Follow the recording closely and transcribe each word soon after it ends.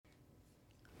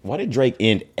Why did Drake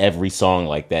end every song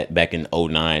like that back in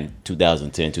 09,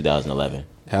 2010, 2011?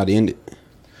 How'd he end it?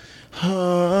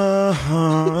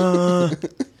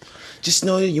 Just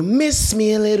know that you miss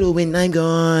me a little when I'm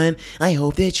gone. I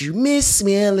hope that you miss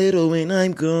me a little when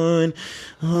I'm gone.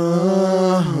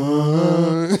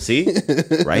 See?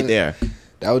 Right there.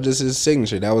 That was just his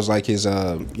signature. That was like his,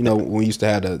 when we used to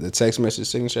have the text message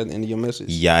signature at the end of your message.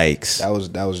 Yikes.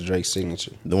 That was Drake's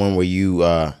signature. The one where you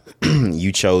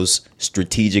you chose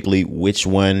strategically which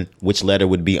letter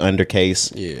would be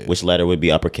undercase, which letter would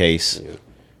be uppercase. Yeah.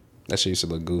 That shit used to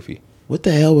look goofy. What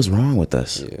the hell was wrong with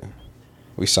us? Yeah.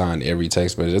 We signed every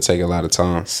text message. It'll take a lot of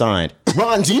time. Signed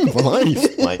Ron T for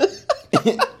life. Like,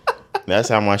 that's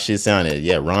how my shit sounded.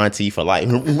 Yeah, Ron T for life.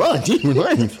 Ron T for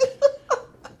life.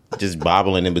 Just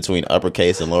bobbling in between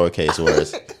uppercase and lowercase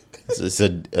words. It's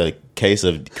a case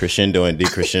of crescendo and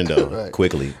decrescendo right.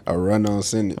 Quickly. A run-on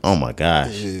sentence. Oh my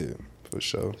gosh. Yeah, for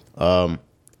sure.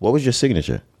 What was your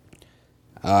signature?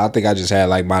 I think I just had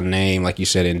like my name, like you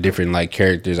said, in different like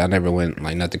characters. I never went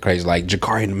like nothing crazy, like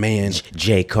Jakari the Man,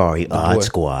 Jakari Odd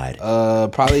Squad.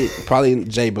 Probably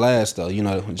J Blast though. You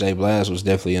know, J Blast was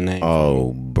definitely a name.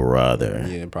 Oh brother.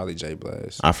 Yeah, probably J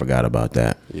Blast. I forgot about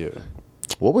that. Yeah.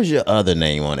 What was your other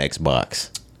name on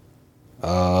Xbox?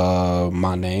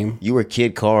 My name. You were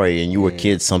Kid Kari and you were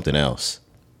Kid something else.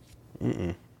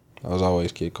 I was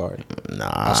always Kid Kari.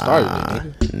 Nah. I started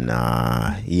it, nigga.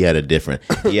 Nah. He had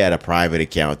a private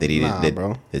account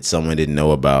that that someone didn't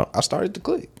know about. I started the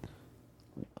click.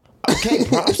 Okay,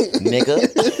 props,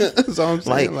 nigga. That's all I'm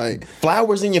saying. Like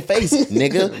flowers in your face,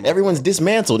 nigga. Everyone's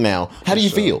dismantled now. How do you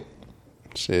feel?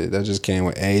 Shit, that just came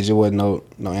with age. It wasn't no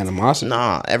animosity.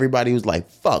 Nah, everybody was like,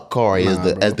 fuck Kari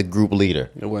as the group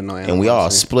leader. It wasn't no animosity. And we all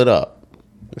split up.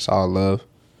 It's all love.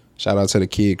 Shout out to the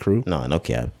Kid crew. No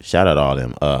cap. Shout out to all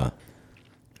them.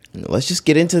 Let's just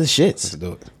get into the shits. Let's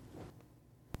do it.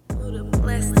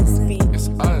 It's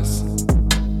us.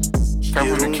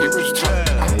 Keeping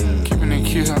the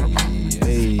keys on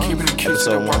the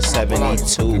Episode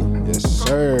 172. Yes,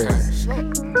 sir.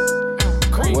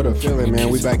 What a feeling, man.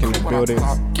 We back in the building.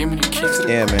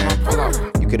 Yeah, man.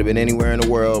 You could have been anywhere in the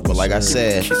world, but like I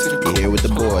said, you're here with the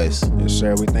boys. Yes,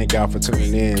 sir. We thank y'all for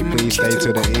tuning in. Please stay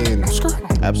to the end.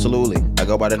 Absolutely. I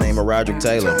go by the name of Roderick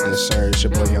Taylor. Yes, sir. It's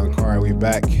your boy Young Kari. We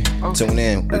back. Tune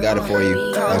in. We got it for you.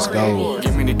 Let's go.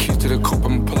 Give me the keys to the coupe,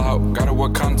 I'ma pull out. Gotta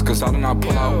work counts, cause I do not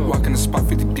pull out. Walk in the spot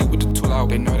 50 deep with the tool out.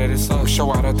 They know that it's up.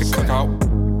 Show out at the cookout.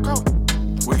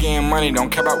 We getting money, don't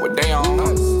care about what they on.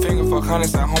 Finger fuck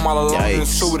hundreds at home all alone. In the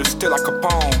suit with a still like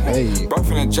Capone. Hey. Bro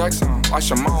finna Jackson, like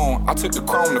Shimon. I took the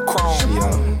chrome to chrome.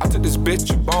 Yeah. I took this bitch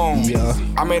to bone. Yeah.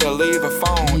 I made her leave her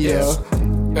phone. Yeah.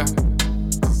 Yeah.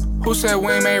 Who said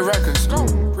we ain't made records?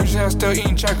 Rich ass still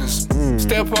eating checkers.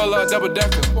 Still pull up double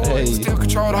decker. Hey. Still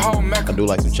control the whole mecca. I do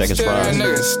like some checkers Still fries.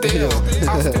 nigga, still.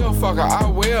 I still fuck her, I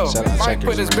will. Shout out Might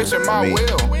put Checkers, this bitch in I my mean,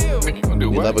 will. You gonna do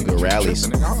we what? love a good rallies.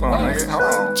 Hold on, nigga. Hold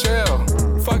on. Chill.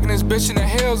 Fucking this bitch in the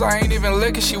hills. I ain't even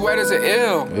licking. She wet as an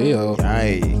ill. Ew.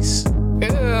 Yikes. Ew.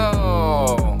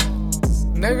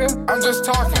 Nigga, I'm just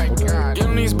talking. Get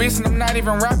on these beats and I'm not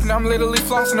even rapping. I'm literally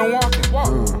flossing and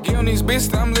walking. Get on these beats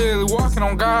and I'm literally walking.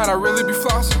 On God, I really be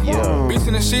flossing. Yeah. Beats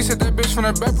in the sheets, hit that bitch from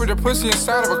the back with the pussy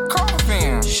inside of a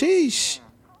coffin. Sheesh.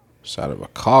 Side of a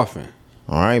coffin.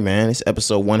 All right, man. It's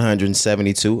episode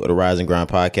 172 of the Rise and Grind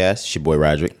podcast. It's your boy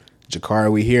Roderick.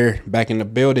 Jakari, we here. Back in the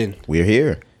building. We're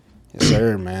here. Yes,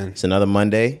 sir, man. It's another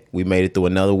Monday. We made it through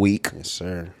another week. Yes,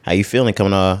 sir. How you feeling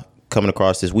coming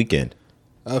across this weekend?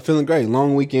 Feeling great.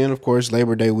 Long weekend, of course.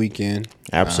 Labor Day weekend.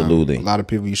 Absolutely. A lot of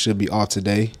people, you should be off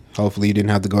today. Hopefully you didn't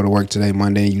have to go to work today,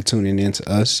 Monday, and you tuning in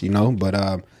to us,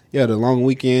 But, yeah, the long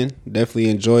weekend, definitely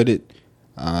enjoyed it.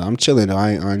 I'm chilling, though.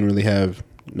 I ain't really have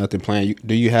nothing planned.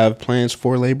 Do you have plans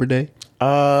for Labor Day?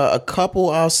 A couple,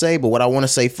 I'll say. But what I want to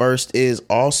say first is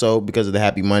also, because of the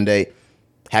Happy Monday,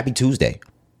 Happy Tuesday.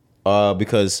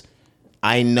 Because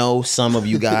I know some of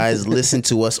you guys listen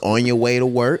to us on your way to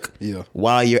work,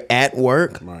 while you're at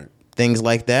work, right. Things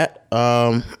like that.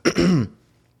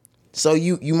 So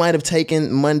you might have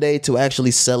taken Monday to actually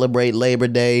celebrate Labor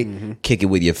Day, kick it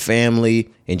with your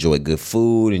family, enjoy good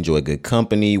food, enjoy good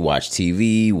company, watch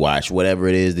TV, watch whatever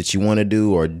it is that you want to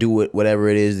do, or do it whatever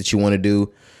it is that you want to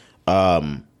do.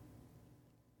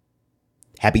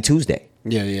 Happy Tuesday.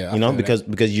 Yeah.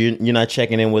 Because you're not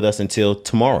checking in with us until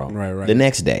tomorrow, right. The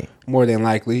next day. More than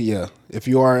likely, yeah. If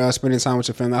you are spending time with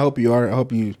your family, I hope you are. I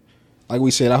hope you, like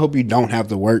we said, I hope you don't have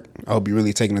to work. I hope you're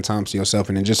really taking the time to yourself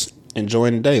and then just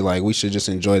enjoying the day. Like, we should just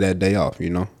enjoy that day off,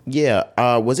 Yeah.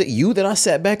 Was it you that I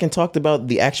sat back and talked about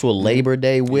the actual Labor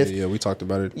Day with? Yeah, we talked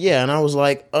about it. Yeah, and I was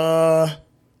like,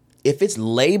 if it's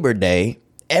Labor Day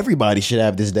everybody should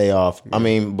have this day off. I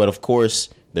mean, but of course,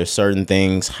 there's certain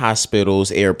things,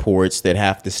 hospitals, airports that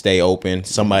have to stay open.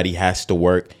 Somebody has to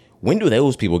work. When do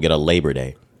those people get a Labor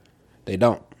Day? They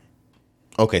don't.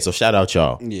 Okay, so shout out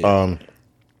y'all. Yeah.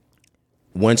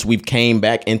 Once we've came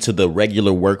back into the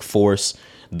regular workforce,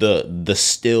 the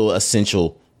still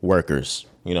essential workers,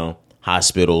 you know,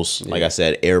 hospitals, like I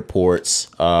said, airports.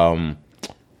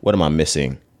 What am I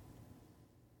missing?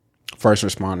 First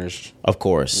responders. Of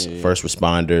course, first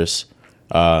responders.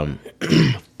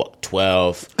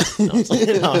 12. No,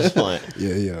 it's fun.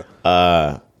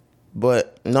 Yeah.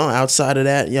 But no, outside of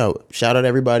that, yo, shout out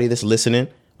everybody that's listening.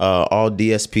 All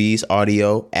DSPs,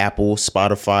 audio, Apple,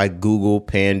 Spotify, Google,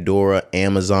 Pandora,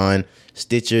 Amazon,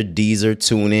 Stitcher, Deezer,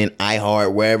 TuneIn,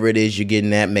 iHeart, wherever it is you're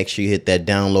getting that, make sure you hit that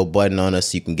download button on us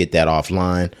so you can get that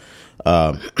offline.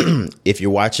 If you're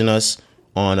watching us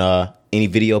on any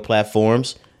video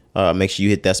platforms, make sure you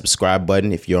hit that subscribe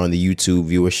button. If you're on the YouTube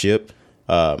viewership,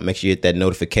 make sure you hit that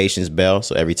notifications bell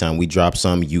so every time we drop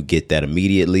something, you get that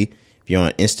immediately. If you're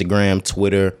on Instagram,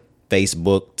 Twitter,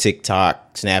 Facebook,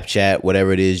 TikTok, Snapchat,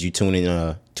 whatever it is you tuning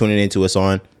into us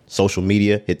on social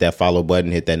media, hit that follow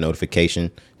button, hit that notification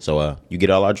so you get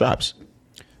all our drops.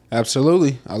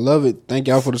 Absolutely. I love it. Thank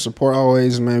y'all for the support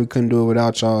always, man. We couldn't do it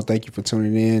without y'all. Thank you for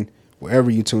tuning in. Wherever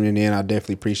you tuning in, I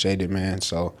definitely appreciate it, man.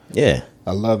 So Yeah.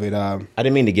 I love it. I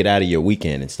didn't mean to get out of your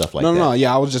weekend and stuff like that. No.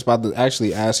 Yeah, I was just about to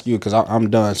actually ask you because I'm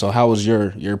done. So how was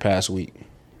your past week?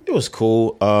 It was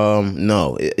cool.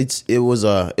 No, it was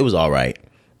all right.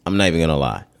 I'm not even gonna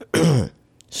lie.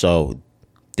 So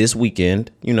this weekend,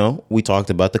 you know, we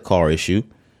talked about the car issue.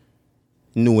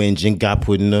 New engine got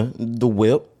put in the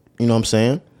whip. You know what I'm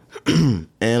saying?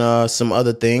 And some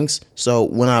other things. So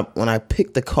when I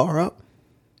picked the car up,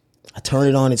 I turn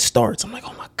it on. It starts. I'm like,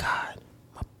 oh my god,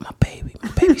 my baby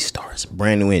starts.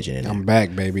 Brand new engine in there. I'm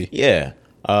back, baby. Yeah.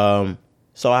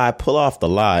 So I pull off the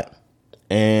lot,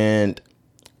 and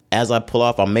as I pull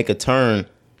off, I make a turn.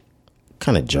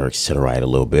 Kind of jerks to the right a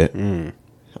little bit.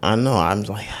 I know. I'm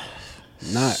like,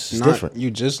 Not different.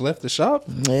 You just left the shop?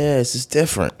 Yeah, it's just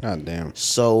different. God damn.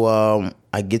 So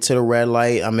I get to the red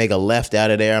light. I make a left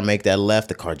out of there. I make that left.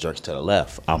 The car jerks to the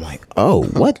left. I'm like, oh,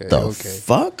 what the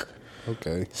fuck?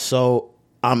 Okay. So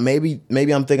maybe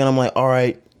I'm thinking, I'm like, all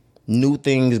right, new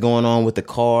things going on with the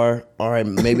car. All right,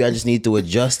 maybe I just need to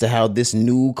adjust to how this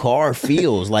new car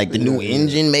feels. Like the new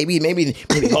engine, maybe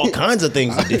all kinds of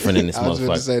things are different in this I was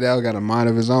going to motherfucker. say that got a mind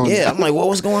of his own. Yeah, I'm like,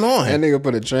 what's going on? That nigga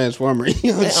put a transformer in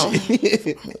your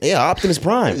shit. Yeah, Optimus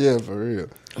Prime. Yeah, for real.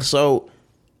 So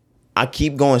I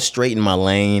keep going straight in my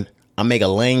lane. I make a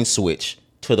lane switch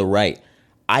to the right.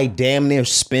 I damn near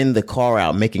spin the car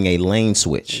out making a lane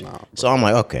switch. So I'm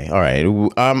like, okay, all right,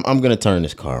 I'm gonna turn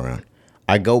this car around.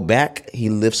 I go back. He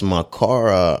lifts my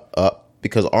car up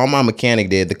because all my mechanic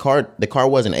did. The car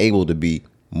wasn't able to be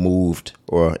moved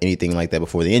or anything like that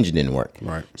before the engine didn't work.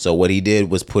 Right. So what he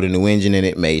did was put a new engine in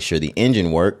it, made sure the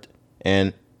engine worked,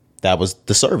 and that was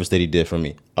the service that he did for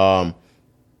me. I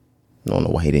don't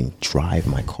know why he didn't drive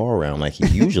my car around like he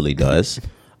usually does.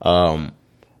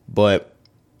 But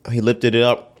he lifted it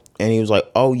up and he was like,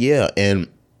 oh yeah. And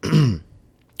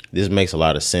this makes a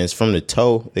lot of sense. From the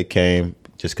tow that came,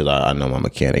 just because I know my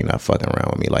mechanic not fucking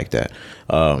around with me like that.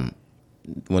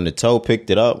 When the tow picked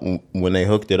it up, when they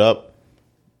hooked it up,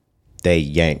 they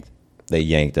yanked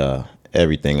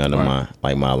everything under my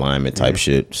alignment type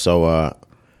shit. So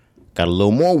got a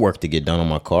little more work to get done on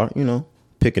my car, you know,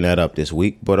 picking that up this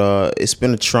week. But it's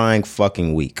been a trying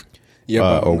fucking week.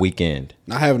 Yeah, or weekend.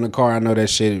 Not having a car, I know that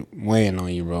shit weighing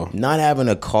on you, bro. Not having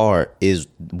a car is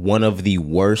one of the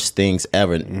worst things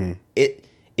ever.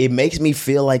 It makes me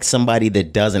feel like somebody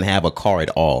that doesn't have a car at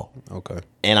all. Okay.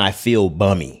 And I feel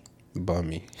bummy.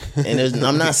 Bummy. And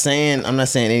I'm not saying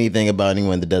anything about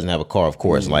anyone that doesn't have a car, of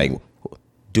course. Like,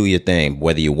 do your thing,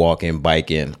 whether you're walking,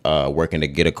 biking, working to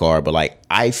get a car. But like,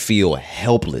 I feel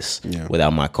helpless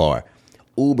without my car.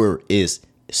 Uber is.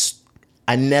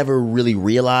 I never really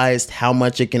realized how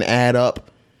much it can add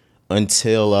up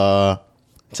until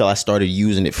I started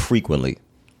using it frequently.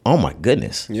 Oh my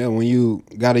goodness. Yeah, when you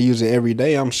got to use it every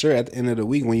day, I'm sure at the end of the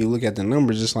week when you look at the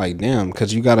numbers, it's like, damn,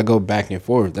 because you got to go back and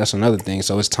forth. That's another thing.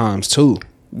 So it's times 2.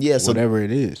 Yeah, so whatever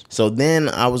it is. So then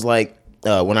I was like,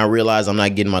 when I realized I'm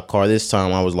not getting my car this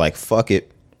time, I was like, fuck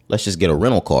it. Let's just get a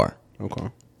rental car. Okay.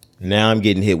 Now I'm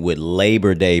getting hit with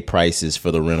Labor Day prices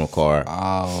for the rental car.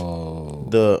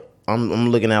 Oh. I'm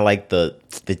looking at like the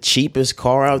cheapest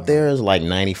car out there is like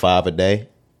 $95 a day.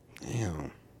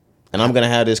 Damn. And I'm going to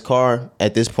have this car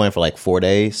at this point for like 4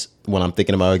 days when I'm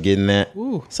thinking about getting that.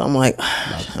 Ooh. So I'm like,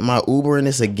 am I Ubering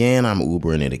this again? I'm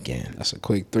Ubering it again. That's a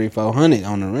quick 300-400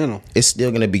 on the rental. It's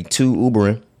still going to be 2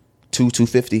 Ubering.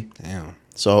 250. Damn.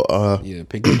 So Yeah,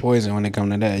 pick your poison when it come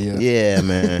to that. Yeah. yeah,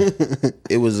 man.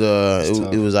 it was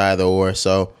it was either or.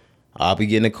 So I'll be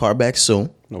getting the car back soon.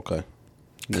 Okay.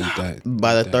 Need that.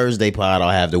 By the Thursday pod, I'll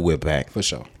have the whip back. For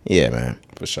sure. Yeah, man.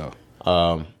 For sure.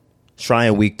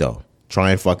 Trying week though.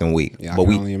 Trying fucking week. Yeah, I but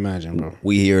can only imagine, bro.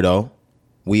 we here though.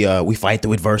 We fight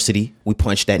through adversity. We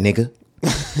punch that nigga.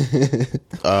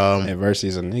 Adversity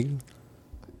is a nigga.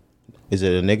 Is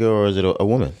it a nigga or is it a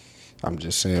woman? I'm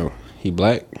just saying, he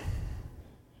black?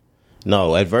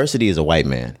 No, adversity is a white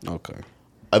man. Okay.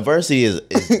 Adversity is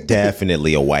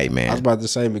definitely a white I was man. about to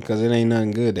say, because it ain't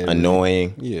nothing good. That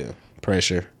Annoying. Yeah.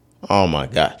 Pressure Oh my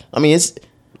god. I mean, it's.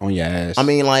 on your ass. I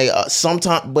mean, like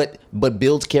sometimes, but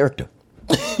builds character.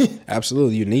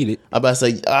 absolutely, you need it. I'm about to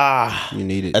say, You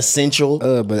need it. essential.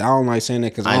 But I don't like saying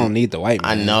that because I don't need the white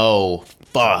I man. know.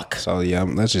 Fuck. So, yeah,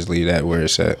 let's just leave that where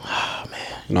it's at. Oh, man.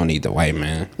 You don't need the white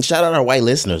man. Shout out our white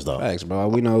listeners though. Facts, bro.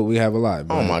 We know we have a lot.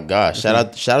 But Oh my gosh. Shout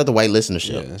out the white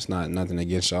listenership. yeah, it's not nothing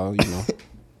against y'all, you know.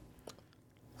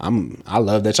 I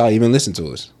love that y'all even listen to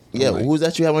us. Yeah, I'm like, who's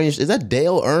that you have on your? Is that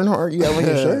Dale Earnhardt you have on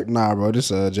your shirt? Nah, bro, this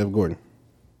Jeff Gordon.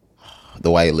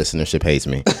 The white listenership hates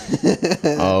me.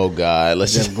 Oh God,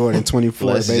 let's Jeff just Gordon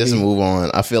 24, let's baby. just move on.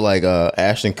 I feel like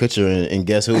Ashton Kutcher and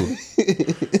Guess Who.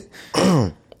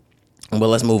 But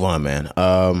let's move on, man.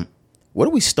 What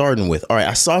are we starting with? All right,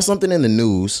 I saw something in the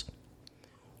news.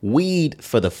 Weed,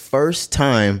 for the first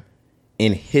time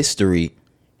in history,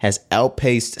 has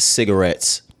outpaced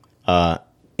cigarettes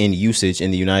in usage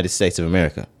in the United States of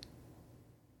America.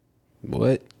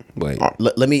 What? Wait.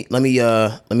 Let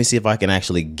me see if I can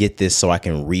actually get this so I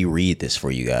can reread this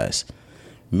for you guys.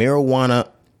 Marijuana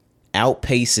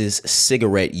outpaces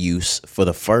cigarette use for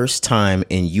the first time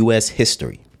in U.S.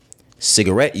 history.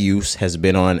 Cigarette use has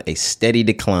been on a steady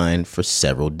decline for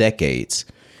several decades.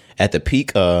 At the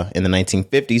peak in the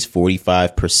 1950s,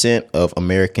 45% of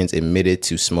Americans admitted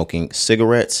to smoking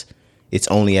cigarettes. It's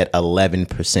only at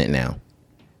 11% now.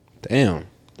 Damn.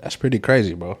 That's pretty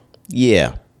crazy, bro.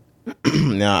 Yeah.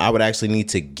 Now, I would actually need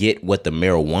to get what the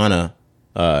marijuana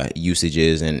usage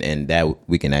is, and that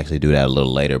we can actually do that a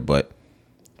little later. But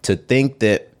to think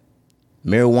that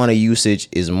marijuana usage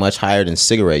is much higher than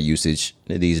cigarette usage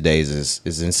these days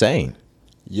is insane.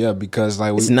 Yeah, because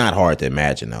like It's not hard to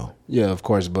imagine, though. yeah, of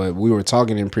course, but we were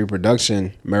talking in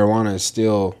pre-production, marijuana is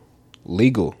still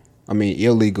legal. I mean,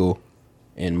 illegal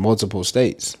in multiple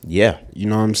states. Yeah. You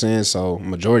know what I'm saying? So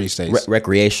majority states.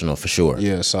 Recreational, for sure.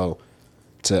 Yeah, so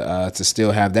to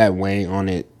still have that weighing on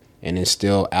it and it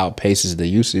still outpaces the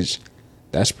usage,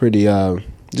 that's pretty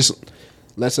just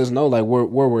lets us know like where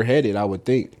we're headed, I would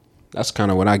think. That's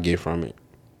kind of what I get from it.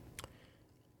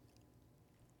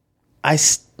 I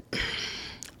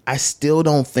still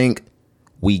don't think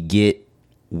we get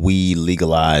weed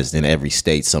legalized in every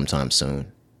state sometime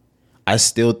soon. I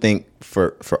still think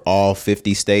for all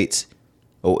 50 states,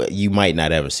 you might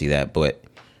not ever see that, but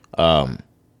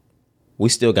we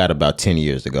still got about 10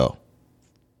 years to go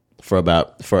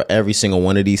for every single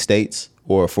one of these states,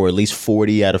 or for at least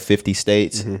 40 out of 50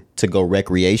 states to go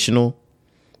recreational.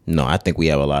 No, I think we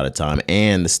have a lot of time.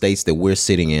 And the states that we're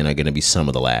sitting in are going to be some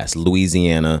of the last.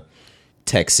 Louisiana,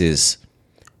 Texas,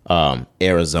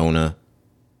 Arizona.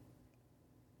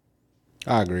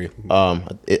 I agree. I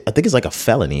think it's like a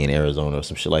felony in Arizona or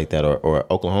some shit like that, or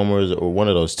Oklahoma, or one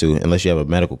of those two, unless you have a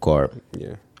medical card.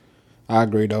 Yeah. I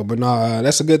agree though, but no,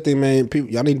 that's a good thing, man. People,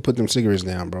 y'all need to put them cigarettes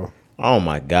down, bro. Oh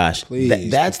my gosh.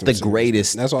 Please. That's put the them cigarettes-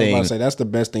 greatest That's what I was thing. about to say. That's the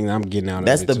best thing that I'm getting out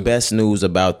That's of it. the best news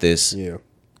about this. Yeah.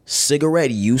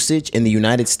 Cigarette usage in the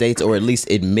United States, or at least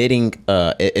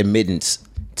admittance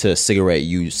to cigarette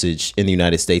usage in the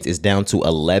United States, is down to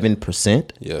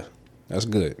 11%. Yeah. That's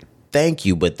good. Thank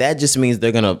you, but that just means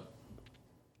they're gonna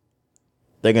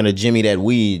jimmy that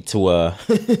weed to we're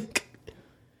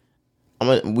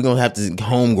gonna have to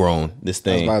homegrown this I was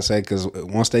thing. about to say, because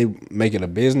once they make it a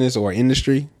business or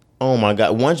industry, Oh my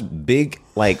god! Once big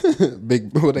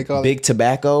big, what they call big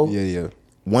tobacco, it? Yeah,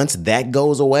 once that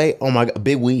goes away, oh my god,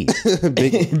 big weed. yeah.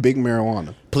 big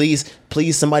marijuana. Please,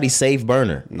 somebody save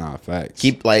Burner. Nah, facts.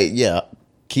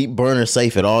 Keep Burner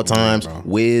safe at all times. bro.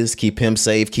 Wiz, keep him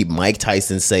safe. Keep Mike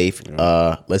Tyson safe.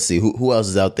 Let's see who else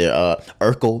is out there.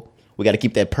 Urkel. We got to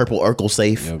keep that purple Urkel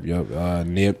safe. Yep.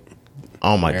 Nip.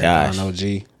 Oh my gosh.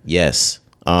 OG. Yes.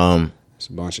 It's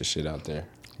a bunch of shit out there.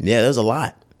 Yeah, there's a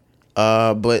lot.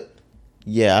 But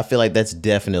yeah, I feel like that's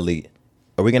definitely.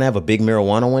 Are we gonna have a big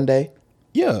marijuana one day?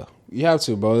 Yeah, you have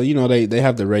to, bro. You know they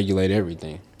have to regulate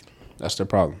everything. That's the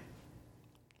problem.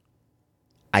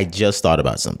 I just thought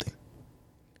about something.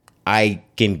 I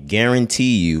can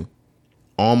guarantee you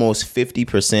almost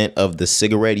 50% of the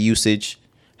cigarette usage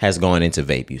has gone into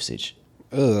vape usage.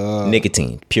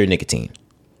 Nicotine, pure nicotine.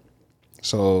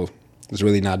 So it's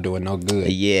really not doing no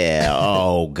good. Yeah.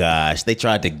 Oh gosh, they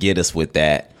tried to get us with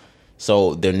that.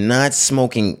 So they're not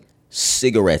smoking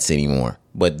cigarettes anymore.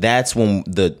 But that's when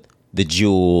the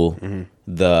Juul,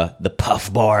 the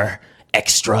Puff Bar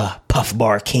Extra, Puff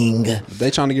Bar King,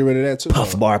 They trying to get rid of that too.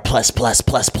 Puff Bar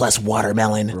plus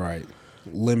watermelon. Right.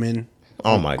 Lemon.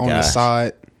 Oh my on the gosh.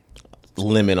 side.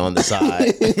 Lemon on the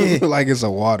side. Like it's a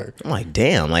water. I'm like,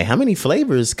 damn, like how many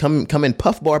flavors come in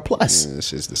Puff Bar Plus? This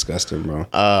shit's disgusting,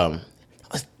 bro.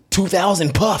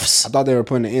 2,000 puffs. I thought they were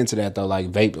putting an end to that though, like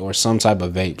vape or some type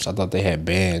of vapes. I thought they had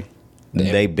banned.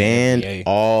 They banned FDA.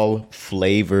 all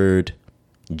flavored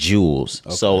Juuls.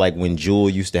 So like when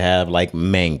Juul used to have like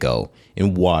mango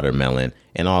and watermelon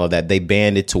and all of that, they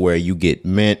banned it to where you get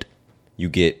mint, you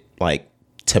get like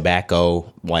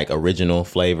tobacco, like original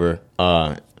flavor,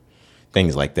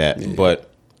 things like that. Yeah. But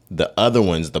the other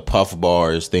ones, the Puff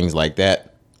Bars, things like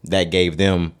that, that gave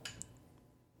them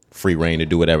free reign to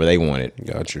do whatever they wanted.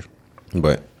 Got you.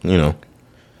 But, you know,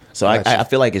 so I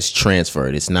feel like it's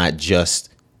transferred. It's not just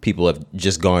people have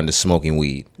just gone to smoking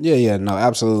weed. Yeah, no,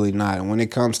 absolutely not. And when it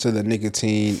comes to the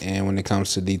nicotine and when it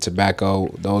comes to the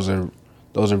tobacco, those are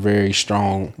very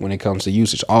strong when it comes to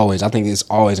usage. Always. I think it's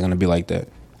always going to be like that.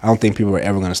 I don't think people are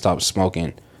ever going to stop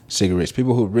smoking cigarettes.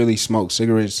 People who really smoke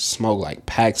cigarettes smoke like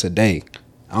packs a day.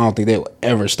 I don't think they will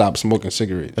ever stop smoking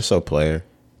cigarettes. That's so player.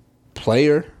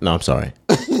 Player? No, I'm sorry.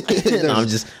 No, I'm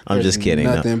just kidding.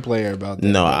 Nothing no. player about that.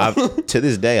 No, to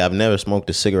this day I've never smoked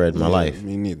a cigarette in my life.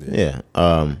 Me neither. Yeah.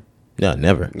 No,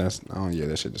 never.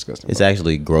 That shit disgusting. It's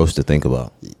actually gross to think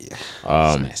about. Yeah.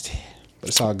 It's nasty. But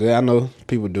it's all good. I know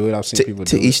people do it. I've seen people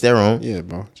do it. To each their own. Yeah,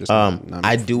 bro. Just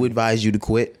I do advise you to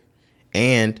quit.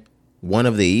 And one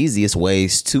of the easiest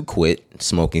ways to quit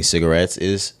smoking cigarettes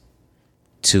is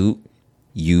to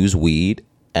use weed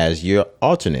as your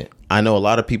alternate. I know a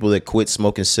lot of people that quit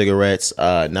smoking cigarettes,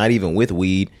 not even with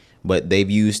weed, but they've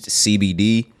used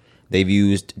CBD, they've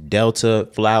used Delta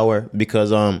flower,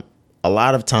 because a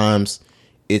lot of times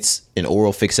it's an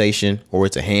oral fixation or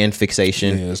it's a hand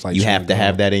fixation. Yeah, it's like you have to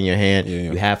have that in your hand.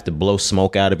 Yeah. You have to blow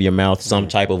smoke out of your mouth some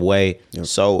type of way. Yep.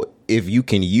 So if you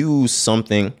can use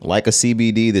something like a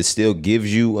CBD that still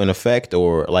gives you an effect,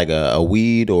 or like a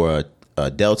weed or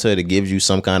a Delta that gives you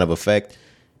some kind of effect,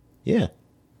 yeah.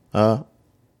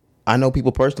 I know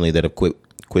people personally that have quit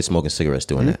smoking cigarettes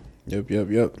doing that.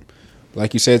 Yep.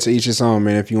 Like you said, to each his own,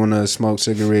 man. If you want to smoke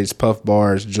cigarettes, Puff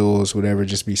Bars, Juuls, whatever,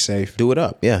 just be safe. Do it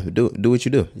up. Yeah, do what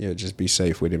you do. Yeah, just be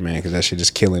safe with it, man, because that shit is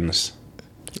killing us.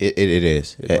 It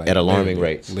is. At alarming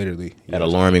rates. Literally. At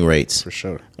alarming rates. For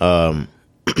sure.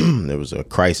 There was a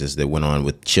crisis that went on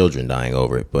with children dying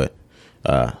over it, but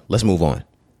let's move on.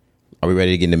 Are we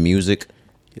ready to get into music?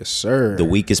 Yes, sir. The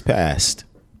week is past.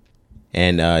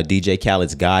 And DJ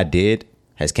Khaled's God Did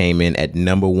has came in at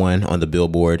 #1 on the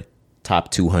Billboard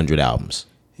Top 200 albums.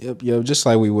 Yep, just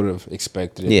like we would have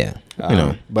expected it.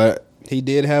 Yeah, But he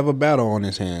did have a battle on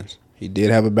his hands. For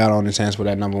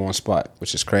that #1 spot,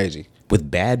 which is crazy.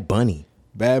 With Bad Bunny.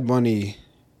 Bad Bunny,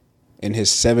 in his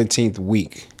 17th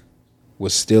week,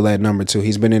 was still at #2.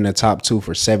 He's been in the top 2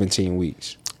 for 17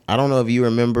 weeks. I don't know if you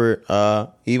remember,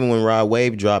 even when Rod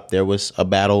Wave dropped, there was a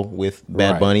battle with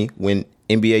Bad Bunny. When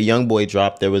NBA Youngboy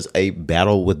dropped, there was a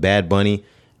battle with Bad Bunny.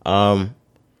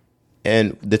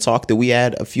 And the talk that we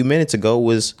had a few minutes ago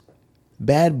was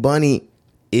Bad Bunny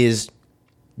is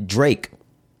Drake.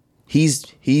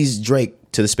 He's Drake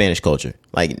to the Spanish culture.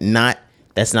 Like,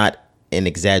 that's not an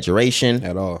exaggeration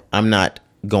at all. I'm not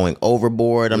going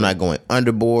overboard. I'm not going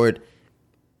underboard.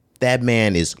 That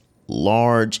man is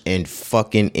large and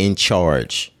fucking in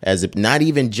charge. As if not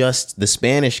even just the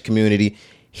Spanish community.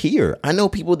 Here, I know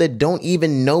people that don't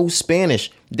even know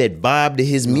Spanish that vibe to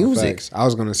his music. Facts. I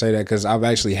was gonna say that because I've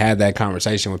actually had that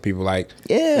conversation with people. Like,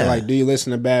 like, do you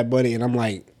listen to Bad Bunny? And I'm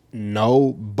like,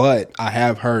 no, but I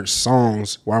have heard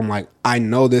songs where I'm like, I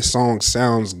know this song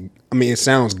sounds. I mean, it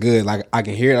sounds good. Like, I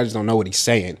can hear it. I just don't know what he's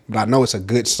saying, but I know it's a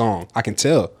good song. I can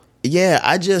tell. Yeah,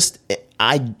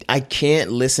 I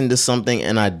can't listen to something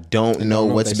and I don't know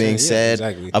what's being said. Yeah,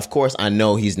 exactly. Of course, I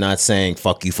know he's not saying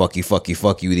fuck you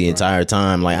the entire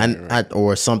time, like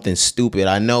or something stupid.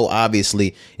 I know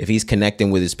obviously if he's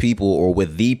connecting with his people or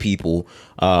with the people,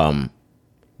 that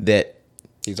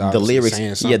the lyrics,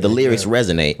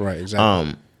 resonate. Right,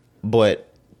 exactly.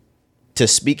 But to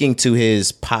speaking to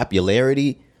his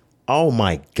popularity, oh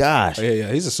my gosh,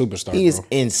 he's a superstar. He is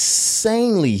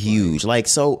insanely huge, like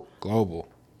so global.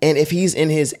 And if he's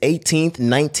in his 18th,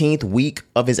 19th week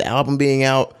of his album being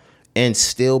out and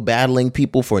still battling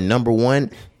people for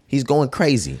 #1, he's going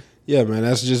crazy. Yeah, man,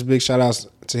 that's just big shout outs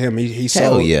to him. He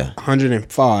sold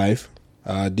 105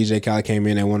 DJ Khaled came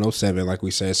in at 107, like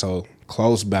we said. So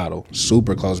close battle,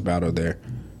 super close battle there.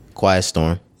 Quiet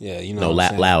Storm. Yeah, you know.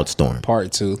 No, Loud Storm.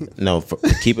 Part 2. No,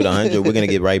 keep it 100. We're gonna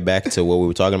get right back to what we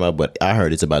were talking about, but I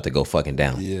heard it's about to go fucking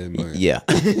down. Yeah, man. Yeah.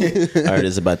 I heard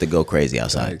it's about to go crazy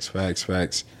outside.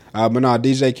 Facts. But no,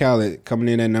 DJ Khaled coming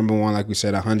in at number 1, like we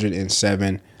said,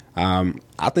 107.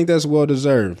 I think that's well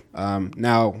deserved.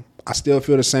 Now, I still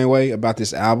feel the same way about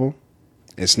this album.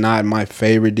 It's not my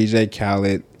favorite DJ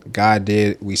Khaled. God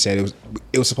did. We said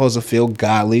it was supposed to feel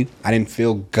godly. I didn't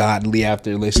feel godly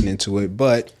after listening to it,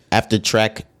 but After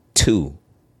track 2,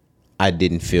 I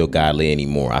didn't feel godly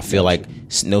anymore. I feel like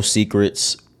No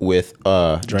Secrets with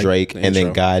Drake and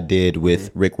then God Did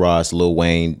with Rick Ross, Lil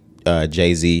Wayne,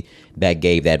 Jay-Z, that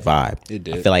gave that vibe. It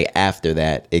did. I feel like after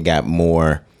that, it got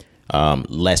more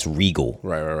less regal.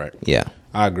 Right. Yeah.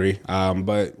 I agree.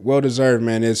 But well deserved,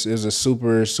 man. It's a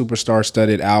superstar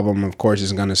studded album. Of course,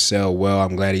 it's gonna sell well.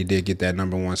 I'm glad he did get that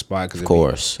number 1 spot.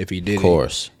 Because if he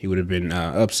didn't, he would have been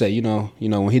upset. You know,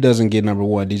 when he doesn't get number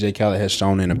 1, DJ Khaled has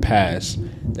shown in the past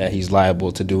that he's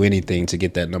liable to do anything to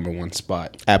get that number 1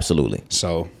 spot. Absolutely.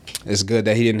 So it's good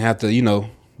that he didn't have to,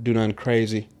 do nothing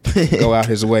crazy, go out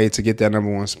his way to get that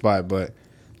number 1 spot. But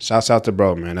shouts out to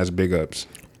bro, man. That's big ups.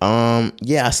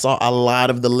 Yeah, I saw a lot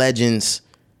of the legends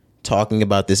talking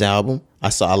about this album. I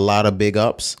saw a lot of big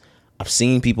ups. I've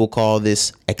seen people call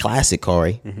this a classic,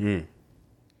 Corey. Mm-hmm.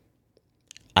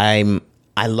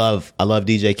 I love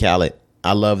DJ Khaled.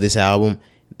 I love this album.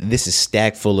 This is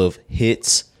stacked full of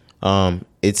hits.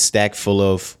 It's stacked full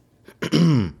of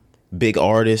big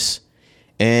artists,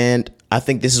 and I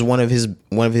think this is one of his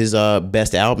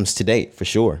best albums to date for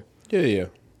sure. Yeah.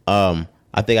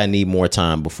 I think I need more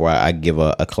time before I give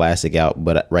a classic out,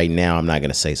 but right now I'm not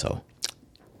gonna say so.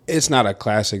 It's not a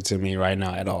classic to me right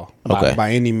now at all, Okay.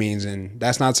 by any means, and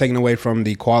that's not taking away from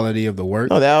the quality of the work.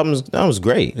 No, the album's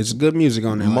great. It's good music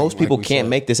on there. Most people we can't said.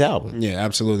 make this album. Yeah,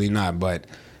 absolutely not. But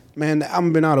man, the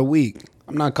album been out a week.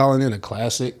 I'm not calling it a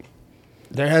classic.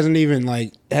 There hasn't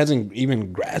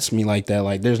even grasped me like that.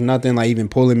 Like there's nothing like even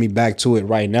pulling me back to it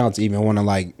right now to even want to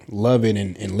like love it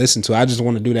and listen to it. I just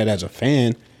want to do that as a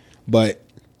fan, but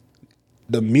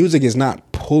the music is not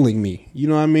pulling me. You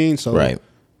know what I mean? So Right.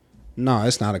 No,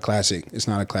 it's not a classic. It's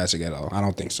not a classic at all. I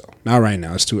don't think so. Not right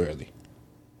now. It's too early.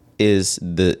 Is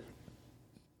the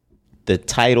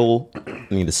title,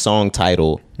 the song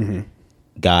title,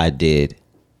 God Did,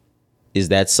 is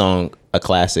that song a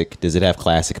classic? Does it have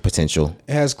classic potential?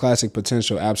 It has classic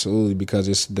potential, absolutely, because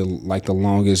it's the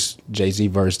longest Jay-Z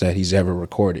verse that he's ever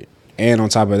recorded. And on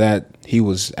top of that, he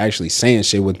was actually saying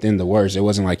shit within the words. It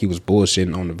wasn't like he was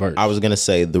bullshitting on the verse. I was going to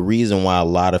say the reason why a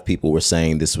lot of people were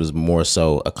saying this was more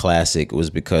so a classic was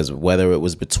because whether it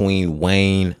was between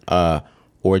Wayne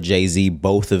or Jay-Z,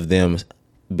 both of them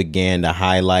began to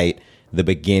highlight the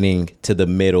beginning to the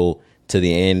middle to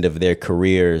the end of their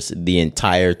careers the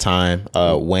entire time.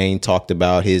 Wayne talked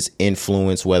about his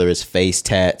influence, whether it's face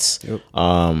tats,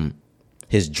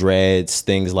 his dreads,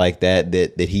 things like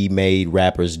that he made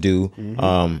rappers do.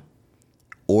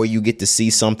 Or you get to see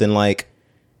something like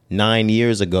 9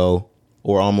 years ago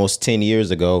or almost 10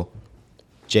 years ago,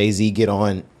 Jay-Z get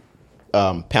on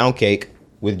Pound Cake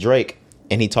with Drake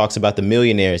and he talks about the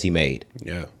millionaires he made.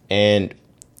 Yeah. And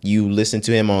you listen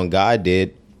to him on God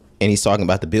Did and he's talking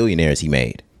about the billionaires he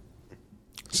made.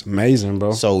 It's amazing,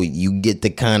 bro. So you get to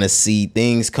kind of see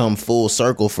things come full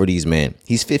circle for these men.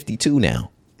 He's 52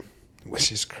 now.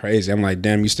 Which is crazy. I'm like,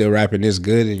 damn, you still rapping this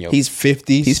good in your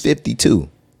 50s? He's 52.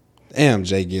 Damn,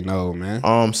 Jay getting old,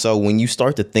 man. So when you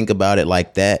start to think about it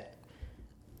like that,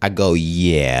 I go,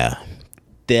 yeah,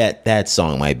 that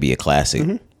song might be a classic.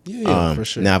 Mm-hmm. Yeah, for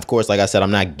sure. Now, of course, like I said,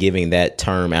 I'm not giving that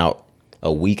term out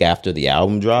a week after the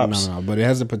album drops. No, but it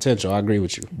has the potential. I agree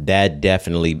with you.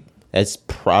 That's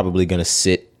probably going to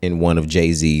sit in one of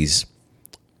Jay-Z's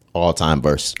all-time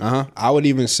verse. I would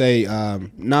even say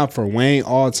not for Wayne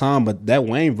all time, but that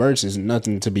Wayne verse is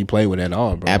nothing to be played with at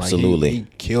all, bro. Absolutely. Like,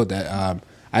 he killed that.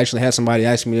 I actually had somebody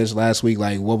ask me this last week,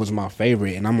 like, what was my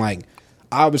favorite? And I'm like,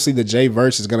 obviously the Jay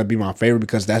verse is gonna be my favorite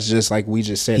because that's just like we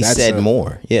just said. He said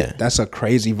more. Yeah. That's a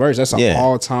crazy verse. That's an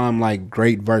all-time like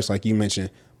great verse, like you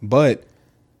mentioned. But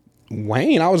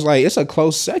Wayne, I was like, it's a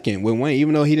close second with Wayne,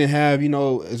 even though he didn't have,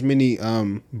 as many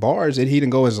bars and he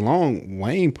didn't go as long.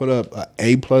 Wayne put up a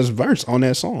A+ verse on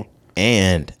that song.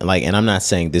 And I'm not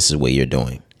saying this is what you're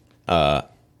doing.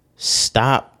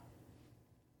 Stop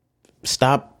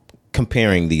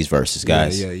comparing these verses,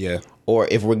 guys. Yeah. Or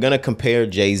if we're gonna compare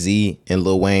Jay-Z and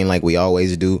Lil Wayne like we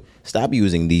always do, stop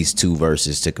using these two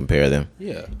verses to compare them.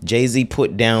 Yeah. Jay-Z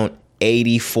put down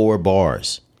 84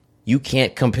 bars. You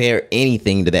can't compare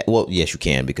anything to that. Well, yes, you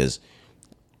can, because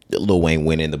Lil Wayne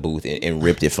went in the booth and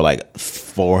ripped it for like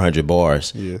 400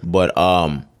 bars. Yeah. But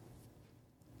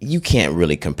you can't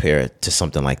really compare it to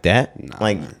something like that.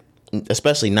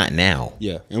 Especially not now.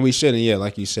 Yeah, and we shouldn't. Yeah,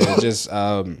 like you said, just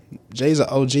Jay's an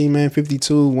OG, man.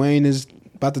 52. Wayne is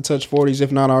about to touch 40s,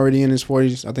 if not already in his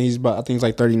 40s. I think he's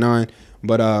like 39.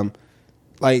 But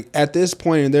like at this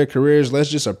point in their careers, let's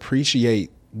just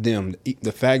appreciate them.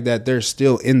 The fact that they're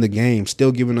still in the game,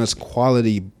 still giving us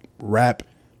quality rap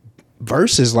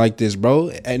verses like this,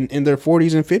 bro. And in their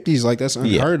 40s and 50s, like that's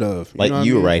unheard of. Like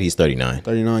you were right, he's 39.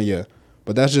 39, yeah.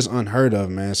 But that's just unheard of,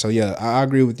 man. So yeah, I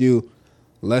agree with you.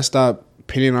 Let's stop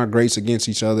pitting our greats against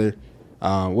each other.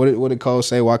 What did Cole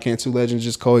say? Why can't two legends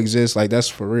just coexist? Like that's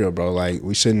for real, bro. Like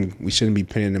we shouldn't be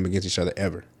pitting them against each other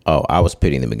ever. Oh, I was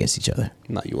pitting them against each other.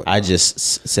 No, you weren't. I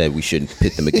just said we shouldn't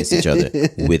pit them against each other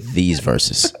with these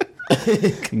verses.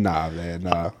 Nah, man,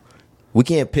 nah. We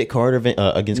can't pit Carter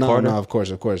against Carter. No, of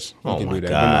course. We can my do that.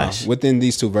 gosh. But no, within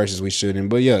these two verses, we shouldn't.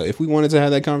 But yeah, if we wanted to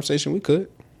have that conversation, we could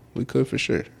for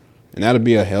sure, and that'd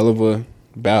be a hell of a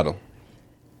battle.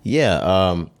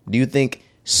 Yeah. Do you think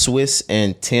Swiss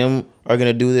and Tim are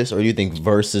gonna do this, or do you think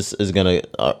Versus is gonna? Do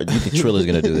you think Trilla's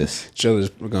gonna do this? Trilla's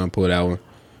gonna pull that one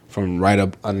from right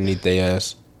up underneath their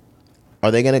ass. Are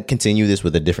they gonna continue this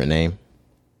with a different name,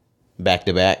 back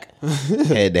to back,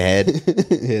 head to head?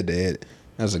 Head to head.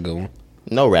 That's a good one.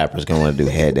 No rapper's gonna want to do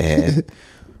head to head.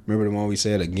 Remember the one we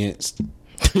said against?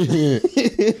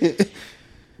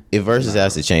 If Versus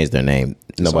has to change their name,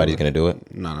 nobody's gonna do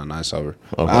it. No, it's over.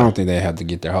 Okay. I don't think they have to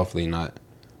get there. Hopefully not.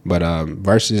 But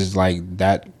versus like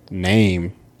that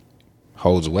name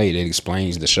holds weight. It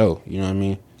explains the show. You know what I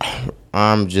mean?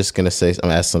 I'm just gonna say, I'm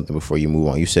gonna ask something before you move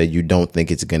on. You said you don't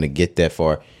think it's gonna get that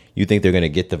far. You think they're gonna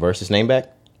get the Versus name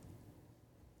back?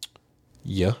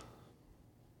 Yeah,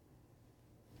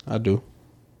 I do.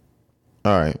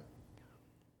 All right.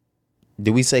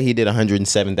 Did we say he did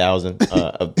 107,000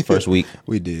 first week?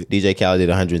 We did. DJ Khaled did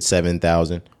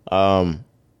 107,000.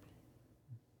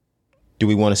 Do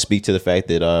we want to speak to the fact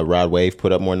that Rod Wave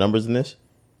put up more numbers than this?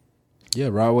 Yeah,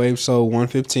 Rod Wave sold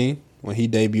 115 when he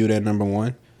debuted at number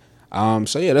one.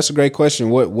 So yeah, that's a great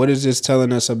question. What is this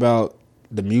telling us about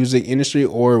the music industry,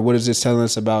 or what is this telling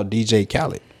us about DJ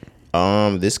Khaled?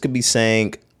 This could be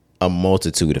saying a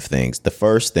multitude of things. The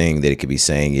first thing that it could be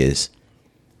saying is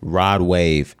Rod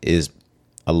Wave is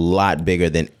a lot bigger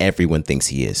than everyone thinks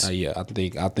he is. Yeah, I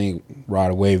think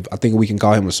Rod Wave. I think we can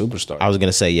call him a superstar. I was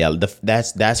gonna say, yeah,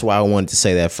 that's why I wanted to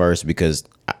say that first, because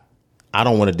I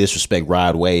don't want to disrespect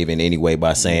Rod Wave in any way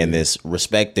by saying this.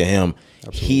 Respect to him.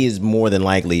 Absolutely. He is more than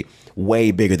likely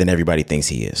way bigger than everybody thinks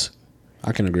he is.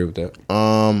 I can agree with that.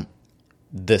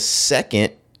 The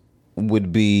second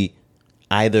would be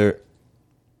either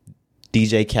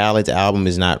DJ Khaled's album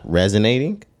is not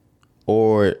resonating,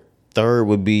 or third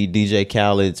would be DJ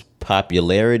Khaled's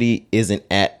popularity isn't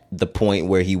at the point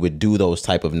where he would do those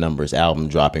type of numbers, album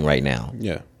dropping right now.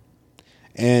 Yeah.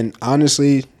 And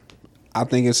honestly, I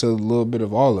think it's a little bit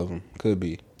of all of them. Could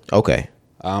be. Okay.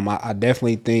 I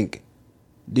definitely think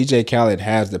DJ Khaled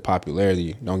has the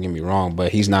popularity, don't get me wrong,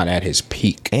 but he's not at his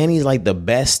peak. And he's like the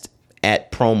best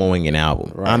at promoting an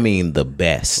album. Right. I mean, the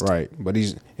best. Right. But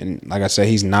and like I said,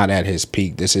 he's not at his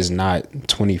peak. This is not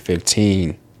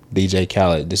 2015 DJ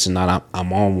Khaled. This is not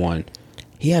I'm on one.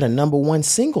 He had a number one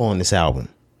single on this album.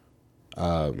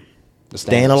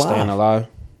 Staying Alive.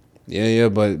 Yeah,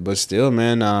 but still,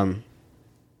 man,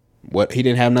 what he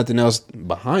didn't have nothing else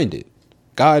behind it.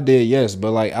 God did, yes,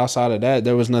 but like outside of that,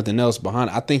 there was nothing else behind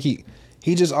it. I think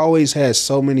he just always has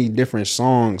so many different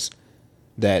songs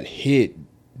that hit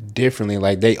differently.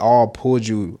 Like they all pulled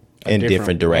you in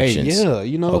different directions. Yeah,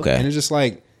 you know. Okay. And it's just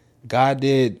like God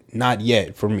did not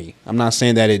yet for me. I'm not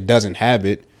saying that it doesn't have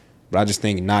it, but I just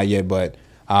think not yet. But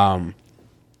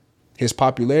his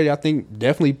popularity, I think,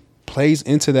 definitely plays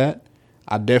into that.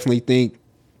 I definitely think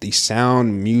the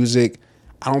sound, music,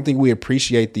 I don't think we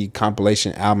appreciate the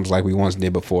compilation albums like we once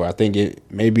did before. I think it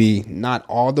maybe not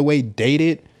all the way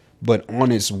dated, but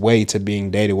on its way to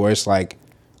being dated, where it's like,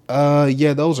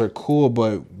 yeah, those are cool,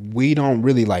 but we don't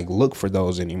really like look for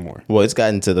those anymore. Well, it's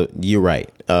gotten to you're right.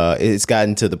 It's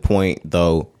gotten to the point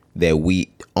though that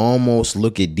we almost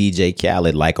look at DJ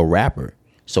Khaled like a rapper.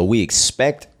 So we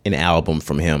expect an album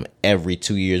from him every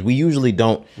 2 years. We usually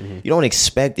don't. Mm-hmm. You don't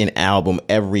expect an album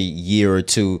every year or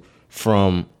two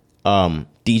from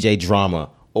DJ Drama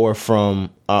or from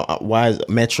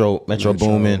Metro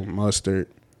Boomin, Mustard,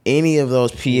 any of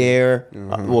those Pierre.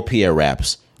 Pierre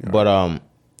raps, but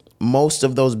most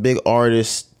of those big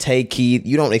artists, Tay Keith,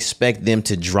 you don't expect them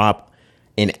to drop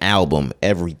an album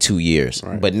every 2 years.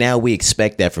 Right. But now we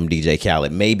expect that from DJ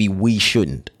Khaled. Maybe we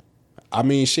shouldn't. I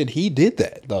mean, shit, he did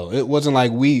that though. It wasn't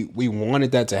like we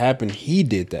wanted that to happen. He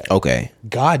did that. Okay.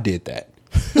 God did that.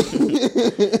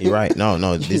 You're right. No,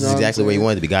 this is know what I'm exactly where he saying?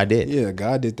 wanted to be. God did. Yeah,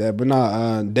 God did that. But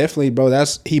nah, definitely, bro.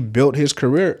 He built his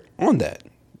career on that.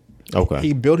 Okay.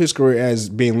 He built his career as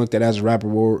being looked at as a rapper.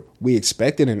 Where we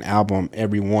expected an album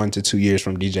every 1 to 2 years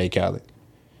from DJ Khaled.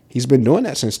 He's been doing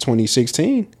that since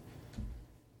 2016.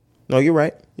 No, you're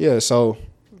right. Yeah, so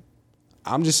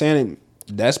I'm just saying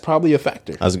that's probably a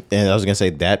factor I was gonna say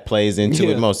that plays into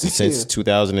Yeah. it most since Yeah.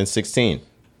 2016.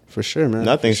 for sure, man.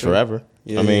 Nothing's For sure. forever.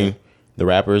 Yeah, I mean, yeah. the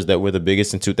rappers that were the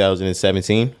biggest in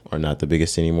 2017 are not the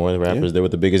biggest anymore. The rappers that were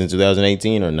the biggest in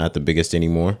 2018 are not the biggest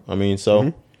anymore. I mean, so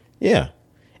Mm-hmm. yeah.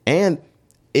 And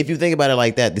if you think about it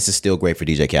like that, this is still great for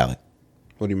DJ Khaled.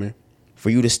 What do you mean? For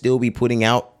you to still be putting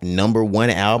out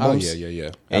 #1 albums. Oh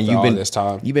yeah. And After all this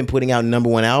time. you've been putting out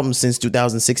 #1 albums since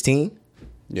 2016.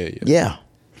 Yeah. Yeah.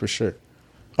 For sure.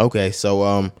 Okay,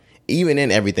 so even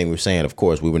in everything we're saying, of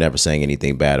course, we were never saying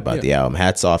anything bad about Yeah. the album.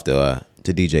 Hats off to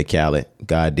DJ Khaled.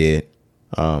 God did.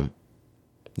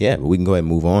 Yeah, but we can go ahead and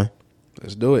move on.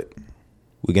 Let's do it.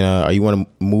 We gonna are you want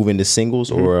to move into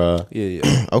singles or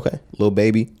Yeah. okay, Lil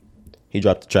Baby. He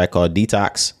dropped a track called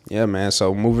Detox. Yeah, man.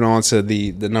 So moving on to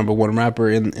the #1 rapper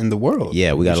in the world.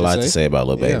 Yeah, we got a should lot to say about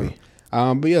Lil Baby.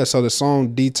 Yeah. But yeah, so the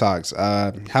song Detox.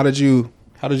 How did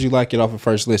you like it off of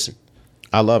first listen?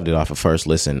 I loved it off of first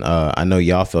listen. I know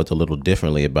y'all felt a little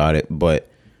differently about it, but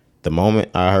the moment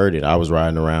I heard it, I was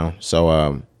riding around.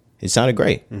 So it sounded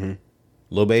great. Mm-hmm.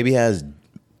 Lil Baby has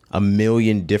a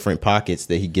million different pockets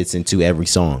that he gets into every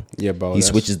song. Yeah, bro, He that's-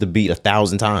 switches the beat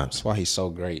 1,000 times. That's why he's so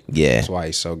great. Yeah. That's why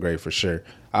he's so great for sure.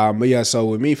 But yeah, so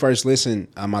with me first listen,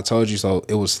 I told you, so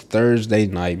it was Thursday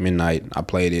night, midnight. I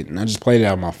played it, and I just played it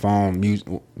on my phone.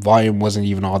 Volume wasn't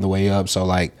even all the way up, so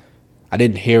like I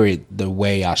didn't hear it the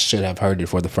way I should have heard it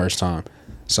for the first time.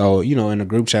 So, in the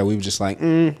group chat, we were just like,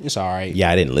 it's all right.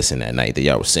 Yeah, I didn't listen that night that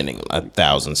y'all was sending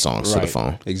 1,000 songs to the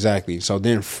phone. Exactly. So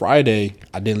then Friday,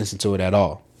 I didn't listen to it at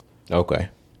all. Okay.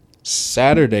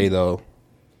 Saturday, though,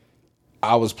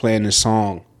 I was playing this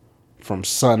song from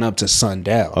sun up to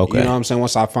sundown. Okay. You know what I'm saying?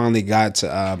 Once I finally got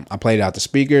to, I played it out the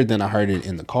speaker, then I heard it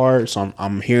in the car. So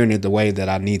I'm hearing it the way that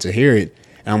I need to hear it.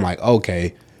 And I'm like,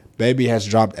 okay, Baby has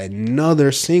dropped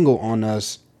another single on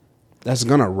us that's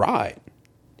going to ride.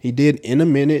 He did In a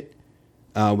Minute.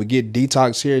 We get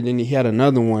Detox here. Then he had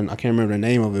another one. I can't remember the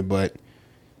name of it, but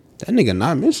that nigga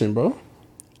not missing, bro.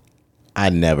 I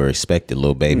never expected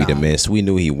Lil Baby to miss. We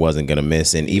knew he wasn't going to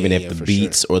miss. And even if the for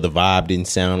beats or the vibe didn't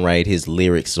sound right, his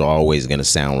lyrics are always going to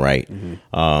sound right.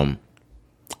 Mm-hmm.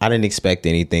 I didn't expect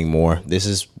anything more. This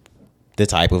is the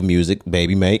type of music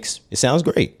Baby makes. It sounds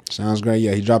great. Sounds great.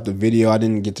 Yeah, he dropped a video. I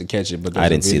didn't get to catch it, but there's I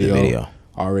didn't a see the video.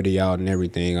 already out and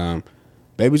everything.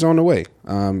 Baby's on the way.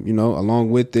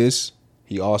 Along with this,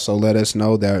 he also let us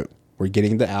know that we're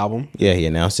getting the album. Yeah, he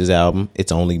announced his album,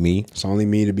 It's Only Me, It's Only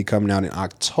Me to be coming out in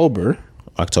October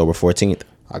October 14th.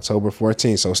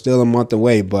 14th. So still a month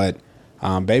away, but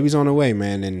Baby's on the way,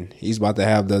 man, and he's about to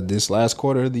have this last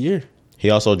quarter of the year. He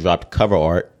also dropped cover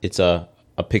art. It's a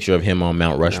picture of him on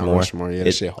Mount Rushmore. Yeah,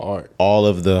 that shit hard. All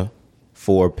of the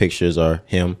 4 pictures are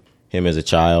him as a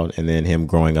child, and then him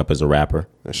growing up as a rapper.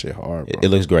 That shit hard, bro. It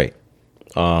looks great.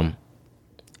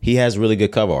 He has really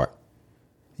good cover art.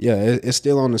 Yeah, it's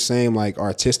still on the same like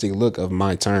artistic look of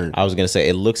My Turn. I was gonna say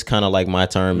it looks kind of like My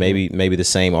Turn. Maybe the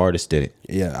same artist did it.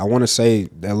 Yeah, I want to say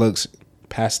that looks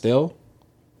pastel.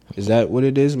 Is that what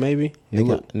it is? Maybe.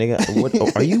 Nigga,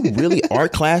 what are you really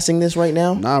art classing this right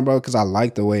now? Nah, bro, because I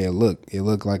like the way it looked. It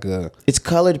looked like a It's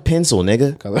colored pencil,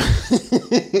 nigga. color.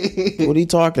 What are you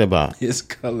talking about? It's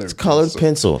color. It's colored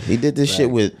pencil. He did this shit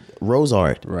with rose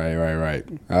art. Right.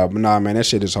 But nah, man, that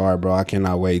shit is hard, bro. I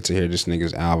cannot wait to hear this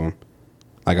nigga's album.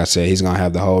 Like I said, he's gonna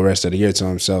have the whole rest of the year to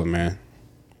himself, man.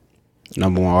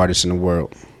 #1 artist in the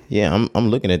world. Yeah, I'm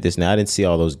looking at this now. I didn't see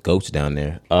all those goats down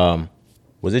there.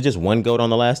 Was it just one goat on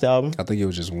the last album? I think it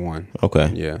was just one.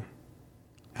 Okay. Yeah.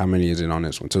 How many is it on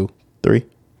this one? 2? 3.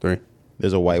 3?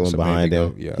 There's a white one a behind baby them.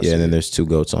 goat. Yeah, I Yeah, see and then it. there's 2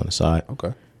 goats on the side.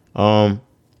 Okay.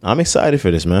 I'm excited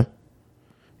for this, man.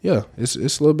 Yeah,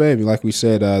 it's Lil Baby. Like we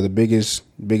said, the biggest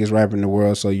rapper in the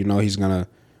world. So he's gonna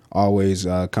always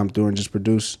come through and just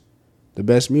produce the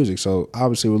best music. So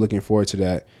obviously we're looking forward to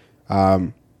that.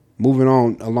 Moving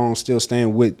on along, still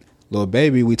staying with Lil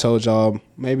Baby. We told y'all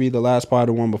maybe the last part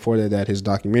of the one before that his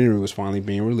documentary was finally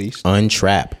being released.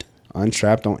 Untrapped.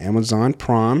 Untrapped on Amazon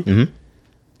Prime. Mm-hmm.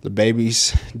 The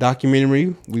Baby's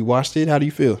documentary. We watched it. How do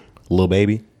you feel? Lil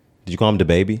Baby. Did you call him the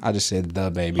baby? I just said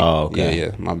the Baby. Oh, okay.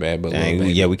 Yeah. My bad, but Dang, Lil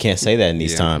Baby. yeah, we can't say that in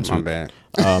these Yeah, times. My bad.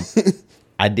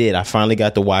 I did. I finally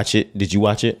got to watch it. Did you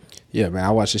watch it? Yeah, man,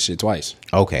 I watched this shit twice.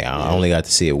 Okay, I only got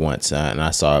to see it once, and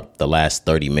I saw the last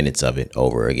 30 minutes of it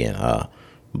over again.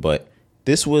 But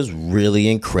this was really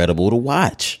incredible to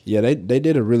watch. Yeah, they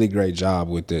did a really great job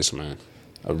with this, man.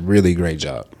 A really great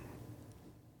job.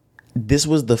 This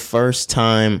was the first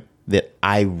time that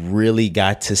I really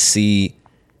got to see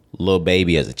Lil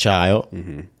Baby as a child,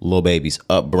 Lil Baby's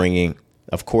upbringing.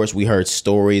 Of course, we heard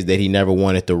stories that he never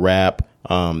wanted to rap,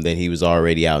 that he was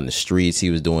already out in the streets, he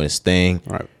was doing his thing.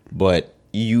 Right. But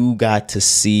you got to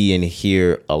see and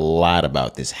hear a lot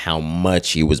about this, how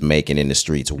much he was making in the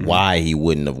streets, why he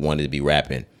wouldn't have wanted to be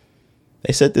rapping.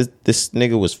 They said this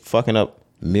nigga was fucking up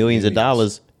millions of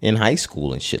dollars in high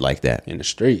school and shit like that. In the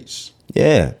streets.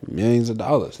 Yeah. Millions of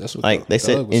dollars. That's what like they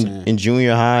said in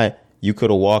junior high, you could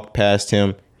have walked past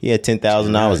him. He had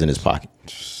 $10,000 in his pocket.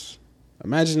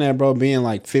 Imagine that, bro, being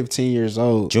like 15 years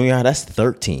old. Junior high, that's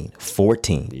 13,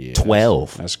 14,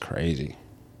 12. That's crazy.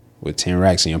 With 10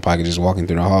 racks in your pocket just walking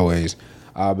through the hallways.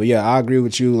 But yeah, I agree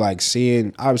with you. Like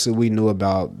seeing, obviously we knew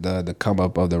about the come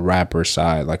up of the rapper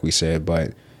side, like we said,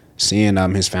 but seeing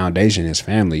his foundation, his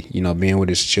family, you know, being with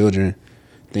his children,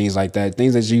 things like that,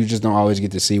 things that you just don't always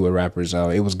get to see with rappers.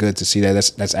 It was good to see that.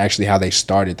 That's actually how they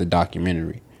started the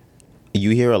documentary.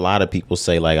 You hear a lot of people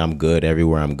say like, I'm good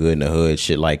everywhere, I'm good in the hood,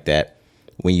 shit like that.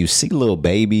 When you see Lil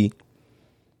Baby,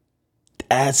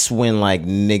 that's when like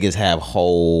niggas have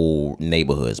whole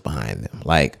neighborhoods behind them,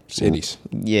 like cities.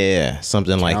 Yeah,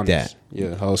 something counties. Like that.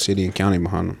 Yeah, whole city and county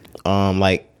behind them.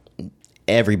 Like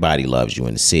everybody loves you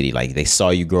in the city. Like they saw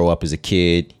you grow up as a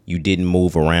kid. You didn't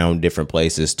move around different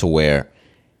places to where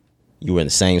you were in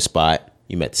the same spot.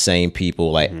 You met the same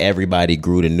people. Like everybody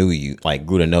grew to know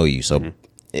you. So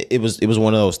it was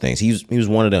one of those things. He was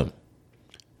one of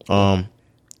them.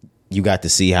 You got to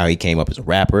see how he came up as a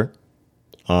rapper.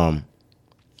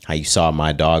 How you saw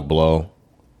My Dog Blow.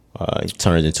 He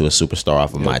turned into a superstar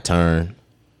off of My Turn.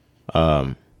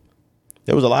 There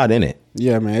was a lot in it.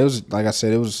 Yeah, man. It was, like I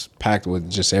said, it was packed with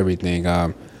just everything.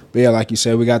 But yeah, like you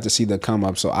said, we got to see the come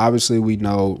up. So obviously we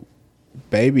know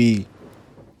Baby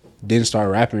didn't start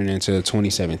rapping until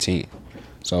 2017.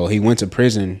 So he went to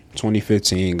prison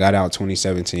 2015, got out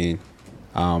 2017.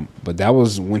 But that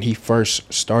was when he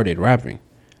first started rapping.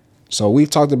 So we've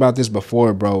talked about this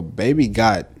before, bro. Baby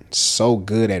got so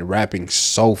good at rapping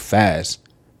so fast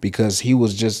because he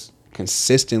was just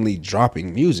consistently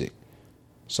dropping music.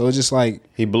 So it's just like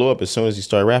he blew up as soon as he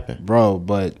started rapping, bro.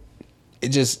 But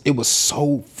it was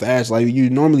so fast. Like you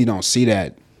normally don't see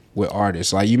that with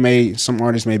artists. Like some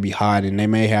artists may be hot and they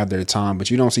may have their time,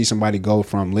 but you don't see somebody go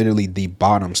from literally the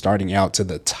bottom starting out to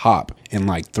the top in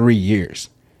like 3 years.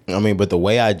 I mean, but the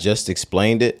way I just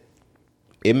explained it,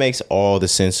 it makes all the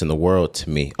sense in the world to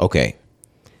me. Okay,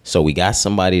 so we got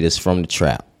somebody that's from the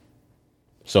trap.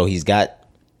 So he's got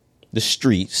the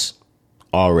streets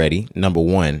already, number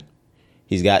one.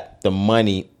 He's got the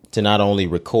money to not only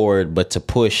record, but to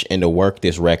push and to work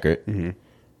this record.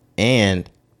 And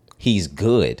he's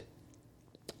good.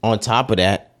 On top of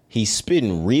that, he's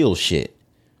spitting real shit.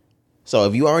 So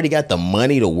if you already got the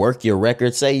money to work your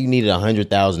record, say you needed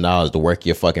 $100,000 to work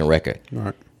your fucking record.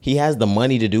 Right. He has the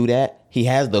money to do that. He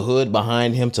has the hood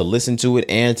behind him to listen to it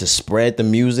and to spread the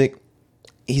music.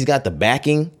 He's got the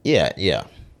backing. Yeah.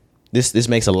 This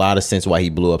makes a lot of sense why he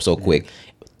blew up so quick.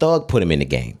 Thug put him in the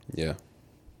game. Yeah.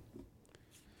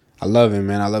 I love it,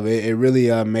 man. I love it. It really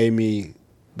made me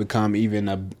become even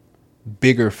a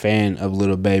bigger fan of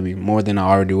Lil Baby, more than I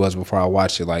already was before I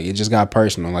watched it. Like, it just got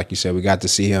personal. Like you said, we got to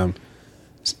see him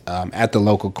at the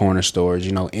local corner stores,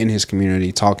 you know, in his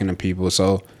community, talking to people.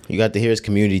 So you got to hear his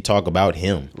community talk about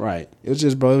him. Right. It was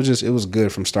just, bro, it was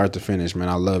good from start to finish, man.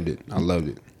 I loved it.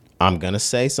 I'm going to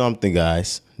say something,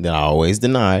 guys, that I always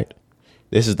denied.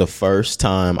 This is the first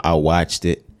time I watched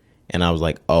it, and I was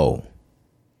like, oh,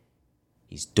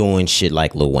 he's doing shit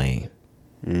like Lil Wayne.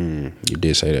 You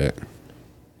did say that.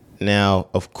 Now,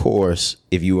 of course,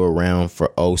 if you were around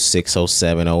for 06,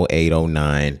 07, 08,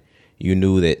 09, you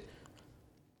knew that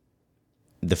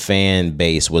the fan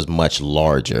base was much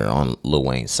larger on Lil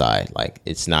Wayne's side. Like,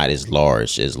 it's not as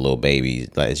large as Lil Baby,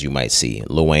 as you might see.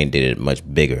 Lil Wayne did it much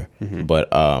bigger. But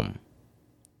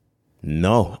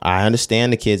no, I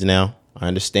understand the kids now. I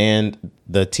understand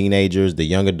the teenagers, the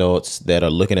young adults that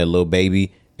are looking at Lil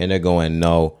Baby and they're going,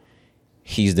 no,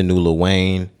 he's the new Lil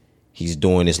Wayne. He's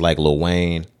doing this like Lil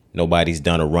Wayne. Nobody's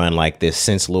done a run like this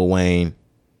since Lil Wayne.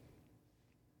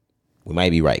 We might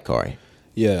be right, Corey.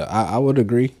 Yeah, I would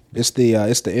agree. It's the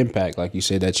impact, like you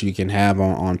said, that you can have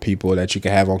on people, that you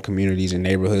can have on communities and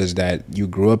neighborhoods that you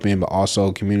grew up in, but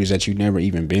also communities that you've never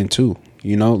even been to.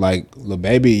 You know, like Lil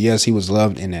Baby, yes, he was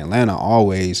loved in Atlanta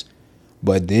always,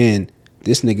 but then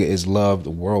this nigga is loved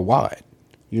worldwide.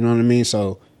 You know what I mean?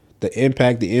 So the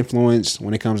impact, the influence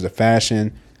when it comes to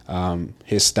fashion,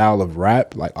 his style of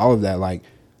rap, like all of that, like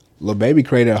Lil Baby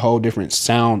created a whole different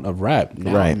sound of rap.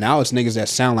 Now it's niggas that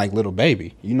sound like Lil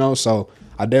Baby, you know? So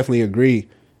I definitely agree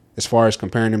as far as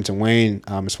comparing him to Wayne,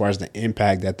 as far as the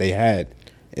impact that they had.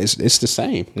 It's the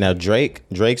same. Now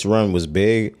Drake's run was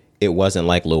big. It wasn't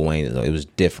like Lil Wayne though. It was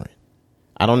different.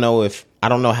 I don't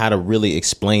know how to really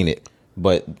explain it,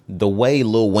 but the way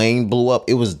Lil Wayne blew up,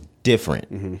 it was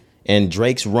different. Mm-hmm. And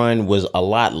Drake's run was a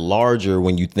lot larger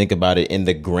when you think about it in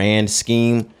the grand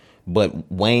scheme,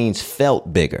 but Wayne's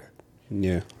felt bigger.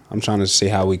 Yeah. I'm trying to see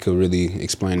how we could really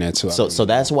explain that too. So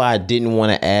that's why I didn't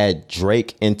want to add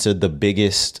Drake into the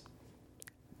biggest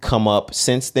come up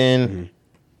since then, mm-hmm.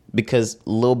 because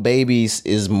Lil Baby's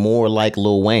is more like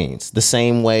Lil Wayne's. The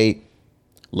same way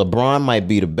LeBron might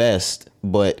be the best,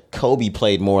 but Kobe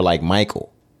played more like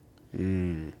Michael.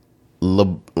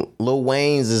 Lil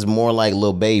Wayne's is more like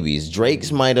Lil Baby's.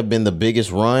 Drake's might have been the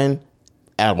biggest run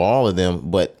out of all of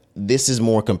them, but this is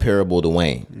more comparable to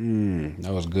Wayne.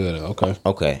 That was good.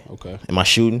 Okay. Am I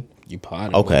shooting? You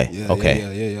potted. Okay. Yeah,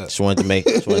 Okay. Yeah. Just wanted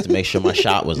to make sure my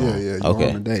shot was on. Yeah. Okay.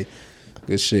 On the day.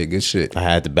 Good shit. I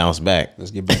had to bounce back.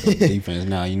 Let's get back to the defense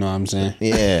now. You know what I'm saying?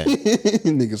 Yeah.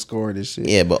 Niggas scoring this shit.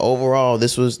 Yeah, but overall,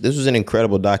 this was an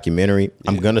incredible documentary.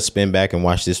 I'm gonna spin back and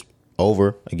watch this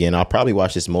over again. I'll probably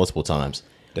watch this multiple times.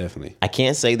 Definitely. I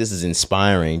can't say this is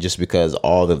inspiring just because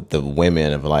all the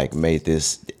women have like made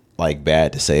this like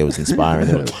bad to say it was inspiring.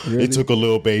 Really? It took a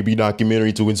Lil Baby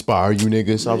documentary to inspire you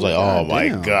niggas. I was like, oh my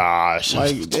gosh.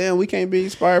 Like, damn, we can't be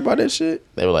inspired by that shit.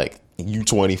 They were like, you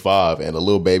 25 and a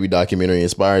Lil Baby documentary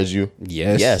inspires you?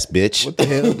 Yes, bitch. What the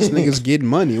hell? This nigga's getting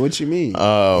money. What you mean?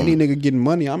 Any nigga getting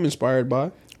money, I'm inspired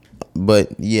by.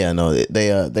 But yeah, no,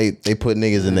 they put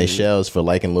niggas in their shells for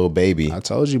liking Lil Baby. I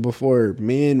told you before,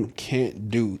 men can't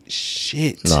do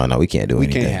shit. No, we can't do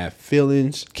anything. We can't have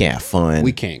feelings. Can't have fun.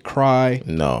 We can't cry.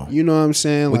 No. You know what I'm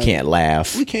saying? We can't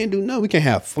laugh. We can't do nothing. We can't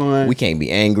have fun. We can't be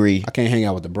angry. I can't hang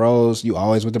out with the bros. You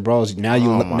always with the bros. Now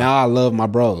I love my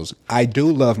bros. I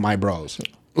do love my bros.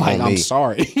 Like, I'm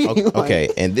sorry. Okay,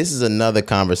 and this is another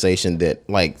conversation that,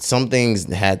 like, some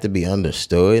things had to be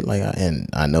understood. Like, and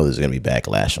I know there's gonna be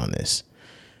backlash on this.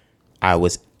 I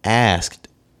was asked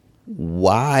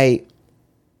why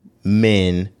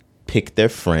men pick their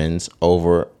friends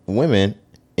over women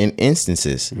in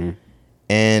instances,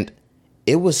 and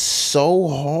it was so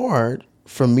hard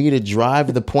for me to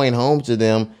drive the point home to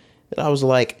them that I was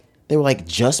like, they were like,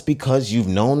 just because you've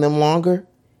known them longer.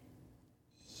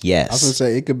 Yes. I was gonna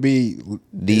say it could be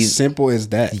as simple as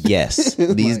that. Yes.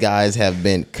 These guys have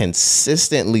been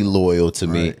consistently loyal to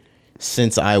me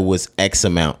since I was X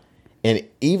amount. And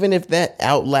even if that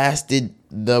outlasted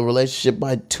the relationship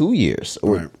by 2 years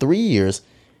or 3 years,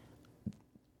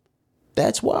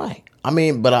 that's why. I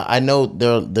mean, but I know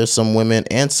there's some women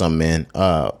and some men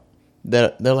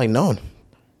that they're like, no,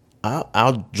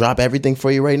 I'll drop everything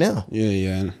for you right now.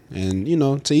 Yeah. And you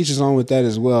know, to each his own with that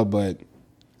as well, but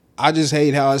I just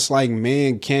hate how it's like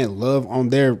men can't love on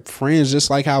their friends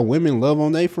just like how women love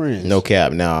on their friends. No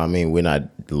cap. No, I mean, we're not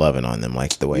loving on them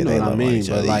like the way they love on each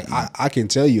other. But like, I can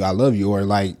tell you I love you, or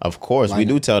like, of course, like, we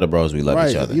do tell the bros we love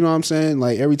each other. You know what I'm saying?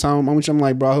 Like every time I'm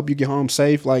like, bro, I hope you get home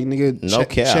safe. Like, nigga,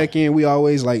 check in. We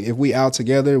always like, if we out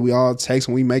together, we all text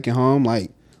when we make it home. Like,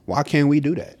 why can't we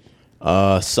do that?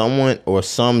 Someone or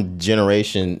some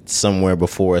generation somewhere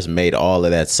before us made all of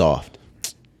that soft.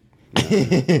 I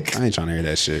ain't trying to hear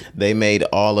that shit. They made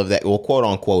all of that, well, quote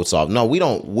unquote soft. No, we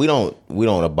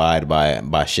don't abide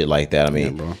by shit like that. I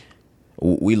mean, bro.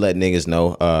 We let niggas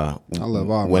know. I love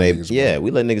all when my niggas. Yeah, bro.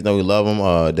 We let niggas know we love them.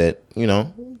 That, you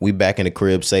know, we back in the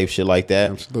crib, safe, shit like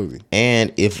that. Absolutely.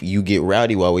 And if you get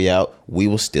rowdy while we out, we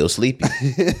will still sleep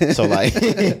you. So like,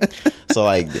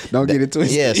 don't get it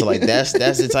twisted. Yeah, so like that's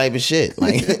the type of shit.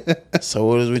 Like, so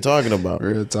what is we talking about?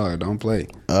 Real talk. Don't play.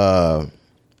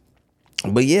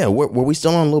 But yeah, were we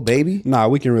still on Lil Baby? Nah,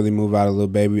 we can really move out a Lil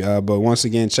Baby. But once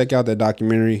again, check out that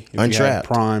documentary. If Untrapped. You have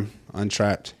Prime,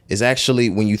 Untrapped. It's actually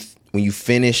when you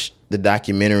finish the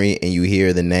documentary and you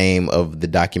hear the name of the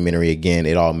documentary again,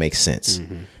 it all makes sense.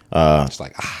 Mm-hmm. It's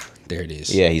like, there it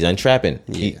is. Yeah, he's untrapping.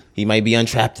 Yeah. He might be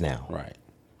untrapped now. Right.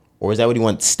 Or is that what he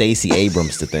wants Stacey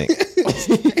Abrams to think?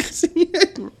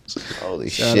 Holy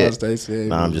shout shit. Out Stacey Abrams.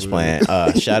 Nah, I'm just playing.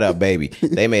 Shout out Baby.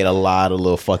 They made a lot of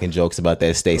little fucking jokes about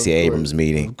that Stacey Abrams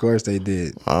meeting. Of course they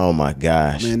did. Oh my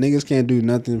gosh. Man, niggas can't do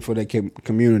nothing for their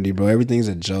community, bro. Everything's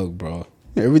a joke, bro.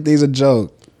 Everything's a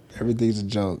joke. Everything's a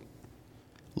joke.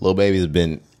 Lil Baby's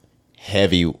been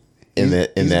heavy in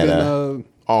that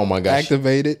Oh my gosh.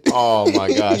 activated. Oh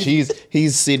my gosh.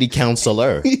 He's city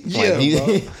councilor. Yeah, Like,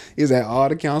 bro. He's at all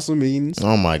the council meetings.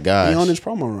 oh my He gosh. on his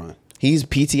promo run. He's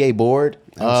PTA board.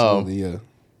 Absolutely, yeah.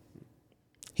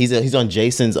 He's on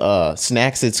Jason's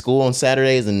snacks at school on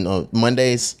Saturdays and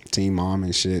Mondays. Team mom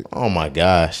and shit. Oh my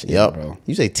gosh. Yep. bro.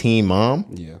 You say teen mom?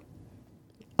 Yeah.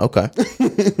 Okay.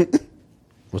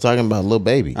 We're talking about Lil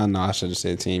Baby. I know I should have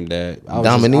said team dad. I was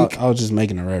Dominique? Just, I was just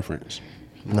making a reference.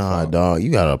 Nah, dog. You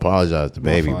gotta apologize to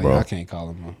Baby, My fault. bro. Yeah, I can't call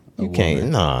him a You can't.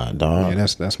 woman. Nah, dog. Yeah,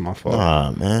 that's my fault.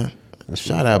 Nah, man.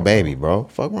 Shout out Baby, bro.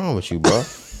 Fuck wrong with you, bro?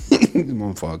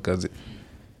 My fault, cuz it.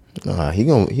 Nah, he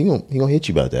gonna hit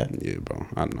you about that. Yeah, bro.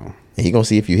 I know. And he gonna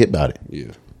see if you hit about it.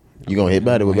 Yeah. You gonna hit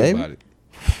about it with Hit Baby? about it.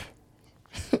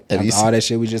 Have you, All that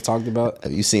shit we just talked about.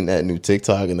 have you seen that new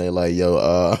TikTok? And they like,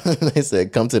 yo, they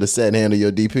said, come to the set and handle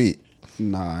your DP.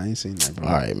 Nah, I ain't seen that, bro.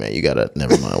 All right, man. You gotta,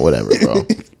 never mind. Whatever, bro.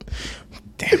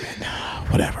 Damn it.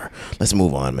 Whatever. Let's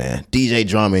move on, man. DJ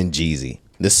Drama and Jeezy,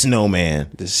 the Snowman.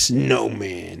 The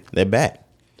Snowman. They're back.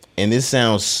 And this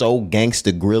sounds so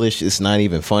gangsta grillish, it's not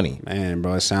even funny. Man,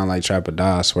 bro, it sounded like Trap or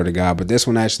Die, I swear to God. But this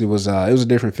one actually was, it was a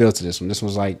different feel to this one. This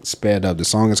was like sped up. The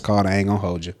song is called I Ain't Gonna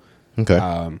Hold You.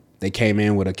 Okay. They came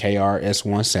in with a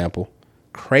KRS-One sample.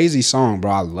 Crazy song,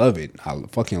 bro. I love it. I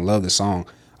fucking love the song.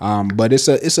 But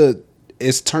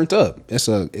it's turned up.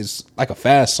 It's like a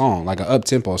fast song, like an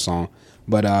up-tempo song.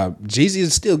 But Jeezy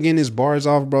is still getting his bars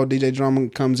off, bro. DJ Drama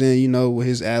comes in, you know, with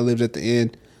his ad-libs at the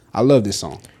end. I love this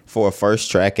song. For a first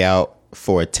track out,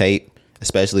 for a tape,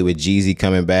 especially with Jeezy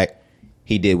coming back,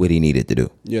 he did what he needed to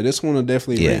do. Yeah, this one will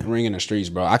definitely ring in the streets,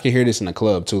 bro. I can hear this in the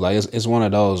club too. Like it's one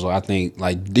of those where I think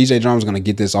like DJ Drama's gonna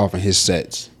get this off in his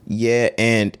sets. Yeah,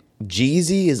 and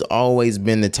Jeezy has always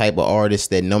been the type of artist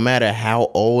that no matter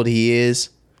how old he is,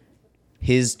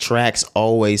 his tracks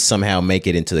always somehow make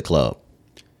it into the club.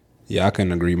 Yeah, I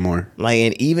couldn't agree more. Like,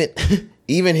 and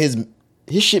even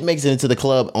his shit makes it into the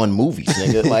club on movies,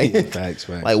 nigga. Like, Facts.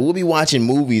 like we'll be watching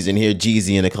movies and hear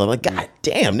Jeezy in the club. Like, god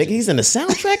damn, nigga, he's in the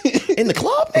soundtrack in the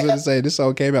club. I was Nigga? gonna say this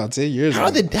song came out 10 years ago.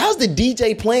 How's the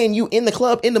DJ playing you in the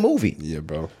club in the movie? Yeah,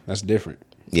 bro, that's different.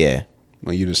 Yeah,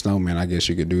 When you the Snowman, I guess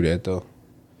you could do that though.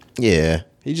 yeah.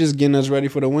 He just getting us ready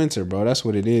for the winter, bro. That's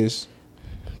what it is.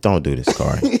 Don't do this,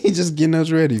 Kari. He just getting us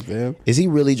ready, fam. Is he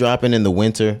really dropping in the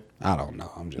winter? I don't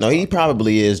know. I'm just No, he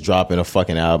probably is dropping a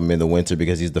fucking album in the winter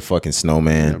because he's the fucking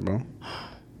Snowman. yeah, bro.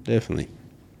 Definitely.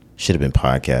 Should have been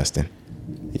podcasting.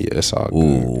 Yeah, it's all good.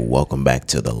 Ooh, welcome back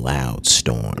to the Loud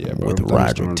Storm Yeah, bro, with them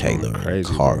Roger thunderstorms Taylor going crazy,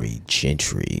 and Kari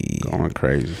Gentry. Going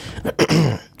crazy.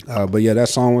 But yeah, that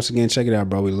song once again, check it out,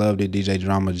 bro. We loved it. DJ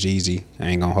Drama, Jeezy. I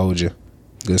Ain't Gonna Hold You.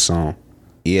 Good song.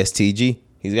 ESTG,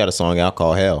 he's got a song out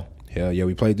called Hell. Hell yeah,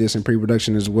 we played this in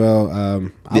pre-production as well.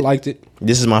 I liked it.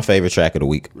 This is my favorite track of the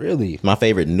week. Really? My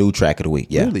favorite new track of the week.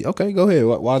 Yeah. Really? Okay, go ahead.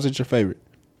 Why is it your favorite?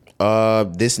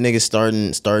 This nigga's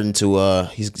starting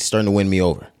to win me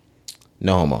over.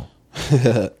 No homo.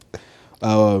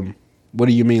 What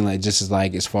do you mean? Like, just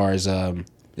as far as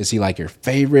is he like your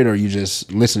favorite, or you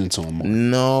just listening to him more?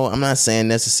 No, I'm not saying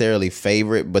necessarily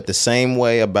favorite, but the same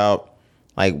way about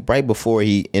like right before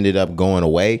he ended up going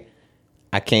away,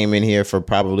 I came in here for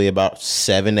probably about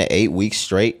 7 to 8 weeks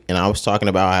straight, and I was talking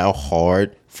about how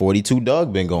hard 42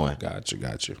 Doug been going. Got you.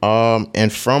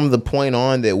 And from the point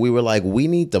on that we were like, we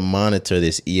need to monitor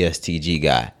this ESTG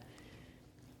guy.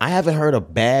 I haven't heard a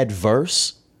bad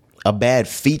verse, a bad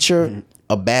feature,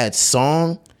 a bad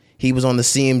song. He was on the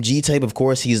CMG tape. Of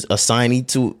course, he's a signee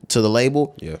to the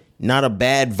label. Yeah. Not a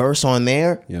bad verse on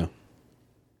there. Yeah.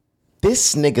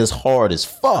 This nigga's hard as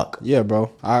fuck. Yeah,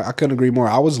 bro. I couldn't agree more.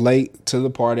 I was late to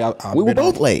the party. We were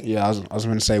both late. Yeah, I was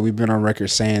going to say we've been on record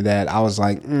saying that. I was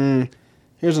like,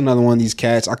 here's another one of these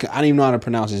cats. I didn't even know how to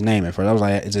pronounce his name at first. I was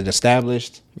like, is it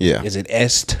Established? Yeah. Is it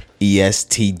Est?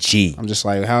 ESTG. I'm just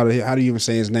like, how do you even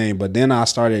say his name? But then I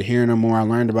started hearing him more. I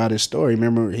learned about his story.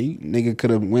 Remember, nigga could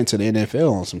have went to the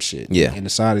NFL on some shit. Yeah. And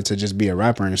decided to just be a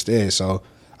rapper instead. So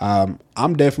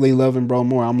I'm definitely loving bro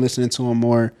more. I'm listening to him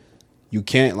more. You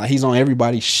can't, like, he's on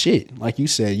everybody's shit. Like you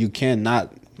said, you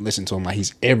cannot listen to him. Like,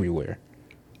 he's everywhere.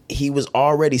 He was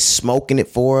already smoking it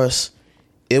for us.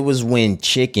 It was when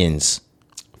Chickens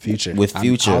Future. with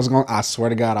Future. I swear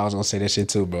to God, I was gonna say that shit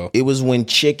too, bro. It was when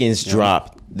Chickens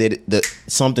dropped that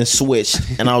something switched,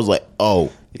 and I was like,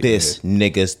 "Oh, this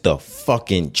nigga's the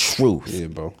fucking truth. Yeah,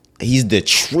 bro. He's the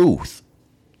truth."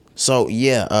 So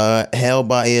yeah, Hell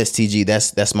by ESTG.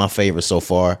 That's my favorite so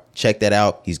far. Check that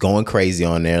out. He's going crazy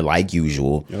on there like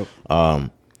usual. Yep. I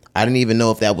didn't even know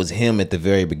if that was him at the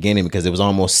very beginning because it was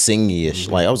almost singy-ish.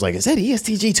 Like I was like, "Is that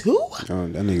ESTG too?"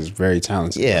 That nigga's very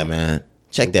talented. Yeah, bro. man.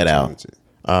 Check that out.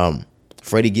 Talented.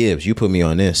 Freddie Gibbs, you put me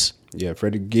on this. Yeah,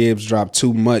 Freddie Gibbs dropped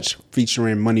Too Much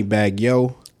featuring Moneybagg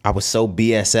Yo. I was so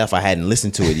BSF I hadn't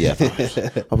listened to it yet.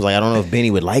 I was like, I don't know if Benny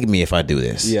would like me if I do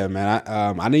this. Yeah, man.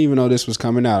 I didn't even know this was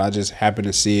coming out. I just happened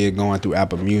to see it going through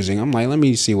Apple Music. I'm like, let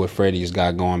me see what Freddie's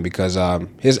got going because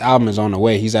his album is on the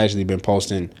way. He's actually been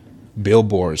posting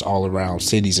billboards all around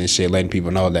cities and shit, letting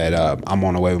people know that I'm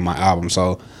on the way with my album.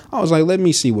 So I was like, let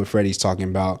me see what Freddie's talking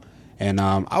about. And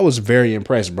I was very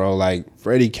impressed, bro. Like,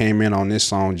 Freddie came in on this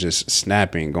song just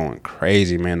snapping, going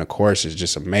crazy, man. The chorus is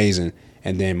just amazing.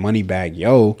 And then Moneybagg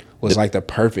Yo was like the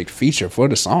perfect feature for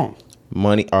the song.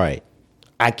 All right.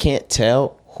 I can't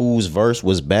tell whose verse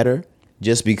was better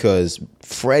just because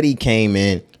Freddie came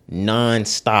in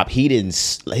nonstop.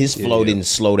 His flow didn't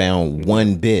slow down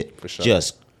one bit. For sure.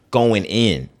 Just going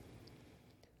in.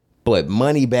 But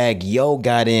Moneybagg Yo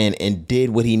got in and did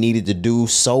what he needed to do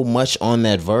so much on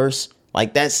that verse.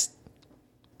 Like that's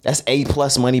A+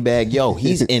 Moneybagg Yo.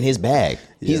 He's in his bag.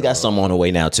 He's got something on the way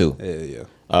now too.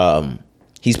 Yeah.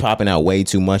 He's popping out way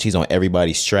too much. He's on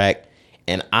everybody's track.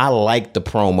 And I like the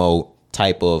promo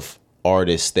type of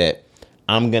artist that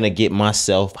I'm going to get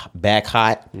myself back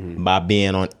hot by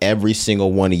being on every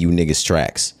single one of you niggas'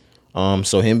 tracks.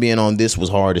 So him being on this was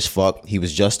hard as fuck. He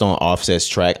was just on Offset's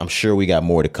track. I'm sure we got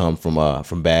more to come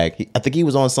from Bag. I think he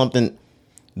was on something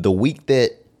the week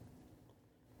that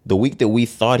we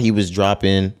thought he was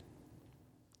dropping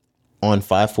on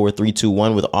 5, 4, 3, 2,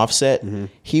 1 with Offset.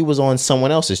 He was on someone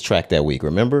else's track that week,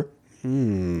 remember? Let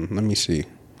me see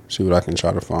what I can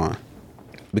try to find.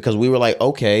 Because we were like,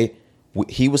 okay,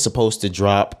 he was supposed to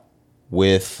drop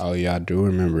with... Oh, yeah, I do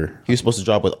remember. He was supposed to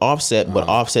drop with Offset, but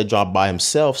Offset dropped by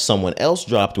himself. Someone else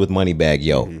dropped with Moneybagg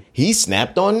Yo. He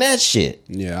snapped on that shit.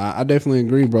 Yeah, I definitely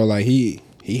agree, bro. Like, he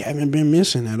haven't been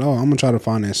missing at all. I'm going to try to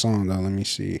find that song, though. Let me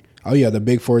see. Oh, yeah, the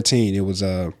Big 14. It was...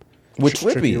 with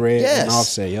Trippie Red yes. and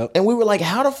Offset, yep. And we were like,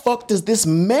 how the fuck does this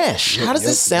mesh? How does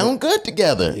this sound good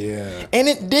together? Yeah. And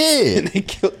it did. And they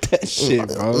killed that shit,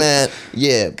 bro. Man,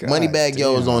 yeah. Moneybagg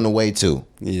Yo is on the way too.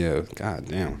 Yeah,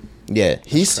 goddamn. Yeah,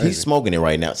 he's smoking it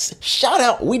right now. Shout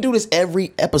out. We do this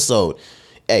every episode.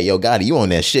 Hey, yo, Gotti, you on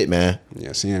that shit, man.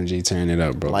 Yeah, CMG tearing it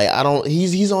up, bro. Like,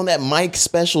 he's on that Mike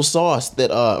special sauce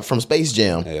that from Space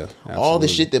Jam. Yeah, absolutely. All the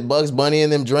shit that Bugs Bunny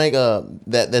and them drank,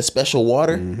 that special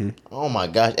water. Oh my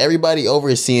gosh. Everybody over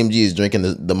at CMG is drinking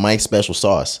the Mike special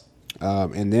sauce.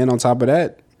 And then on top of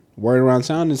that, word around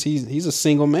town is he's a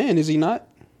single man, is he not?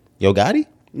 Yo, Gotti?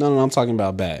 No, I'm talking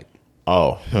about Bag.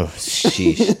 Oh,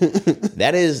 sheesh.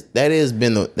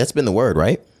 That's been the word,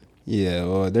 right? Yeah,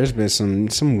 well, there's been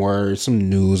some words, some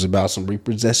news about some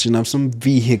repossession of some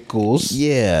vehicles.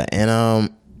 Yeah, and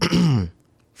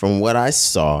from what I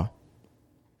saw,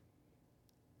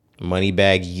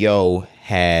 Moneybagg Yo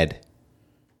had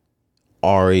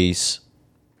Ari's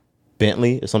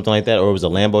Bentley or something like that, or it was a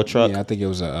Lambo truck. Yeah, I think it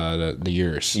was the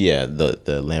Urus. Yeah,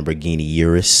 the Lamborghini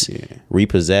Urus,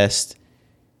 repossessed.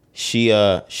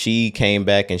 She came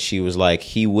back and she was like,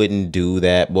 he wouldn't do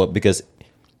that, but because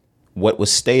what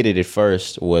was stated at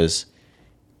first was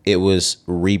it was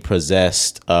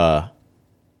repossessed or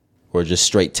just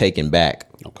straight taken back.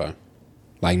 Okay.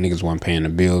 Like niggas weren't paying the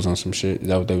bills on some shit. Is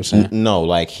that what they were saying? No,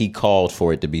 like he called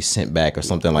for it to be sent back or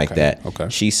something like that. Okay.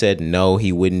 She said no,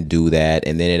 he wouldn't do that.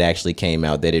 And then it actually came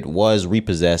out that it was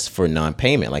repossessed for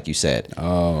non-payment, like you said.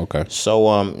 Oh, okay.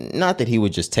 So not that he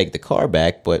would just take the car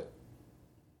back, but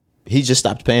he just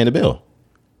stopped paying the bill.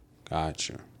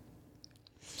 Gotcha.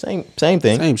 Same thing.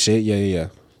 Same shit. Yeah.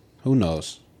 Who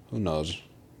knows? You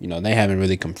know, they haven't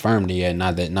really confirmed it yet.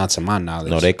 Not to my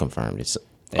knowledge. No, they confirmed it.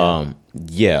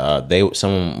 Yeah.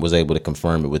 Someone was able to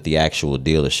confirm it with the actual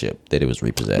dealership that it was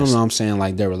repossessed. No, I'm saying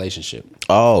like their relationship.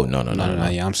 Oh, no.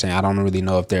 Yeah, I'm saying I don't really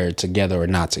know if they're together or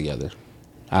not together.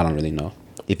 I don't really know.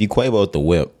 If you Quavo'd the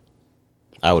whip,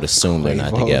 I would assume they're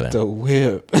not together. The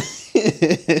whip.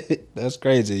 That's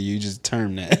crazy. You just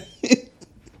termed that.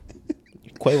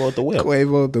 Quavo'd the whip.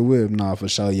 Quavo'd the whip. Nah, for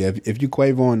sure. Yeah, if you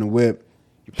Quavo on the whip,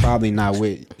 you're probably not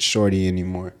with Shorty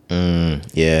anymore.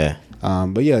 Yeah.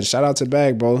 But yeah, shout out to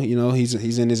Bag, bro. You know,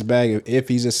 he's in his bag. If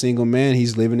he's a single man,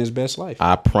 he's living his best life.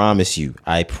 I promise you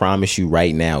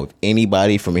right now, if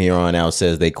anybody from here on out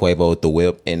says they Quavo'd the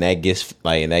whip and that gets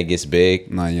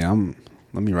big, Nah, yeah,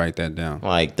 let me write that down.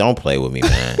 like, don't play with me,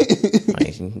 man.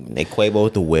 Like, they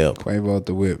Quavo'd the whip. Quavo'd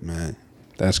the whip, man.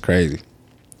 That's crazy.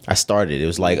 I started. It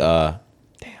was like, damn,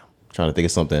 trying to think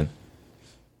of something.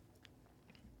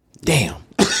 Damn.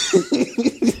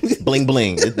 Bling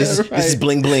bling. This is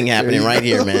bling bling happening right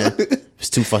here, man. It's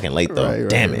too fucking late though.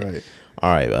 Damn it. Right. All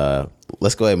right,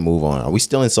 let's go ahead and move on. Are we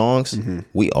still in songs?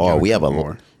 We are. We have a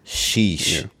more.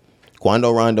 Sheesh. Yeah.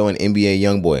 Quando Rondo and NBA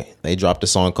Youngboy. They dropped a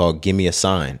song called "Give Me a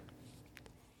Sign."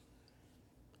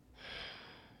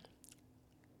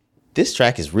 this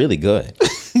track is really good.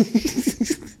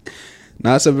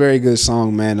 No, it's a very good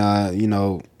song, man. You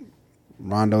know,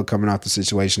 Rondo coming out the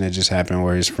situation that just happened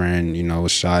where his friend, you know,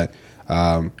 was shot.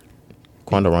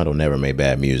 Quando Rondo never made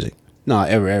bad music. No,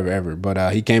 ever.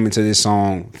 But he came into this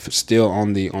song still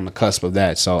on the cusp of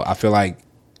that. So I feel like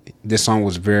this song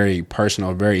was very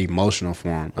personal, very emotional for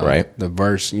him. Right. The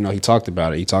verse, you know, he talked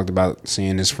about it. He talked about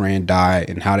seeing his friend die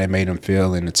and how that made him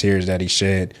feel and the tears that he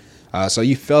shed. So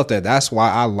you felt that. That's why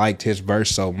I liked his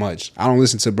verse so much. I don't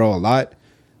listen to Bro a lot,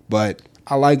 but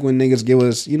I like when niggas give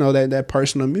us, you know, that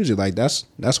personal music. Like that's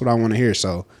what I want to hear.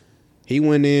 So he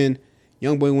went in,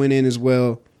 Youngboy went in as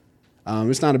well.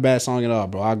 It's not a bad song at all,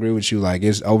 bro. I agree with you. Like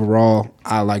it's overall,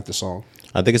 I like the song.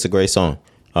 I think it's a great song.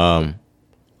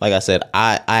 Like I said,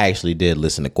 I actually did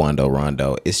listen to Quando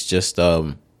Rondo. It's just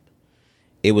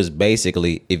it was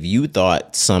basically, if you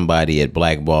thought somebody had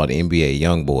blackballed NBA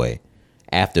Youngboy,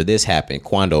 after this happened,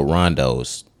 Quando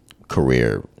Rondo's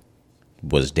career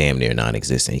was damn near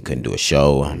non-existent. He couldn't do a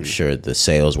show. I'm sure the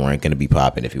sales weren't going to be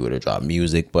popping if he would have dropped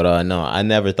music. But no, I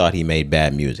never thought he made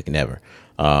bad music. Never.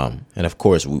 And of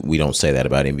course, we don't say that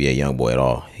about NBA Youngboy at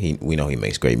all. We know he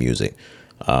makes great music.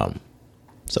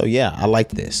 So yeah, I like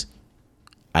this.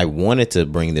 I wanted to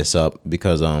bring this up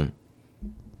because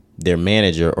their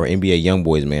manager, or NBA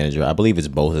Youngboy's manager, I believe it's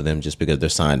both of them, just because they're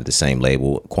signed to the same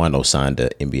label. Quando signed to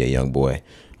NBA Youngboy.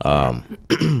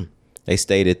 They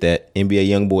stated that NBA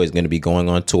Youngboy is going to be going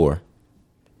on tour,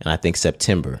 and I think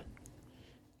September,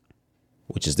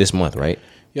 which is this month, right?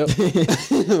 Yep.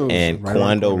 And Right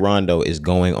Quando Rondo is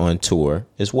going on tour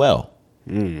as well.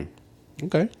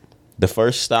 Okay. The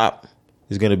first stop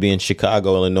is going to be in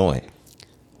Chicago, Illinois.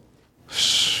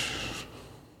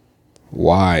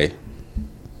 Why?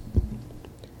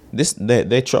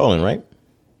 They're trolling, right?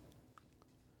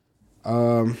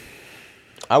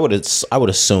 I would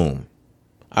assume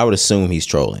he's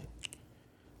trolling.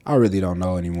 I really don't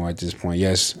know anymore at this point.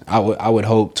 Yes, I would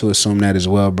hope to assume that as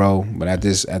well, bro. But at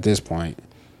this point,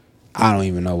 I don't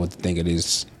even know what to think of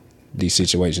these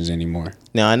situations anymore.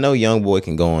 Now I know Youngboy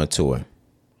can go on tour.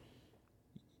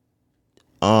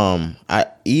 I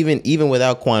even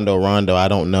without Quando Rondo, I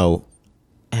don't know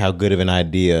how good of an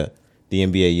idea the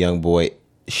NBA Youngboy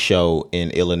show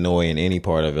in Illinois, in any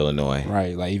part of Illinois.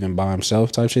 Right, like even by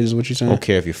himself type shit is what you're saying? I don't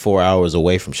care if you're 4 hours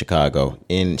away from Chicago,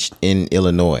 in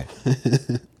Illinois.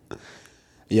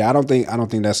 Yeah, I don't think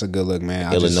that's a good look,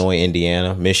 man. Illinois,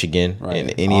 Indiana, Michigan, right,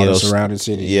 and any all of the those surrounding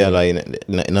cities. Yeah, like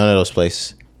none of those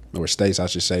places. Or states, I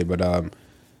should say. But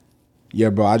yeah,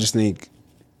 bro, I just think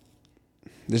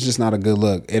this is just not a good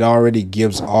look. It already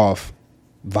gives off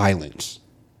violence.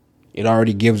 It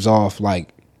already gives off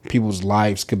like people's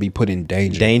lives could be put in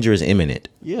danger. Danger is imminent.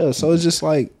 Yeah, so it's just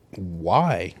like,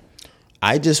 why?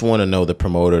 I just want to know the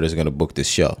promoter that's going to book this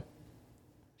show.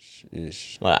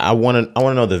 Like, I want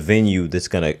to know the venue that's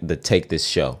going to take this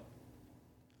show.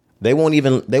 They won't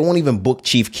even book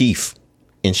Chief Keef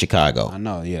in Chicago. I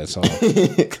know, yeah. So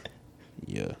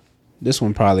yeah, this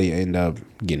one probably end up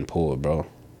getting pulled, bro.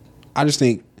 I just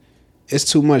think it's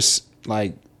too much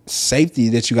like safety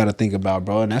that you got to think about,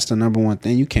 bro, and that's the number one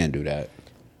thing. You can't do that.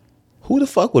 Who the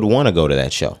fuck would want to go to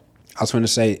that show? I was going to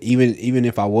say, even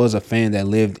if I was a fan that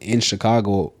lived in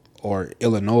Chicago or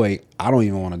Illinois, I don't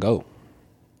even want to go.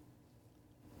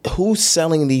 Who's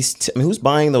selling these? Who's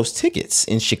buying those tickets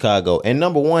in Chicago? And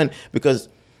number one, because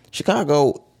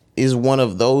Chicago is one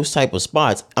of those type of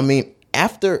spots. I mean,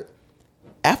 after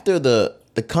the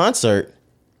concert,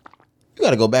 you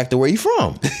got to go back to where you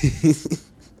from.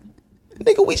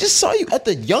 Nigga, we just saw you at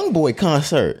the Youngboy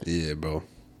concert. Yeah, bro.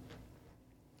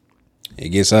 It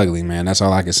gets ugly, man. That's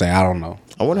all I can say. I don't know.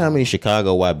 I wonder how many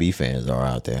Chicago YB fans are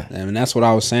out there. I mean, that's what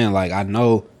I was saying. Like, I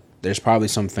know there's probably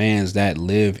some fans that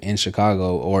live in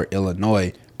Chicago or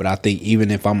Illinois, but I think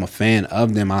even if I'm a fan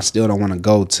of them, I still don't want to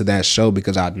go to that show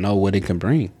because I know what it can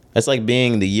bring. That's like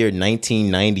being the year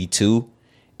 1992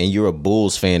 and you're a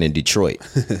Bulls fan in Detroit.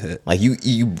 Like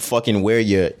you fucking wear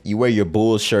your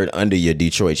Bulls shirt under your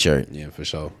Detroit shirt. Yeah, for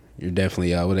sure. You're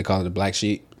definitely what they call it, the black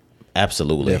sheep.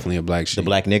 Absolutely, definitely a black sheep. The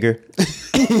black nigger.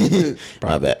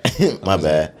 My bad. My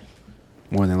bad.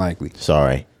 More than likely.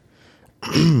 Sorry.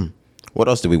 What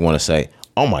else do we want to say?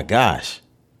 Oh my gosh.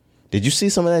 Did you see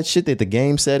some of that shit that the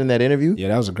Game said in that interview? Yeah,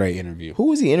 that was a great interview. Who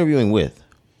was he interviewing with?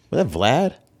 Was that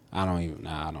Vlad? I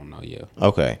don't know. Yeah.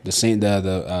 Okay.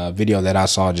 The video that I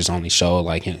saw just only showed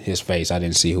like his face. I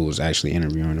didn't see who was actually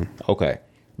interviewing him. Okay.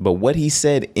 But what he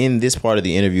said in this part of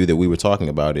the interview that we were talking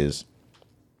about is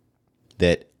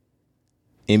that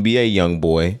NBA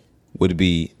Youngboy would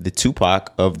be the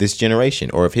Tupac of this generation,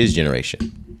 or of his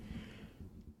generation.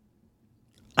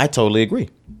 I totally agree.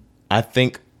 I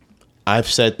think I've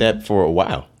said that for a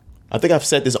while. I think I've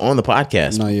said this on the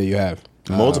podcast. No, yeah, you have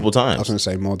Multiple times. I was gonna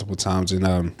say multiple times,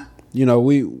 and you know,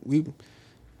 we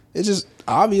it's just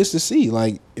obvious to see,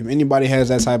 like, if anybody has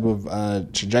that type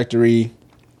of trajectory,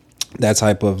 that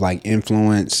type of like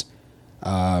influence,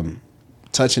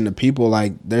 touching the people,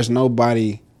 like, there's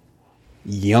nobody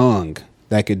young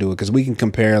that could do it, because we can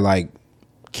compare like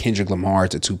Kendrick Lamar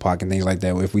to Tupac and things like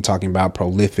that if we're talking about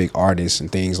prolific artists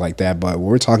and things like that, but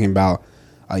we're talking about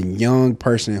a young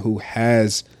person who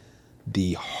has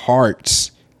the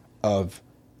hearts of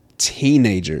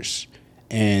teenagers,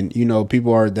 and you know,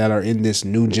 people that are in this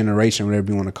new generation,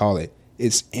 whatever you want to call it.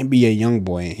 It's NBA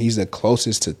YoungBoy, and he's the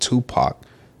closest to Tupac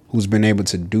who's been able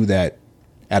to do that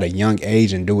at a young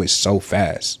age and do it so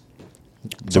fast.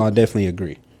 So I definitely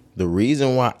agree. The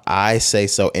reason why I say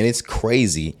so, and it's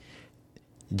crazy,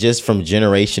 just from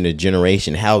generation to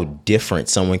generation, how different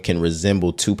someone can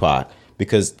resemble Tupac,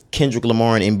 because Kendrick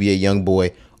Lamar and NBA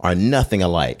YoungBoy are nothing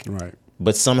alike. Right.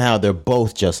 But somehow they're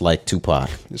both just like Tupac.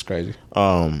 It's crazy.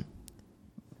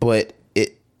 But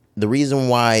the reason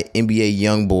why NBA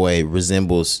YoungBoy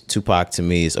resembles Tupac to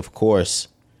me is, of course,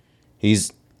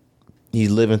 he's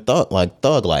living thug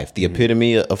life, the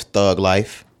epitome of thug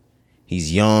life.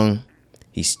 He's young,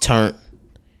 he's turned.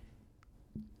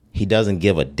 He doesn't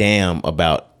give a damn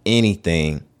about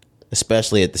anything,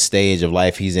 especially at the stage of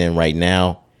life he's in right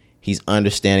now. He's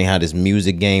understanding how this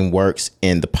music game works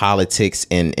and the politics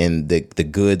and the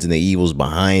goods and the evils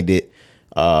behind it.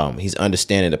 He's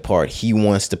understanding the part he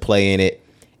wants to play in it.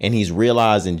 And he's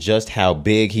realizing just how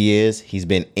big he is. He's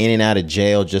been in and out of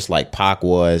jail just like Pac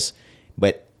was.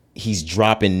 But he's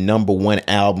dropping #1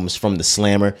 albums from the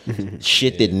Slammer.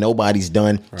 Shit that nobody's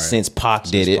done since Pac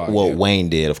did it. Well, Wayne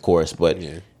did, of course. But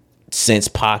since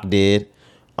Pac did.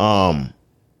 The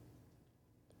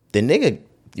nigga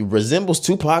resembles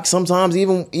Tupac sometimes,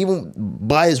 even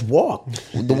by his walk,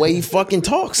 the way he fucking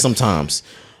talks sometimes.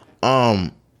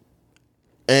 And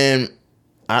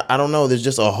I don't know, there's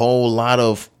just a whole lot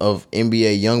of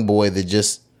NBA YoungBoy that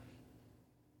just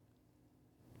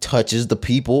touches the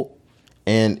people,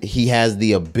 and he has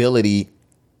the ability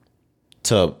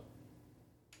to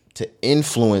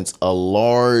influence a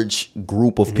large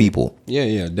group of people.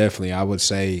 Yeah, definitely. I would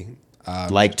say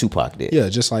like Tupac did. Yeah,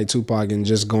 just like Tupac, and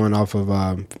just going off of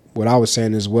what I was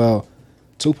saying as well,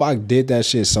 Tupac did that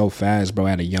shit so fast, bro,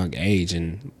 at a young age,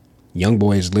 and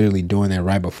YoungBoy is literally doing that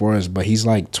right before us, but he's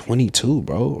like 22,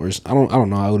 bro, or I don't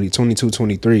know how old he's, 22,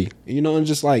 23, you know, and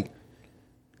just like,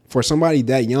 for somebody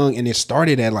that young, and it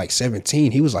started at like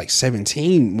 17, he was like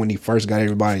 17 when he first got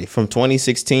everybody. From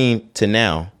 2016 to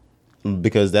now,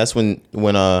 because that's when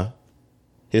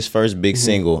his first big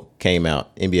single came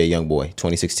out, NBA YoungBoy,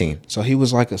 2016. So he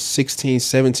was like a 16,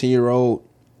 17-year-old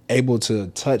able to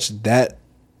touch that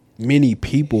many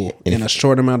people in a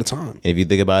short amount of time. And if you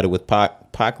think about it with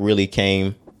Pac really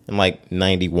came in like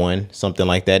 91, something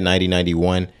like that, 90,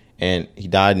 91, and he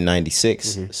died in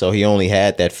 96. So he only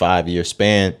had that 5-year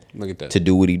span to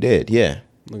do what he did. Yeah.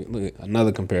 Look at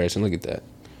another comparison. Look at that.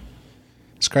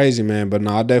 It's crazy, man. But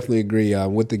no, I definitely agree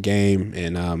with the game.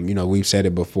 And, you know, we've said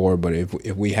it before, but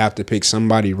if we have to pick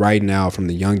somebody right now from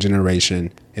the young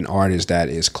generation, an artist that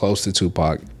is close to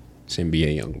Tupac, it's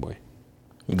NBA YoungBoy.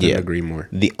 Couldn't agree more.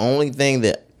 The only thing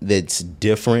that's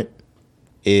different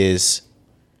is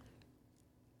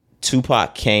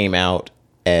Tupac came out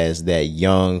as that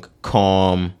young,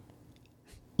 calm,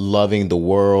 loving the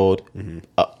world.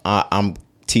 I'm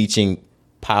teaching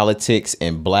politics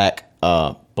and black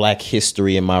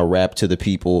history in my rap to the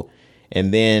people.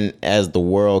 And then as the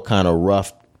world kind of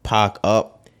roughed Pac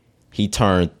up, he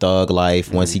turned thug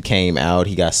life. Once he came out,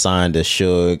 he got signed to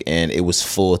Suge, and it was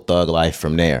full thug life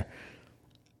from there.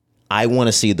 I want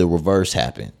to see the reverse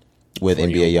happen with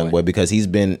NBA YoungBoy, because he's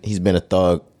been a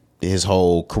thug his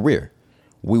whole career.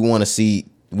 We want to see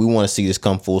this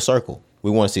come full circle.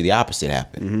 We want to see the opposite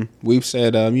happen. We've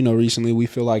said, you know, recently we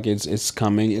feel like it's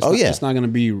coming. It's not going to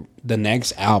be the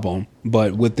next album,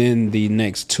 but within the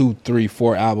next 2, 3,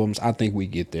 4 albums, I think we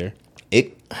get there.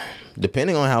 It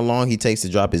depending on how long he takes to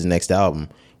drop his next album.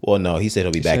 Well, no, he said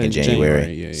he'll be back in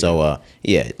January. Yeah. So,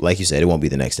 like you said, it won't be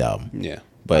the next album. Yeah.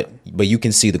 But you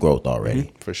can see the growth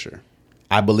already. For sure.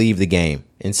 I believe the game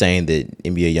in saying that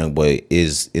NBA YoungBoy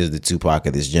is the Tupac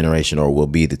of this generation, or will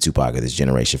be the Tupac of this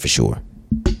generation for sure.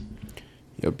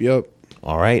 Yep.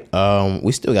 All right.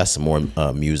 We still got some more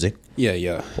music. Yeah.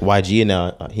 YG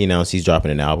he announced he's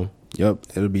dropping an album. Yep.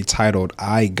 It'll be titled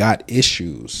 "I Got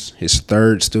Issues." His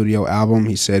third studio album.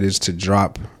 He said is to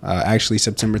drop actually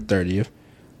September 30th,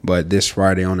 but this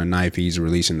Friday on the 9th he's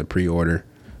releasing the pre-order.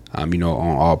 You know,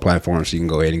 on all platforms, so you can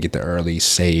go ahead and get the early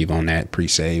save on that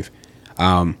pre-save.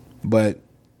 But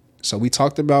So we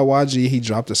talked about YG. He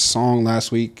dropped a song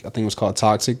last week. I think it was called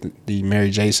Toxic, the Mary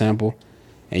J sample.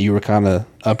 And you were kind of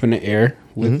up in the air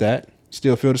with that.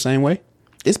 Still feel the same way?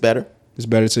 It's better. It's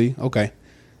better to you? Okay.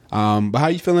 But how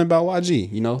you feeling about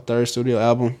YG? You know, third studio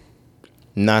album.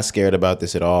 Not scared about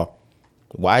this at all.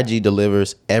 YG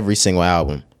delivers every single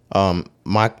album.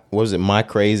 My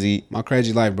Crazy? My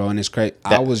Crazy Life, bro. And it's crazy.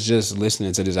 I was just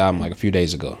listening to this album like a few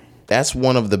days ago. That's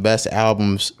one of the best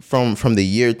albums from the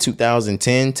year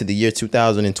 2010 to the year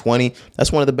 2020.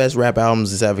 That's one of the best rap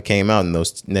albums that's ever came out in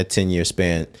that 10-year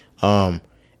span.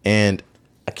 And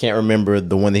I can't remember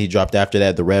the one that he dropped after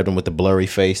that, the red one with the blurry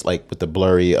face, like with the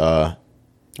blurry I'll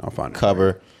find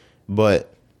cover.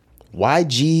 But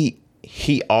YG,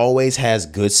 he always has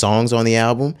good songs on the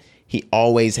album. He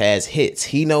always has hits.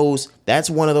 He knows, that's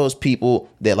one of those people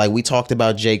that, like, we talked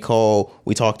about J. Cole,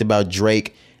 we talked about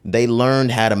Drake. They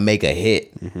learned how to make a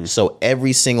hit. So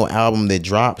every single album that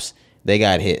drops, they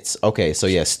got hits. Okay, so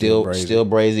yeah, still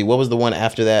Brazy. What was the one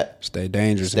after that? Stay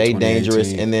Dangerous. Stay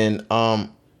Dangerous. And then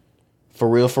For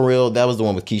Real, that was the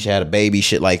one with Keisha Had a Baby,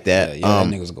 shit like that. Yeah,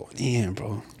 that nigga was going in,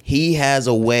 bro. He has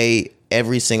a way,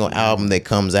 every single album that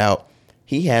comes out,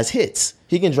 he has hits.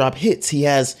 He can drop hits.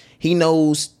 He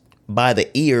knows by the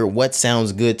ear what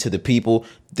sounds good to the people.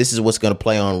 This is what's going to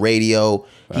play on radio.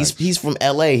 He's from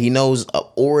LA. He knows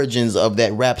origins of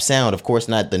that rap sound. Of course,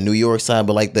 not the New York side,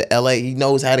 but like the LA. He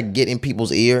knows how to get in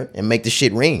people's ear and make the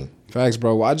shit ring. Facts,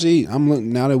 bro. YG,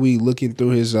 now that we looking through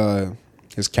his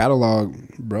catalog,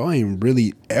 bro, I ain't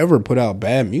really ever put out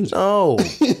bad music. No,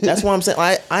 that's what I'm saying.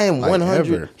 I am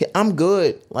 100. I'm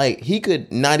good. Like, he could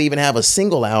not even have a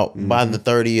single out by the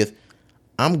 30th.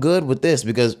 I'm good with this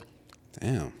because,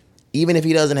 damn, even if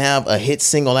he doesn't have a hit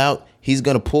single out, he's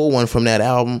going to pull one from that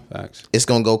album. Facts. It's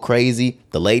going to go crazy.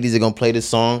 The ladies are going to play this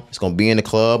song. It's going to be in the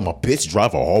club. My bitch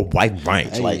drive a whole white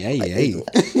range. Hey.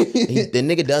 The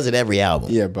nigga does it every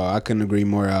album. Yeah, bro, I couldn't agree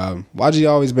more. YG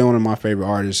always been one of my favorite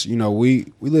artists. You know,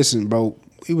 we listen, bro.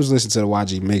 We was listening to the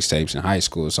YG mixtapes in high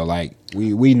school, so like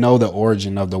we know the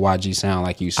origin of the YG sound,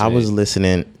 like you said. I was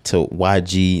listening to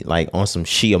YG like on some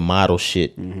She a Model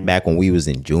shit back when we was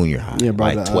in junior high. Yeah,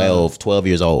 bro, like 12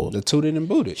 years old. The Tooted and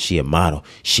Booted. She a model.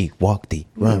 She walked the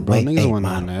runway. Niggas wasn't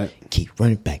on that. Keep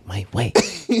running back my way.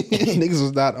 Niggas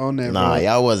was not on that. Nah, bro.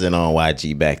 y'all wasn't on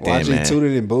YG back then, YG man.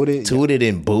 Tooted and Booted. Tooted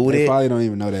and They Booted. probably don't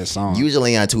even know that song.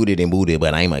 Usually I tooted and booted,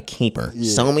 but I'm a keeper.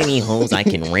 Yeah. So many hoes I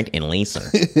can rent and lease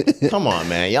her. Come on,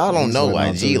 man. Y'all don't know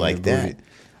YG like that.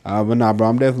 But nah, bro,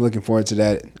 I'm definitely looking forward to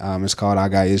that. It's called I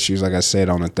Got Issues, like I said,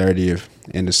 on the 30th,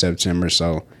 end of September.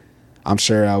 So I'm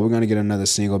sure we're going to get another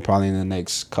single probably in the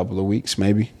next couple of weeks,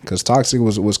 maybe. Because Toxic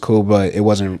was cool, but it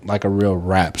wasn't like a real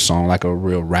rap song, like a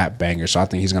real rap banger. So I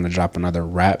think he's going to drop another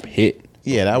rap hit.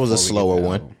 Yeah, that was a slower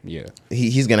one. Yeah.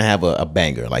 He's going to have a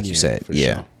banger, like you said.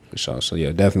 Sure, for sure. So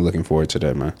yeah, definitely looking forward to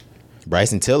that, man.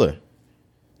 Bryson Tiller.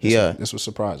 This was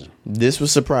surprising. This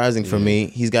was surprising for me.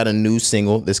 He's got a new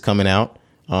single that's coming out.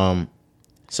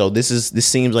 So this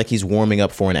seems like he's warming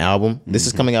up for an album. This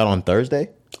is coming out on Thursday?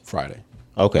 Friday.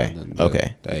 Okay.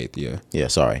 Okay. The 8th, yeah. Yeah,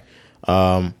 sorry.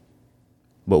 But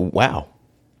wow.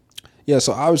 Yeah,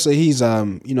 so obviously he's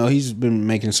he's been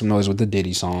making some noise with the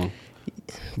Diddy song.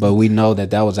 But we know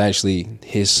that was actually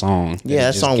his song.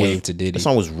 That song gave to Diddy. That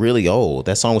song was really old.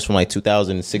 That song was from like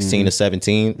 2016 to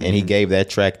 17, and he gave that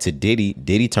track to Diddy.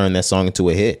 Diddy turned that song into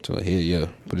a hit. Yeah.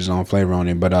 Put his own flavor on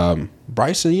it. But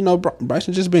Bryson,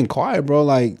 Bryson just been quiet, bro.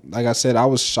 Like I said, I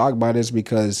was shocked by this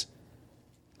because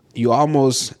we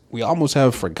almost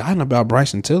have forgotten about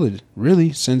Bryson Tiller,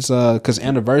 really, since because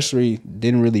Anniversary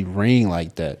didn't really ring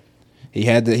like that.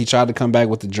 He tried to come back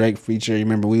with the Drake feature.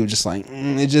 Remember, we were just like,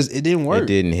 it didn't work. It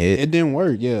didn't hit. It didn't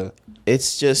work. Yeah.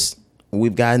 It's just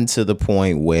we've gotten to the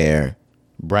point where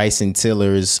Bryson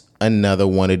Tiller's another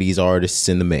one of these artists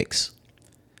in the mix.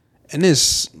 And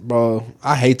this, bro,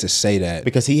 I hate to say that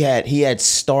because he had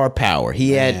star power.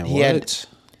 He had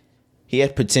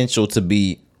potential to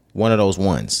be one of those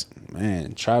ones.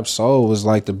 Man, Trap Soul was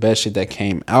like the best shit that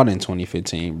came out in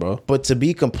 2015, bro. But to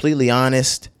be completely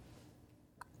honest,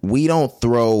 we don't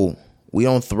throw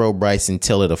Bryson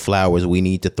Tiller the flowers we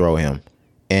need to throw him.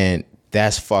 And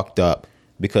that's fucked up.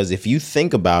 Because if you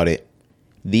think about it,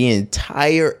 the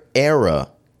entire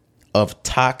era of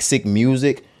toxic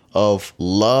music, of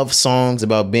love songs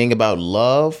about being about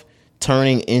love,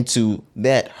 turning into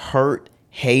that hurt,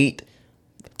 hate,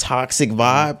 toxic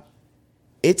vibe,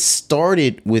 it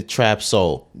started with Trap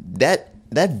Soul. That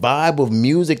that vibe of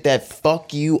music, that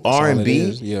fuck you all it R&B.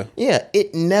 is, yeah. Yeah,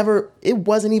 it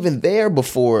wasn't even there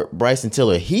before Bryson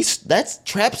Tiller. That's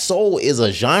trap soul is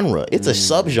a genre. It's a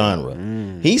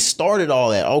subgenre. He started all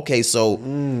that. Okay, so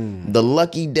the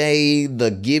Lucky Day,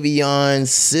 the Giveon,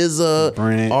 SZA,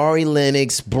 Brent. Ari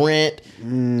Lennox, Brent,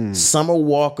 Summer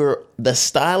Walker, the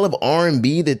style of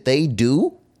R&B that they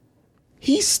do,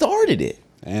 he started it.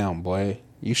 Damn, boy.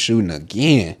 You shooting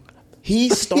again. He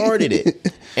started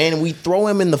it. And we throw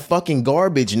him in the fucking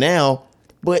garbage now,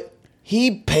 but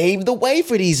he paved the way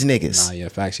for these niggas. Nah, yeah,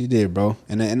 facts. He did, bro.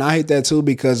 And I hate that too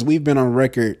because we've been on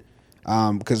record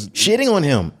because Shitting on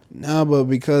him. but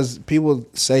because people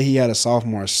say he had a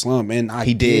sophomore slump, and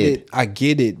He did. I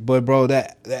get it, but bro,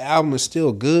 the album is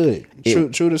still good. True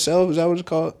to Self, is that what it's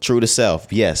called? True to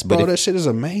self, yes. But Bro, if, that shit is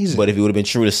amazing. but if it would have been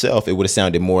true to self, it would have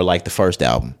sounded more like the first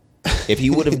album. If he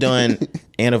would have done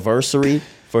Anniversary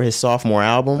for his sophomore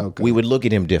album, we would look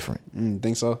at him different.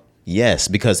 Think so? Yes,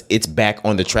 because it's back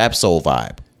on the trap soul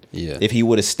vibe. Yeah. If he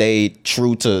would have stayed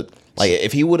true to, like,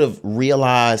 if he would have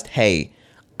realized, hey,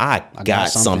 I got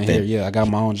something. here. Yeah, I got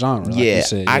my own genre. Like Yeah, you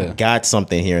said, I got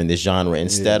something here in this genre.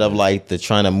 Instead of like the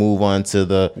trying to move on to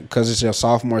the, because it's your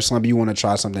sophomore slump, you want to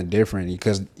try something different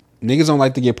because niggas don't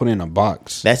like to get put in a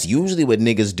box. that's usually what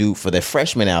niggas do for their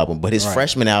freshman album. But his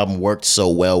freshman album worked so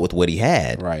well with what he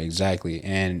had. Right, exactly.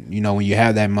 And you know, when you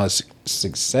have that much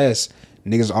success,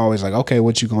 niggas always like, okay,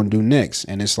 what you gonna do next?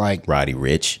 And it's like, Roddy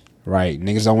Ricch. right,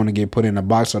 niggas don't want to get put in a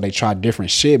box, so they try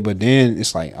different shit. But then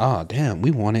it's like, oh damn,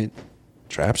 we wanted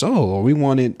trap soul or we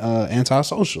wanted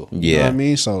antisocial. You know what I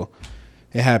mean? So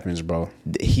it happens, bro.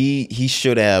 He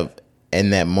should have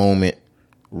in that moment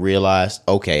realized,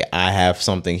 okay, I have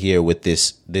something here with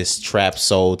this trap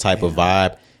soul type of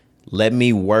vibe. Let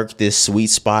me work this sweet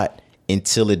spot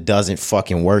until it doesn't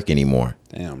fucking work anymore.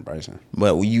 Damn, Bryson.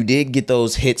 But you did get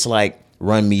those hits like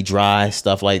Run Me Dry,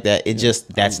 stuff like that. It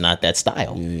just, that's not that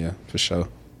style. Yeah, for sure.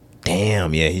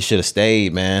 Damn, yeah, he should have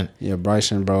stayed, man. Yeah,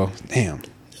 Bryson, bro. Damn.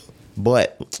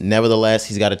 But nevertheless,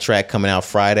 he's got a track coming out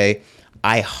Friday.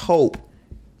 I hope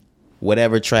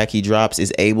whatever track he drops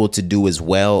is able to do as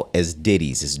well as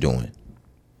Diddy's is doing.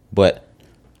 But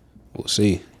We'll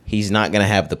see. he's not going to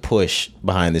have the push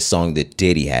behind this song that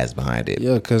Diddy has behind it.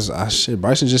 Yeah, cause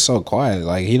Bryson's just so quiet.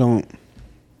 Like he don't.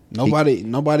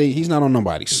 Nobody. He's not on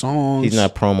nobody's songs. He's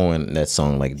not promoting that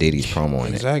song like Diddy's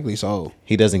promoting it. exactly. So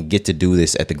He doesn't get to do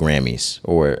this at the Grammys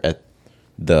or at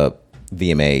the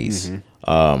VMAs.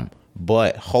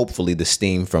 But hopefully the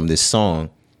steam from this song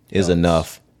is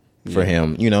enough for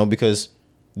him, you know, because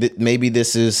maybe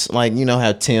this is like, you know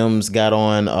how Tim's got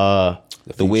on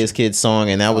the WizKid song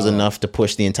and that was enough to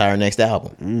push the entire next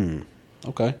album.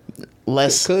 okay,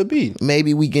 Let's could be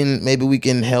maybe we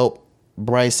can help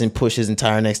Bryson push his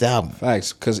entire next album.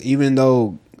 facts. Cause even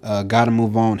though Gotta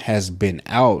Move On has been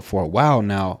out for a while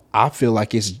now, I feel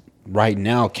like it's right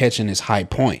now catching its high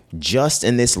point. Just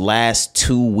in this last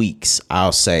 2 weeks,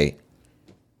 I'll say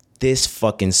this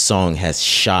fucking song has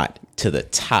shot to the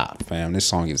top. Fam, this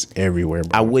song is everywhere,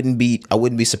 bro. I wouldn't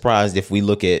be surprised if we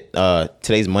look at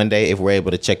today's Monday, if we're able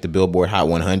to check the Billboard Hot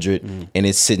 100 and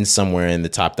it's sitting somewhere in the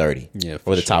top 30. Yeah,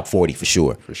 or the top 40 for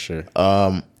sure. For sure.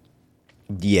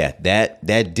 Yeah, that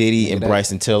Diddy and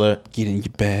Bryson Tiller. Get in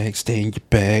your bag, stay in your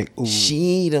bag. Ooh,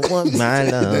 She don't want my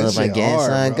love. I shit guess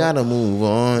hard, I bro. gotta move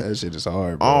on. that shit is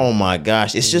hard, bro. Oh my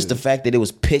gosh. It's just the fact that it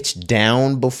was pitched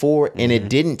down before and it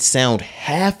didn't sound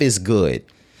half as good.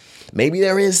 Maybe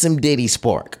there is some Diddy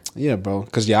spark. Yeah, bro.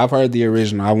 Cause I've heard the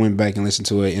original. I went back and listened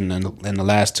to it in the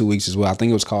last 2 weeks as well. I think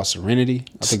it was called Serenity.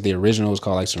 I think the original was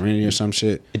called like Serenity or some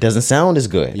shit. It doesn't sound as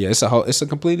good. Yeah, it's a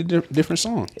completely different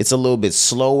song. It's a little bit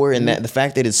slower, and that the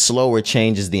fact that it's slower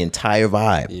changes the entire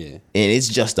vibe. Yeah. And it's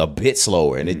just a bit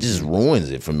slower, and it just ruins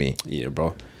it for me. Yeah,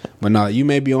 bro. But no, you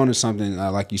may be onto something.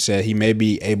 Like you said, he may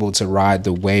be able to ride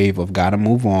the wave of Gotta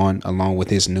Move On along with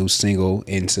his new single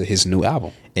into his new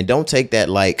album. And don't take that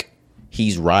like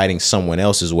he's riding someone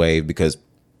else's wave, because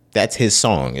that's his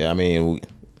song. I mean,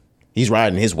 he's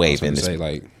riding his wave in this. Say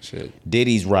like shit.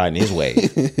 Diddy's riding his wave.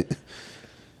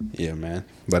 Yeah, man.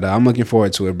 But I'm looking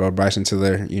forward to it, bro. Bryson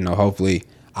Tiller, you know, hopefully,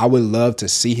 I would love to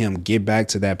see him get back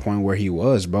to that point where he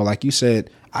was, bro. Like you said,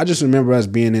 I just remember us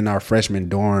being in our freshman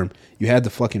dorm. You had the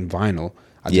fucking vinyl.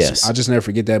 I just never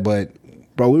forget that. But,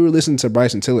 bro, we were listening to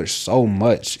Bryson Tiller so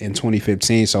much in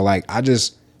 2015. So, like, I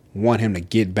just want him to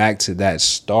get back to that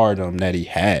stardom that he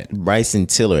had. Bryson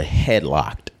Tiller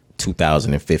headlocked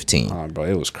 2015. Oh, bro,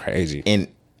 it was crazy. And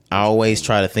I always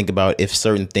try to think about if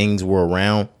certain things were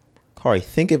around. Corey,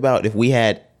 think about if we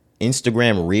had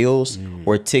Instagram Reels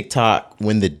or TikTok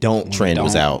when the don't trend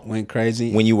was out. Went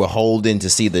crazy. When you were holding to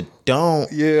see the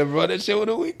don't. Yeah, bro, that shit would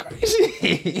have went crazy.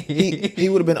 He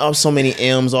would have been up so many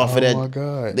M's off of that. Oh my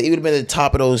God. He would have been at the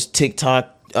top of those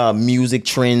TikTok music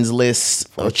trends lists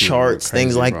or charts, crazy,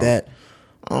 things like bro. that.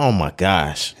 Oh my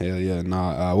gosh. Hell yeah,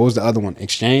 nah. What was the other one?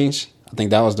 Exchange? I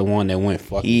think that was the one that went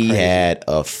fucking He crazy. had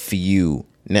a few.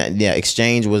 Now, yeah,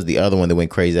 Exchange was the other one that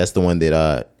went crazy. That's the one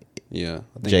that Yeah,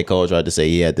 I think J. Cole tried to say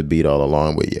he had the beat all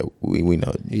along, but yeah, we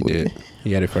know. he did.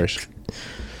 He had it first.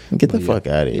 Get the fuck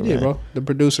out of He here, did, man. bro. The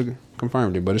producer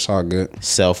confirmed it, but it's all good.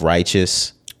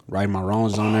 Self-Righteous. Right My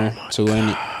Wrongs on there too, ain't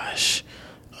it? Gosh.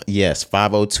 Yes,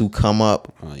 502 Come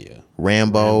Up. Oh yeah.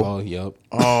 Rambo. Oh, yep.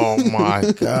 Oh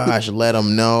my gosh, let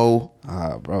them know.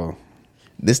 Bro.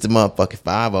 This the motherfucking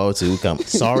 502 come.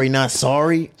 Sorry, not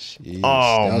sorry. Jeez.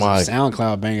 Oh, that was my- some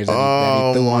SoundCloud bangers that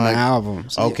he threw on the album.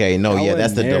 So, Okay, no, I yeah,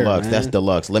 that's the wasn't there, deluxe. man. That's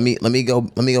deluxe. Let me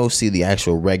go see the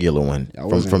actual regular one. I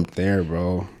wasn't there,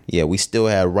 bro. Yeah, we still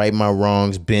had Right My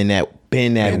Wrongs, Been That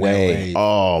That Way. Way.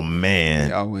 Oh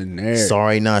man. I wasn't there.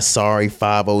 Sorry, not sorry.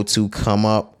 502 Come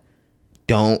Up.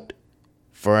 Don't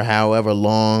for however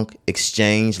long.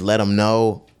 Exchange. Let them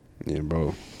know. Yeah,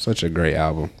 bro. Such a great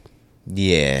album.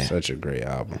 Yeah. Such a great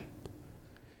album.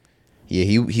 Yeah,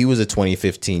 he was a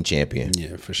 2015 champion.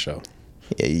 Yeah, for sure.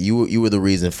 Yeah, you were the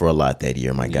reason for a lot that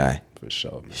year, my guy. For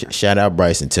sure, man. Shout out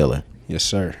Bryson Tiller. Yes,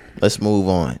 sir. Let's move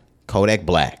on. Kodak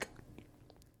Black.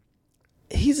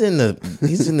 He's in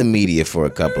the media for a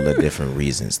couple of different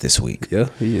reasons this week. Yeah,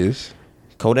 he is.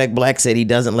 Kodak Black said he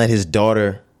doesn't let his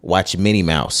daughter watch Minnie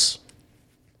Mouse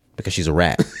because she's a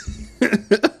rat.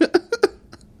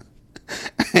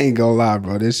 I ain't gonna lie,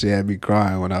 bro. This shit had me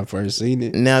crying when I first seen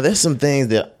it. Now, there's some things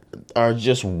that are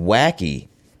just wacky.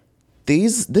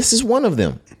 This is one of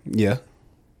them. Yeah.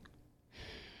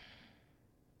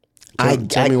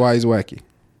 Tell me why he's wacky.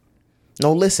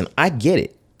 No, listen, I get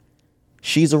it.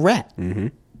 She's a rat. Mm-hmm.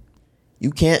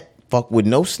 You can't fuck with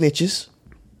no snitches,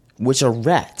 which are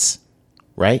rats,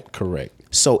 right? Correct.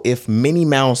 So if Minnie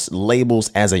Mouse labels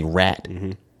as a rat,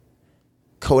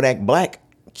 Kodak Black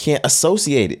can't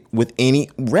associate it with any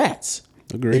rats.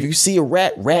 Agreed. If you see a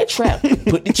rat trap,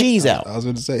 put the cheese out. I was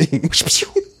gonna say.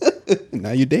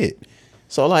 Now you did.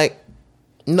 So like,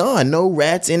 no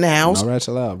rats in the house, No rats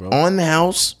allowed, bro. on the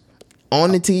house,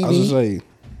 on the I was gonna TV. say,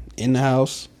 in the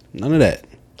house, none of that.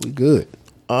 We good.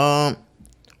 Are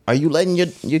you letting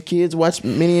your kids watch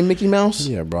Minnie and Mickey Mouse?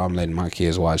 Yeah, bro. I'm letting my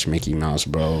kids watch Mickey Mouse,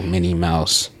 bro. Minnie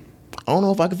Mouse. I don't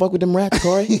know if I can fuck with them rats,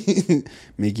 Corey.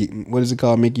 Mickey, what is it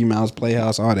called? Mickey Mouse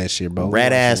Playhouse, all that shit, bro.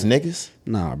 Rat ass niggas.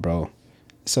 Nah, bro.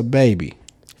 It's a baby.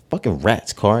 Fucking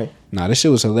rats, Corey. Nah, this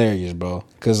shit was hilarious, bro.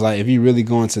 Cause like, if you really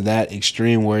go into that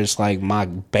extreme where it's like my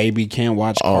baby can't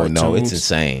watch Oh cartoons, no, it's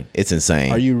insane. It's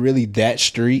insane. Are you really that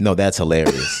street? No, that's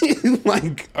hilarious.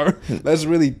 Like, let's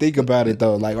really think about it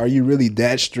though. Like, are you really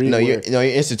that street? No, where- you're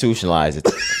institutionalized.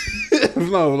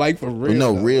 no, like for real.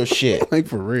 No, though. real shit. Like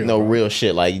for real. No, bro. real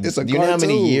shit. Like, It's a do you know how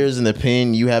many cartoon. years in the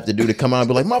pen you have to do to come out and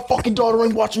be like, my fucking daughter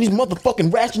ain't watching these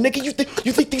motherfucking rats, nigga.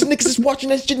 You think these niggas is watching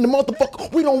that shit in the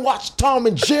motherfucker? We don't watch Tom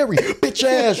and Jerry, bitch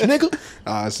ass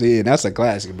nigga. See, that's a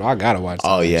classic, bro. I gotta watch.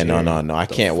 Oh Tom yeah, and no, Jerry. I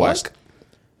The can't watch. fuck?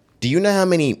 Do you know how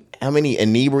many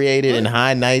inebriated and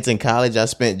high nights in college I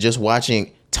spent just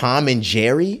watching Tom and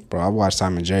Jerry? Bro, I watched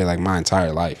Tom and Jerry like my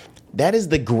entire life. That is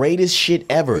the greatest shit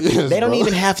ever. They don't bro.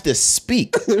 even have to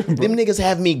speak. Them niggas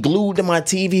have me glued to my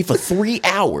TV for 3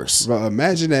 hours. Bro,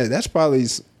 imagine that. That's probably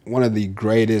one of the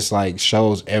greatest like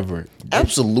shows ever.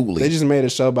 Absolutely. They just made a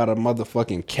show about a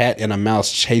motherfucking cat and a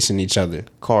mouse chasing each other.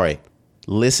 Corey,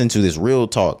 listen to this real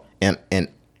talk and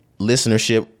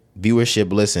listenership,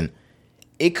 viewership, listen.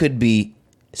 It could be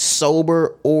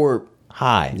sober or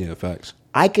high. Yeah, facts.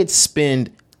 I could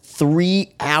spend 3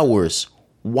 hours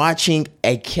watching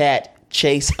a cat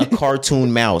chase a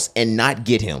cartoon mouse and not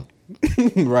get him.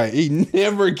 Right, he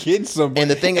never gets somebody.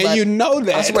 And the thing about you know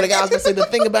that. I swear to God, I was gonna say the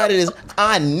thing about it is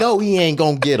I know he ain't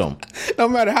gonna get him. No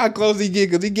matter how close he get,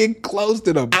 because he get close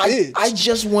to the bitch. I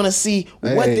just want to see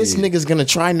what this Hey. nigga's gonna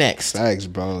try next. Facts,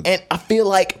 bro. And I feel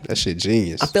like That shit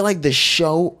genius. the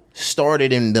show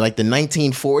started in the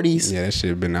 1940s. Yeah, that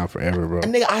shit been out forever, bro.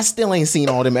 And nigga, I still ain't seen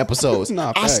all them episodes.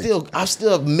 Nah, I facts. still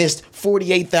have missed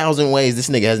 48,000 ways this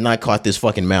nigga has not caught this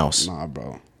fucking mouse. Nah,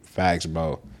 bro. Facts,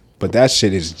 bro. But that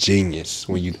shit is genius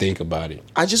when you think about it.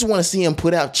 I just want to see him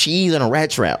put out cheese in a rat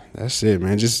trap. That's it,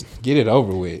 man. Just get it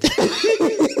over with.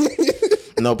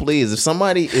 No, please. If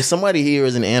somebody here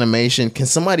is an animation, can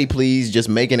somebody please just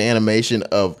make an animation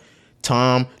of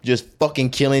Tom just fucking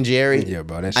killing Jerry? Yeah,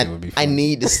 bro, that shit would be I fun.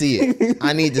 need to see it.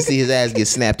 I need to see his ass get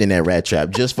snapped in that rat trap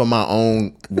just for my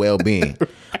own well-being.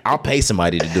 I'll pay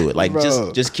somebody to do it. Like,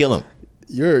 Bro. just kill him.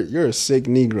 You're a sick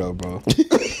Negro, bro.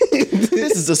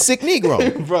 This is a sick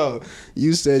Negro. Bro,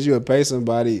 you said you would pay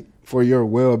somebody for your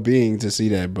well-being to see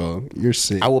that, bro. You're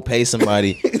sick. I will pay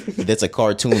somebody that's a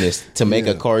cartoonist to make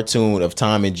a cartoon of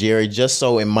Tom and Jerry, just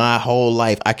so in my whole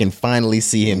life I can finally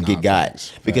see him get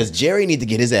got. Because Jerry need to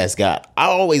get his ass got. I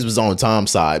always was on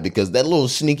Tom's side because that little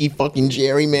sneaky fucking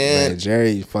Jerry, man.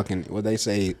 Jerry fucking, what they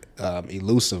say,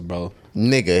 elusive, bro.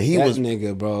 Nigga, he That was.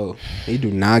 nigga, bro. He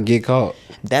do not get caught.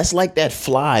 That's like that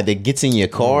fly that gets in your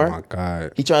car. Oh my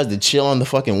God. He tries to chill on the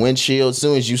fucking windshield. As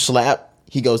soon as you slap,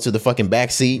 he goes to the fucking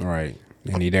back seat. Right.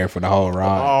 And he there for the whole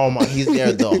ride. Oh my, he's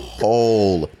there the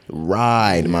whole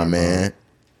ride, my man.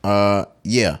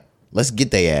 Yeah, let's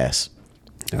get they ass.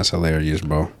 That's hilarious,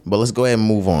 bro. But let's go ahead and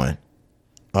move on.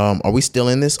 Are we still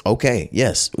in this? Okay,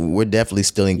 yes, we're definitely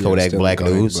still in Kodak still in Black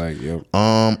Kodak news. Black, yep.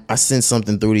 I sent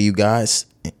something through to you guys.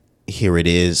 Here it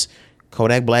is.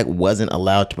 Kodak Black wasn't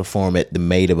allowed to perform at the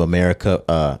Made of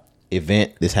America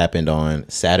event. This happened on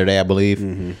Saturday, I believe.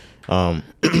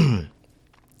 Mm-hmm.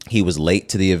 He was late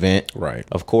to the event. Right.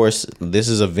 Of course, this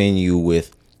is a venue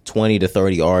with 20 to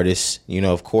 30 artists. You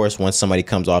know, of course, once somebody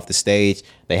comes off the stage,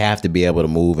 they have to be able to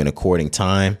move in according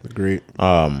time. Agreed.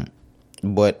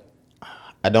 But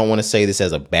I don't want to say this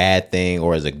as a bad thing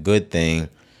or as a good thing.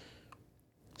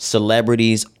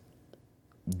 Celebrities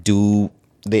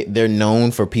they're known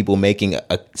for people making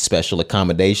a special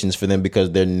accommodations for them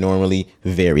because they're normally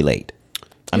very late.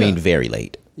 I mean, very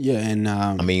late. Yeah, and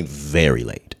Very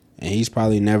late. and he's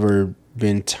probably never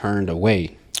been turned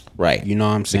away. Right. You know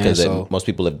what I'm saying? Because So most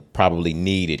people have probably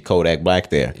needed Kodak Black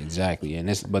there. exactly. And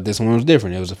this one was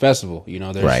different. It was a festival. You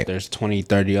know, there's 20,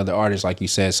 30 other artists like you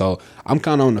said. So I'm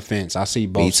kind of on the fence. I see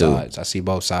both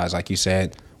sides. Like you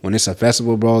said, when it's a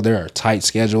festival, bro, there are tight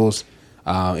schedules.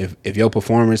 If your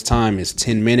performance time is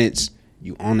 10 minutes,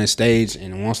 you on the stage,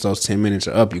 and once those 10 minutes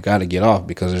are up, you got to get off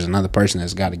because there's another person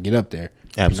that's got to get up there.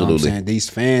 Absolutely. You know what I'm saying? These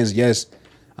fans, yes,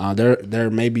 there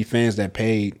may be fans that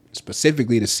paid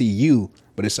specifically to see you,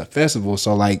 but it's a festival,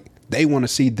 so like they want to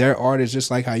see their artists just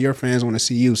like how your fans want to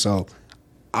see you. So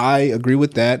I agree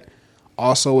with that.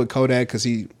 Also with Kodak, because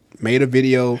he made a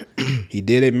video, he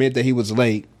did admit that he was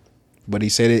late, but he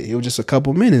said it was just a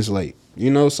couple minutes late.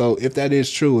 You know, so if that is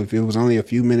true, if it was only a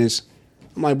few minutes,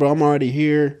 I'm like, bro, I'm already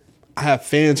here. I have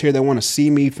fans here that want to see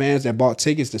me, fans that bought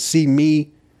tickets to see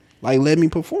me. Like, let me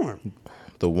perform.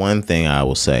 The one thing I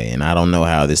will say, and I don't know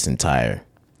how this entire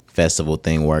festival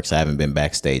thing works. I haven't been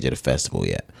backstage at a festival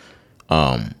yet.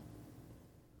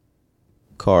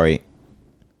 Corey,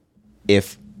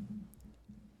 if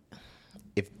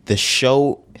the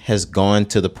show has gone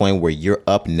to the point where you're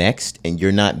up next and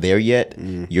you're not there yet,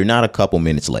 you're not a couple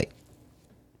minutes late.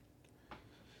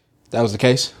 That was the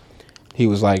case? He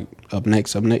was like, up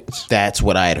next. That's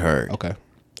what I had heard. Okay.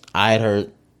 I had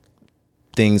heard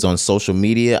things on social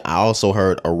media. I also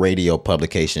heard a radio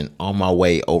publication on my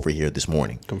way over here this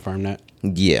morning. Confirm that.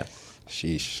 Yeah.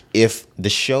 Sheesh. If the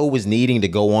show was needing to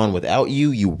go on without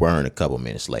you, you weren't a couple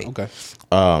minutes late. Okay.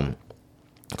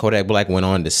 Kodak Black went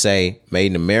on to say, Made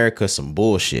in America, some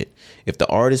bullshit. If the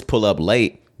artists pull up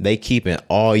late, they keeping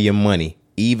all your money,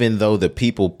 even though the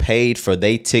people paid for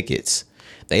their tickets.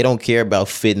 They don't care about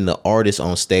fitting the artist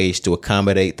on stage to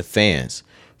accommodate the fans.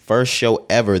 First show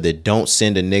ever that don't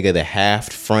send a nigga the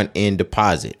half front end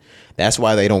deposit. That's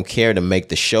why they don't care to make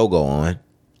the show go on.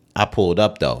 I pulled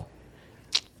up though.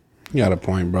 You got a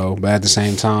point, bro. But at the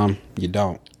same time, you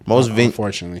don't.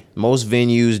 Unfortunately. Most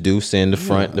venues do send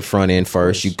the front end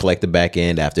first. You collect the back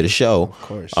end after the show. Of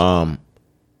course.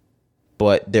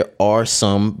 But there are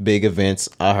some big events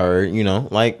I heard, you know,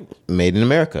 like Made in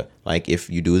America. Like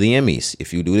if you do the Emmys,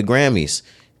 if you do the Grammys,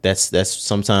 that's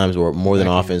sometimes or more than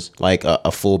often like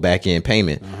a full back end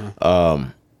payment.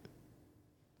 And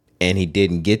he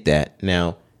didn't get that.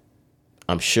 Now,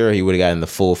 I'm sure he would have gotten the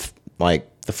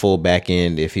full back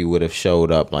end if he would have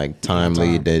showed up like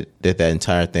timely, did that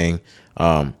entire thing.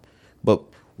 But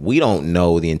we don't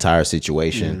know the entire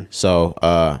situation.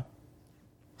 So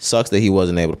sucks that he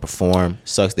wasn't able to perform.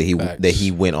 Sucks that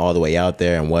he went all the way out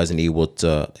there and wasn't able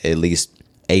to at least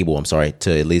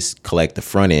collect the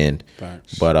front end.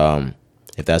 Facts. But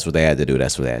if that's what they had to do,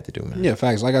 that's what they had to do, man. Yeah,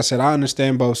 facts. Like I said, I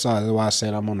understand both sides. That's why I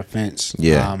said I'm on the fence.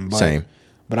 Yeah, same.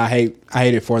 But I hate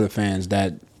it for the fans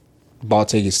that bought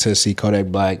tickets to see Kodak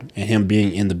Black and him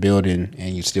being in the building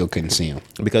and you still couldn't see him.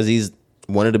 Because he's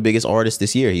one of the biggest artists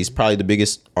this year. He's probably the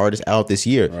biggest artist out this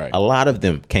year. Right. A lot of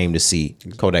them came to see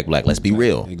Kodak Black. Let's be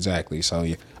real. Exactly. So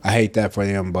yeah, I hate that for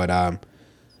them. But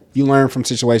you learn from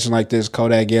situations like this.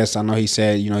 Kodak, yes, I know he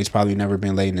said, you know, he's probably never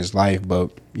been late in his life,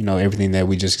 but you know, everything that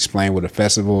we just explained with a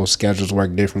festival, schedules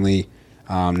work differently.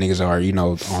 Niggas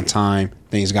are, on time.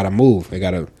 Things got to move. They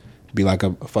got to be like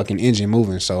a fucking engine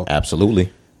moving. So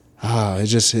Absolutely.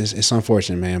 it's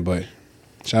unfortunate, man. But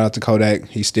shout out to Kodak.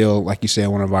 He's still, like you said,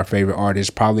 one of our favorite artists.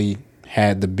 Probably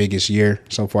had the biggest year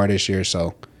so far this year.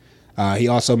 So he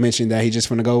also mentioned that he just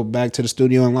want to go back to the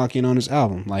studio and lock in on his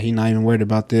album. Like, he not even worried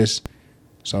about this.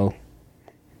 So,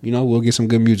 we'll get some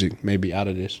good music maybe out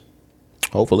of this.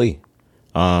 Hopefully.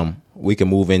 We can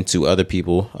move into other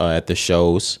people at the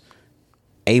shows.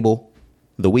 Abel,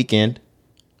 The Weeknd,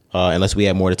 unless we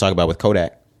have more to talk about with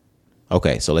Kodak.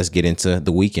 Okay, so let's get into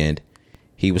The Weeknd.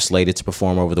 He was slated to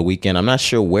perform over the weekend. I'm not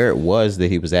sure where it was that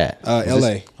he was at.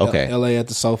 L.A. Okay. L.A. at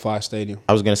the SoFi Stadium.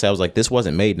 I was going to say, this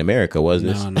wasn't made in America, was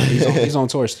this? No, he's on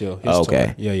tour still. His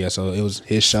Okay. Tour. Yeah. So it was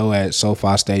his show at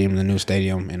SoFi Stadium, the new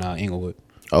stadium in Inglewood.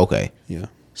 Okay. Yeah.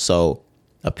 So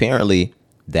apparently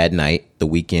that night, The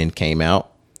Weeknd came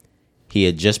out. He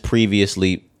had just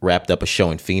previously wrapped up a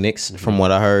show in Phoenix, from what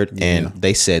I heard, and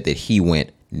they said that he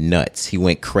went nuts. He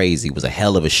went crazy. It was a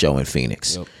hell of a show in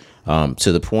Phoenix. Yep.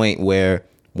 To the point where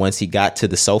once he got to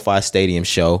the SoFi Stadium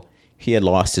show, he had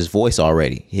lost his voice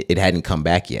already. It hadn't come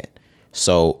back yet.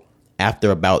 So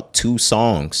after about 2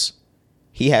 songs,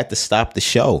 he had to stop the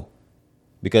show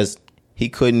because he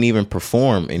couldn't even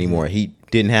perform anymore. He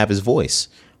didn't have his voice.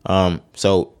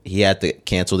 So he had to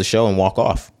cancel the show and walk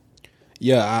off.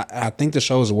 Yeah, I think the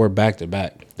shows were back to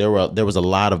back. There was a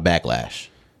lot of backlash.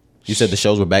 You said the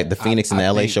shows were back. The Phoenix and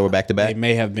the LA show were back to back. They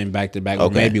may have been back to back, or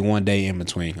Okay. maybe one day in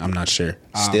between. I'm not sure.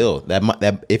 Still,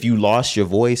 that if you lost your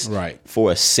voice, Right.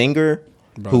 for a singer,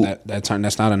 Bro, that's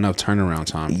not enough turnaround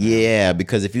time. yeah,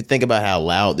 because if you think about how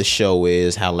loud the show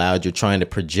is, how loud you're trying to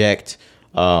project,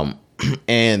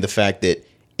 and the fact that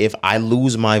if I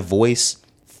lose my voice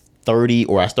 30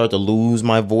 or I start to lose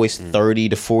my voice 30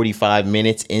 to 45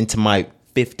 minutes into my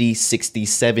 50, 60,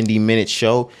 70 minute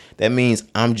show, that means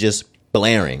I'm just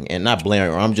blaring, and not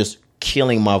blaring, or I'm just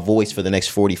killing my voice for the next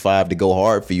 45 to go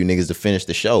hard for you niggas to finish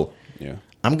the show. Yeah.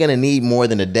 I'm gonna need more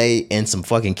than a day and some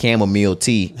fucking chamomile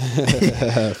tea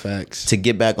Facts. to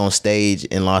get back on stage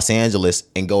in Los Angeles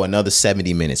and go another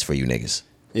 70 minutes for you niggas.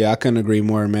 Yeah, I couldn't agree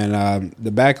more, man.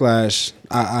 The backlash,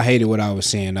 I hated what I was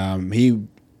seeing. He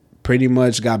pretty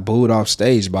much got booed off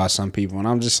stage by some people, and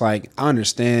I'm just like, I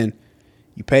understand.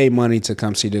 You paid money to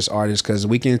come see this artist because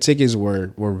weekend tickets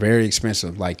were very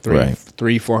expensive, like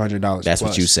 $300-$400. That's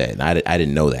what you said. I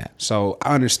didn't know that. So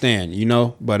I understand,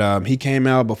 but he came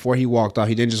out before he walked off.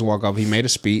 He didn't just walk off. He made a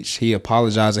speech. He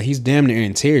apologized. He's damn near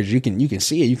in tears. You can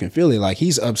see it. You can feel it. Like,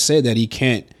 he's upset that he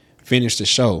can't finish the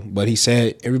show. But he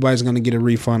said, everybody's going to get a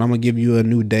refund. I'm going to give you a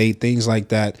new date, things like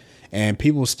that. And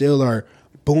people still are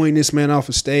booing this man off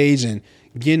of stage and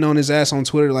getting on his ass on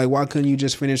Twitter. Like, why couldn't you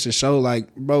just finish the show?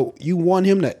 Like, bro, you want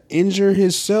him to injure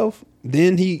himself?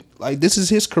 Then this is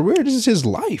his career. This is his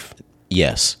life.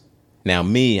 Yes. Now,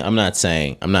 I'm not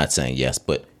saying yes,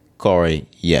 but Corey,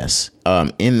 yes.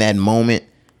 In that moment,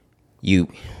 you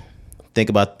think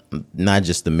about not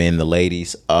just the men, the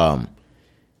ladies.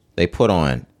 They put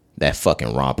on that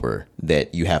fucking romper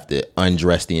that you have to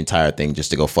undress the entire thing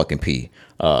just to go fucking pee.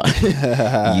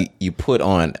 You put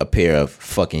on a pair of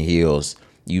fucking heels.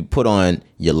 You put on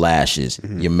your lashes,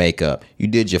 your makeup. You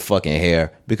did your fucking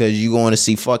hair because you going to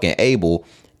see fucking Abel.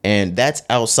 And that's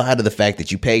outside of the fact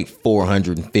that you paid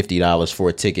 $450 for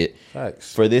a ticket.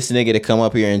 Facts. For this nigga to come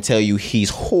up here and tell you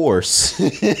he's hoarse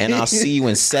and I'll see you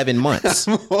in 7 months.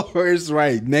 Hoarse,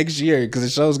 right. Next year, because the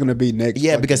show's going to be next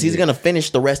Yeah, because he's going to finish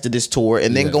the rest of this tour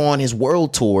and then go on his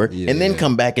world tour and then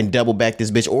come back and double back this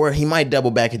bitch. Or he might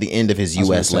double back at the end of his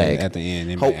U.S. leg. At the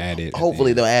end, they might add it.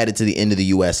 Hopefully they'll add it to the end of the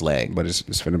U.S. leg. But it's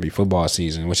going to be football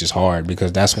season, which is hard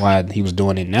because that's why he was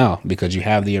doing it now. Because you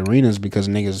have the arenas because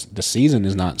niggas, the season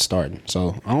is not starting.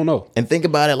 So, I don't know. And think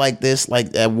about it like this,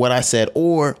 like what I said,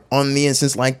 or on the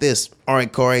instance like this. All right,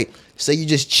 Corey, say you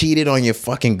just cheated on your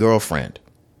fucking girlfriend.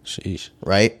 Sheesh.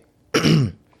 Right?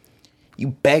 You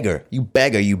beg her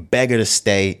to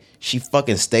stay. She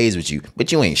fucking stays with you,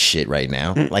 but you ain't shit right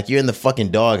now. Like, you're in the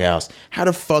fucking doghouse. How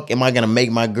the fuck am I gonna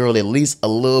make my girl at least a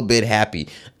little bit happy?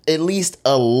 At least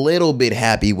a little bit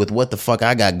happy with what the fuck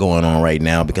I got going on right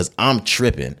now because I'm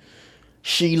tripping.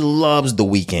 She loves The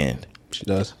Weeknd. She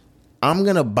does. I'm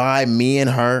gonna buy me and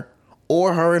her,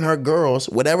 or her and her girls,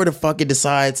 whatever the fuck it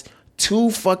decides,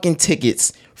 2 fucking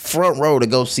tickets, front row to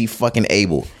go see fucking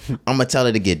Abel. I'm gonna tell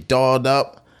her to get dolled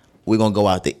up. We're gonna go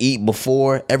out to eat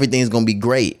before. Everything's gonna be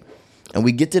great. And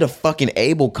we get to the fucking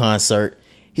Abel concert.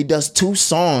 He does 2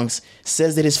 songs,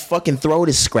 says that his fucking throat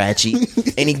is scratchy,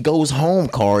 and he goes home,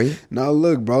 Corey. No,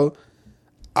 look, bro.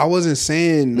 I wasn't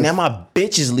saying Now my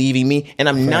bitch is leaving me, and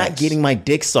I'm not Facts. getting my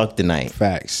dick sucked tonight.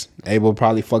 facts. Abel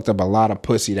probably fucked up a lot of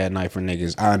pussy that night for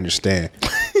niggas. I understand,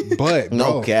 but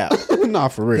No bro, cap. nah,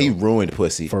 for real. He ruined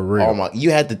pussy. For real. Oh my,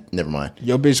 you had to, never mind.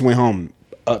 Your bitch went home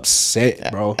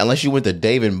upset, bro. Unless you went to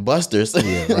Dave and Buster's.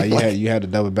 Yeah, right. You had to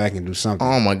double back and do something.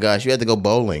 Oh my gosh, you had to go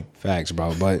bowling. Facts,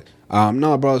 bro. But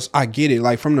no, bro, I get it.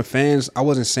 Like from the fans, I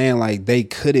wasn't saying like they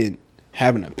couldn't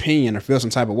have an opinion or feel some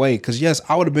type of way. Because yes,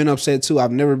 I would have been upset too.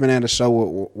 I've never been at a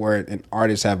show where an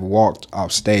artist have walked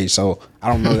off stage, so I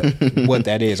don't know what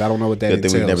that is. I don't know what that Good thing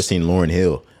entails. we've never seen Lauryn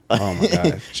Hill. Oh my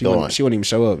god, she Go wouldn't even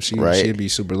show up. Right. She'd be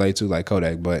super late too, like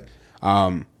Kodak. But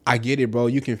I get it, bro.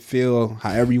 You can feel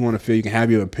however you want to feel. You can have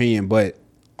your opinion, but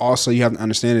also you have to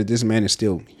understand that this man is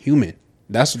still human.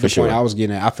 That's the sure. point I was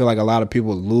getting at. I feel like a lot of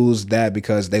people lose that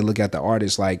because they look at the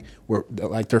artists like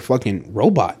they're fucking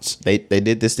robots. They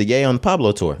did this to Ye on the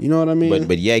Pablo tour. You know what I mean?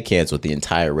 But Ye canceled the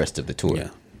entire rest of the tour. Yeah,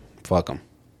 fuck them.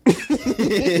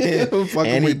 Fuck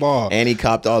them, we ball. And he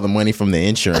copped all the money from the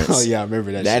insurance. Oh yeah, I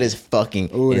remember that. That shit. is fucking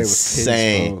Ooh, they was pissed,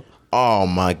 insane. bro. Oh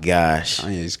my gosh.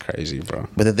 Kanye's crazy, bro.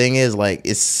 But the thing is, like,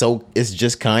 it's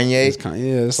just Kanye.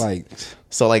 It's like,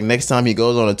 So like next time he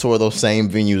goes on a tour, those same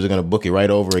venues are gonna book it right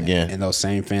over again. and those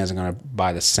same fans are gonna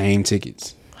buy the same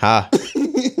tickets. Ha!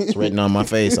 It's written on my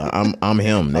face. I'm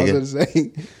him, I nigga. was gonna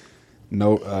say,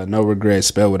 no regret,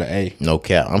 spelled with an A. No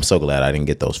cap. I'm so glad I didn't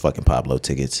get those fucking Pablo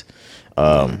tickets.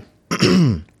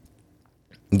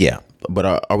 Yeah.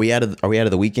 But are we out of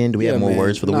the weekend? Do we have more man.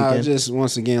 words for the Nah, weekend? Just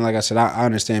once again, like I said, I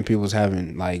understand people's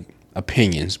having like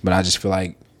opinions, but I just feel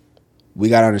like we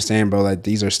gotta understand, bro. Like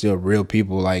these are still real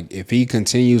people. Like if he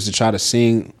continues to try to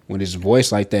sing with his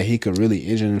voice like that, he could really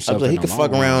injure himself. He in could the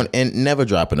fuck long run. around and never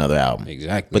drop another album.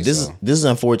 Exactly. But this is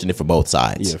unfortunate for both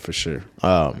sides. yeah, for sure.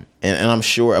 And I'm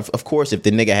sure, of course, if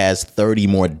the nigga has 30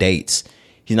 more dates,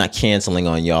 he's not canceling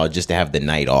on y'all just to have the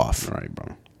night off. All right,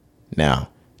 bro. Now,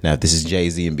 if this is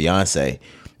Jay-Z and Beyonce,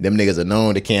 them niggas are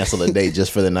known to cancel a date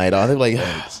just for the night off. They're like,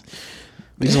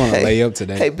 We just want to lay up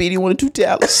today. hey, BD, want to do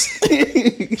Dallas?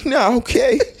 No,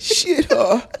 okay. Shit,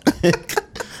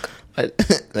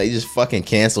 They just fucking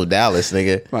canceled Dallas,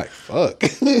 nigga. Like fuck.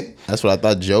 That's what I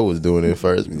thought Joe was doing at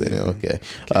first. But then, okay.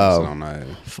 So I'm not-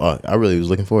 Fuck, I really was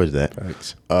looking forward to that.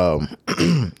 Facts. Well,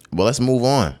 let's move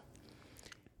on.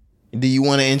 Do you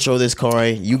want to intro this,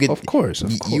 Corey? You get, Of course,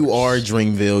 of You are course.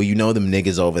 Dreamville. You know them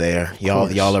niggas over there.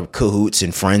 Y'all are cahoots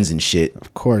and friends and shit.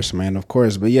 Of course, man. Of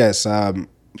course. But yes, the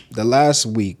last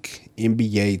week,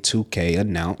 NBA 2K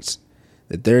announced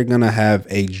that they're going to have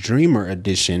a Dreamer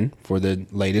edition for the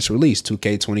latest release,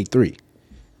 2K23.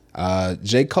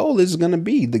 J. Cole is going to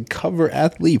be the cover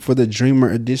athlete for the Dreamer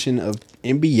edition of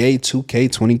NBA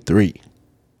 2K23.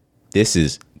 This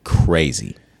is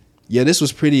crazy. Yeah, this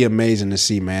was pretty amazing to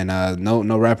see, man.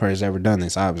 No rapper has ever done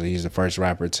this. Obviously, he's the first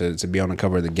rapper to be on the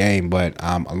cover of the game. But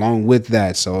along with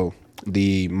that, so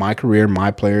the My Career,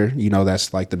 My Player,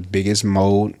 that's like the biggest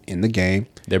mode in the game.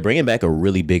 They're bringing back a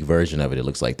really big version of it. It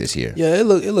looks like this year. Yeah, it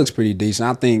looks pretty decent.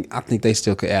 I think they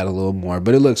still could add a little more,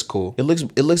 but it looks cool. It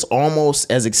looks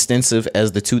almost as extensive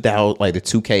as the 2000, like the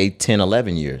 2K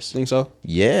 10-11 years. Think so?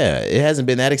 Yeah, it hasn't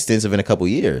been that extensive in a couple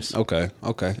years. Okay.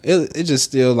 It just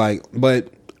still like, but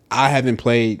I haven't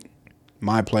played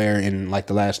My Player in like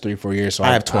the last 3-4 years. So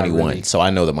I have 21, really- so I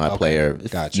know that my player,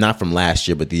 Gotcha. not from last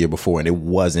year, but the year before, and it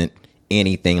wasn't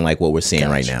anything like what we're seeing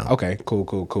right now. Okay, cool.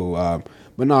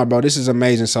 But no, bro, this is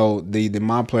amazing. So the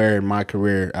My Player, My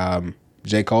Career,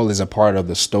 J. Cole is a part of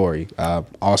the story.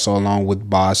 Also along with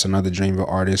Boss, another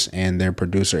Dreamville artist, and their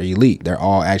producer Elite. They're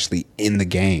all actually in the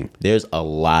game. There's a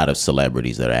lot of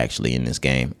celebrities that are actually in this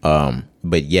game.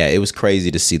 But yeah, it was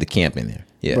crazy to see the camp in there.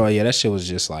 Yeah, Bro, yeah, that shit was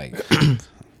just like,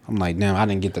 I'm like, damn, I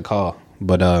didn't get the call.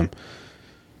 But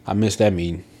I missed that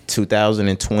meeting.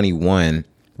 2021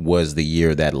 was the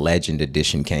year that Legend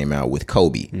Edition came out with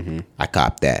Kobe. Mm-hmm. I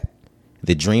copped that.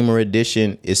 The Dreamer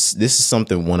Edition this is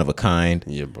something one of a kind.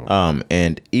 Yeah, bro.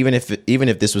 And even if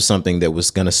this was something that was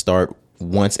gonna start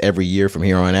once every year from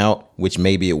here on out, which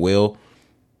maybe it will,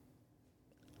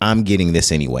 I'm getting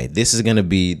this anyway. This is gonna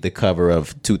be the cover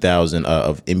of 2000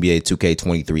 of NBA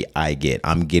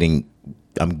 2K23.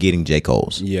 I'm getting J.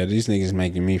 Cole's. Yeah, these niggas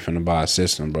making me finna buy a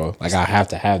system, bro. Like, I have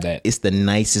to have that. It's the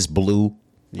nicest blue.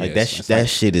 Like Yes, it's that like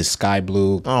shit is Sky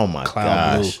blue. Oh my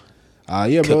cloud gosh. blue.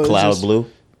 Yeah, bro. it's cloud just- blue.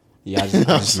 Yeah, I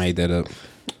just made that up.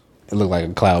 It looked like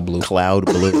a cloud blue. Cloud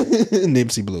blue.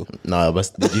 Nipsey blue. No,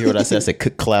 but did you hear what I said? I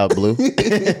said cloud blue.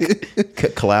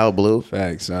 Cloud blue.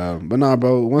 Facts. But nah,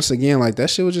 bro. Once again, like that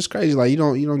shit was just crazy. Like you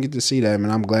don't get to see that,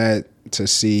 man. I'm glad to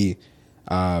see.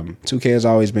 2K has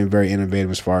always been very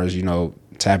innovative as far as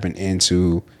tapping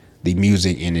into the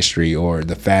music industry or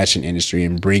the fashion industry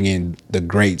and bringing the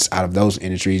greats out of those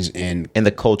industries and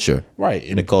the culture. right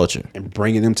In the culture. and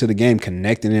bringing them to the game,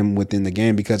 connecting them within the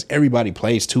game because everybody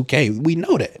plays 2K. We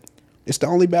know that. It's the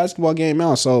only basketball game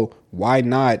out. So why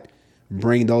not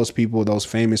bring those people, those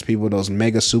famous people, those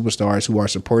mega superstars who are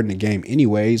supporting the game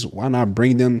anyways? Why not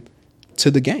bring them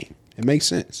to the game? It makes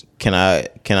sense. Can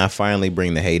I finally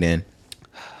bring the hate in?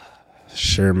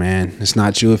 Sure, man. It's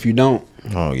not you if you don't.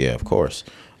 Oh yeah, of course.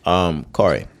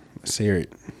 Corey, Let's hear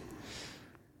it.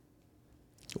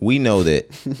 we know that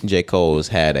J. Cole's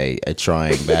had a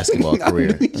trying basketball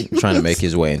career, trying to make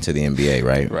his way into the NBA,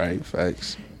 right? Right.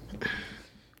 Facts.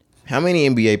 How many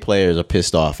NBA players are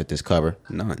pissed off at this cover?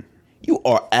 None. You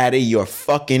are out of your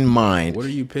fucking mind, What are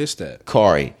you pissed at?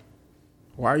 Corey.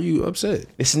 Why are you upset?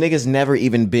 This nigga's never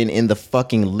even been in the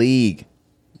fucking league.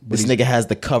 This nigga has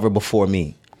the cover before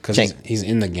me. Because Chank, he's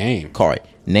in the game. Corey,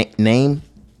 name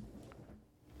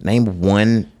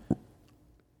one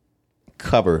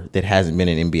cover that hasn't been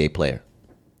an NBA player.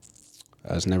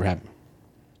 That's never happened.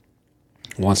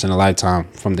 Once in a lifetime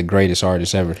from the greatest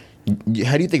artist ever.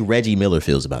 How do you think Reggie Miller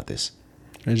feels about this?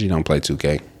 Reggie don't play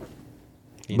 2K.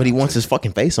 But he wants his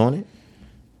fucking face on it.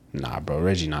 Nah, bro.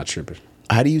 Reggie not tripping.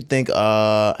 How do you think?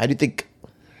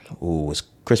 Was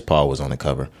Chris Paul was on the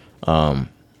cover?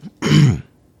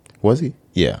 Was he?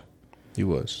 Yeah. He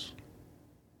was.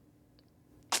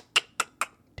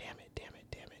 Damn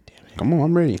it. Come on,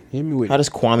 I'm ready. Hit me with How does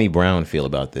Kwame Brown feel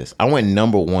about this? I went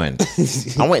number one.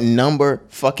 I went number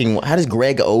fucking one. How does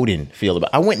Greg Oden feel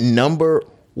about? I went number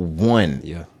one.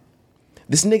 Yeah.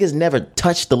 This nigga's never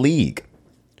touched the league.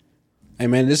 Hey,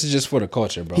 man, this is just for the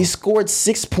culture, bro. He scored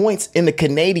 6 points in the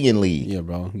Canadian League Yeah,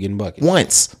 bro. Getting buckets.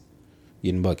 once.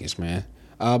 Getting buckets, man.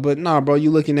 But nah, bro, you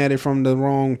looking at it from the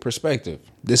wrong perspective.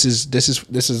 This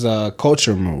is a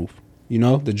culture move. You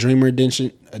know, the Dreamer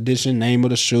edition, name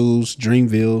of the shoes,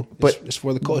 Dreamville. It's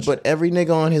for the culture. But every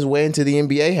nigga on his way into the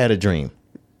NBA had a dream.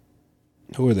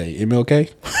 Who are they?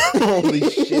 MLK? Holy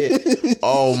shit.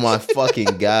 Oh my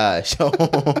fucking gosh.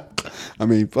 I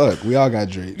mean, fuck. We all got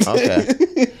dreams. Okay.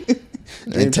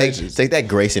 And take that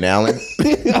Grayson Allen.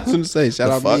 I was gonna say,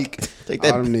 shout out Fuck. Meek. Take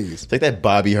that, All them niggas. take that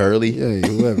Bobby Hurley. Yeah,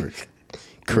 whoever.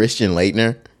 Christian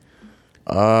Laettner.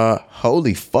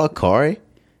 Holy fuck, Corey.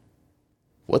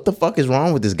 What the fuck is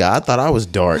wrong with this guy? I thought I was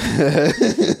dark.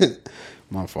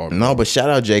 My fault. No, but shout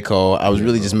out J. Cole. I was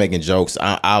really just making jokes.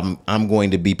 I'm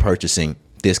going to be purchasing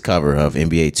this cover of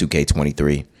NBA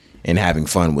 2K23 and having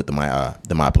fun with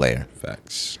my player.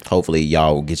 Facts. Hopefully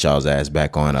y'all will get y'all's ass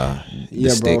back on the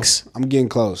sticks. Bro. I'm getting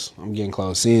close.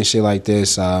 Seeing shit like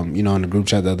this, in the group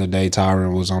chat the other day,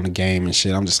 Tyron was on the game and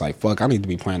shit. I'm just like, fuck, I need to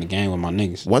be playing the game with my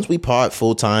niggas. Once we part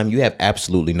full time, you have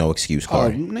absolutely no excuse, Oh,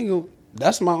 Corey. nigga,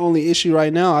 that's my only issue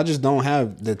right now. I just don't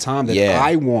have the time that Yeah.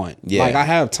 I want. Yeah. Like, I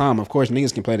have time. Of course,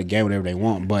 niggas can play the game whatever they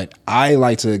want, but I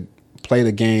like to play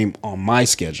the game on my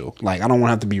schedule. Like, I don't want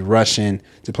to have to be rushing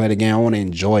to play the game. I want to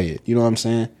enjoy it. You know what I'm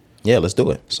saying? Yeah, let's do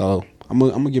it. So I'm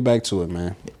gonna get back to it,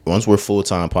 man. Once we're full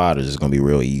time potters, it's gonna be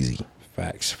real easy.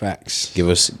 Facts. Give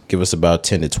us about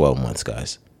 10 to 12 months,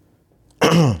 guys.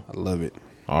 I love it.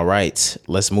 All right,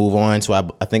 let's move on to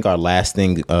I think our last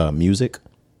thing, music.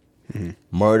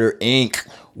 Murder Inc.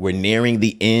 We're nearing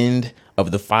the end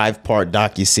of the 5-part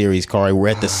docuseries, Corey. We're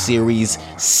at the series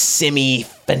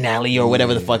semi-finale or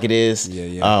whatever the fuck it is.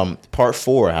 Yeah. Part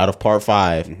 4 out of part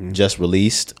 5 just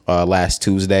released last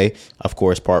Tuesday. Of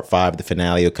course, part 5, the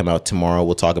finale, will come out tomorrow.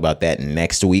 We'll talk about that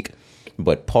next week.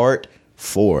 But part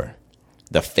 4,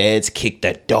 the feds kicked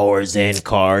the doors in,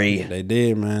 Corey. They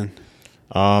did, man.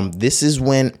 This is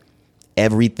when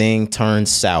everything turns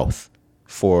south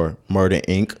for Murder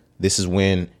Inc. This is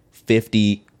when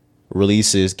 50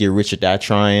 releases Get Rich or Die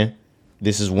Trying.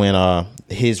 This is when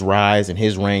his rise and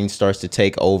his reign starts to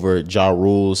take over Ja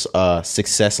Rule's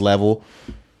success level.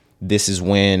 This is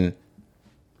when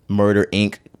Murder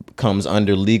Inc. comes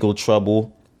under legal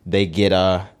trouble. They get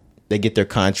their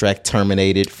contract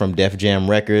terminated from Def Jam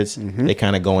Records. They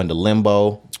kind of go into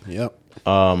limbo. Yep.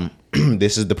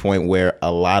 This is the point where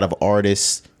a lot of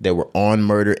artists that were on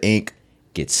Murder Inc.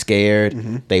 get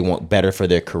scared. They want better for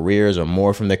their careers or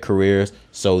more from their careers.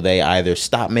 So they either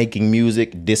stop making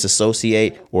music,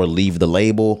 disassociate, or leave the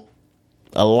label.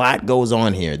 A lot goes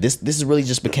on here. This really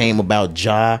just became about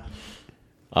Ja,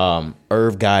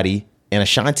 Irv Gotti, and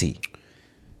Ashanti.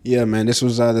 Yeah, man. This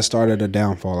was the start of the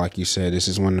downfall, like you said. This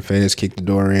is when the feds kicked the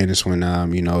door in. It's when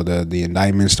the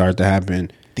indictments start to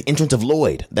happen. The entrance of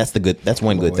Lloyd. That's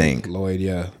one good thing. Lloyd,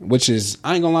 yeah. Which is,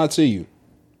 I ain't gonna lie to you.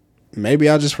 Maybe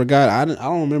I just forgot. I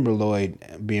don't remember Lloyd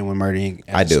being with Murder Inc.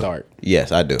 at the start.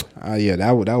 Yes, I do. Yeah,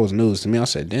 that was news to me. I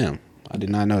said, damn, I did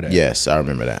not know that. Yes, I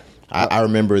remember that. I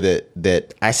remember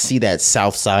that I see that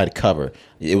South Side cover.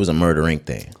 It was a Murder Inc.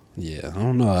 thing. Yeah, I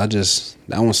don't know. That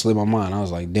one slipped my mind. I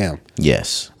was like, damn.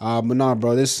 Yes. But no,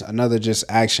 bro, this another just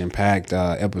action-packed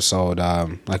episode.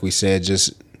 Like we said,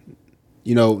 just,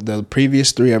 the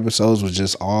previous 3 episodes was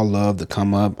just all love to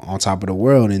come up on top of the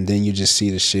world, and then you just see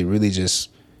the shit really just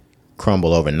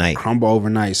crumble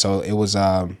overnight. So it was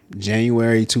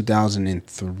January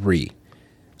 2003.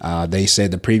 They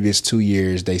said the previous 2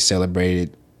 years they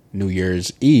celebrated New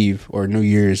Year's Eve or New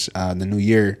Year's the New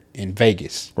Year in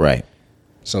Vegas. Right.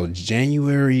 So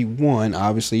January 1,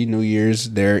 obviously New Year's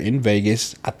there in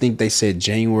Vegas. I think they said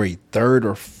January 3rd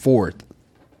or 4th,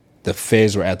 the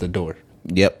feds were at the door.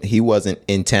 Yep, he wasn't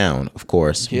in town, of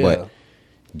course, but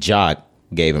Jock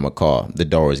gave him a call. The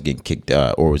door was getting kicked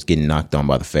or was getting knocked on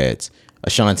by the feds.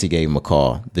 Ashanti gave him a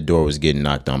call. The door was getting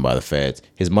knocked on by the feds.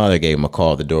 His mother gave him a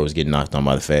call. The door was getting knocked on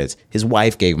by the feds. His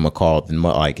wife gave him a call.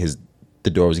 The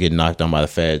door was getting knocked on by the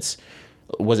feds.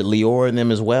 Was it Lior and them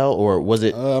as well, or was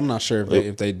it? I'm not sure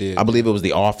if they did. I believe it was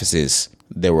the offices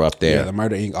that were up there. Yeah, the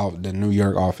Murder Inc. The New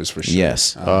York office for sure.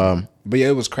 Yes. But yeah,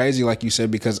 it was crazy, like you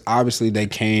said, because obviously they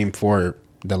came for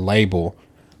the label,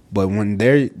 but when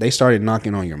they started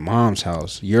knocking on your mom's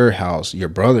house, your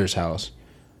brother's house,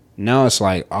 now it's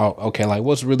like, oh, okay, like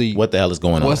what the hell is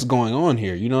going on? What's going on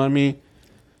here? You know what I mean?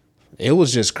 It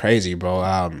was just crazy,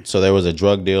 bro. So there was a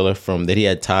drug dealer that he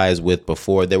had ties with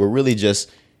before. They were really just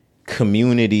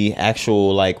community,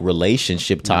 actual like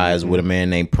relationship ties with a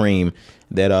man named Preem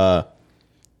that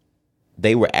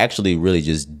they were actually really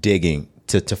just digging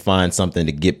to find something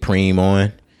to get Preem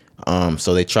on.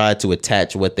 So they tried to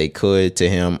attach what they could to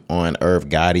him on Irv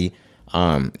Gotti.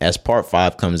 As part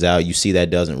 5 comes out, you see that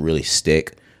doesn't really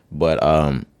stick, but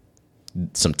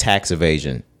some tax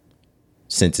evasion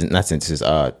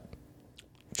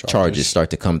charges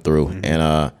start to come through,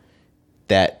 and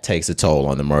that takes a toll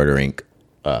on the Murder Inc.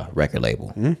 Record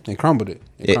label. They crumbled it.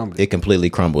 It completely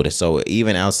crumbled it. So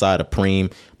even outside of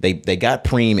Preem, they got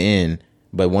Preem in,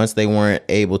 but once they weren't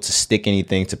able to stick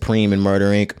anything to Preem and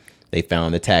Murder Inc., they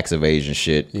found the tax evasion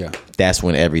shit. Yeah. That's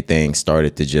when everything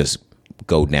started to just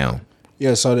go down.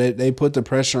 Yeah, so they put the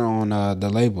pressure on the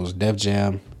labels, Def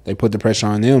Jam. They put the pressure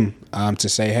on them to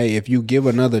say, hey, if you give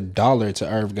another $1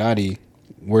 to Irv Gotti,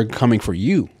 we're coming for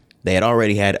you. They had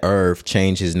already had Irv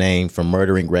change his name from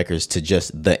Murder Inc. Records to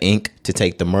just The Inc. to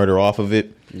take the murder off of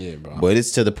it. Yeah, bro. But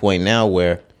it's to the point now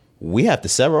where we have to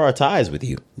sever our ties with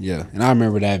you. Yeah, and I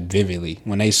remember that vividly.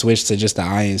 When they switched to just the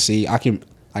INC,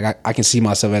 I can see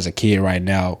myself as a kid right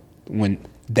now. When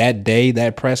that day,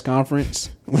 that press conference,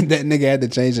 when that nigga had to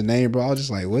change the name, bro, I was just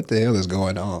like, what the hell is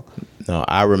going on? No,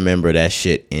 I remember that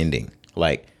shit ending.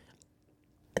 Like,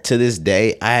 to this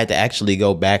day, I had to actually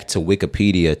go back to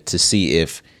Wikipedia to see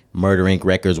if Murder Inc.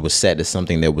 Records was set as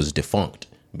something that was defunct,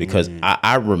 because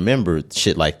I remember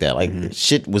shit like that. Like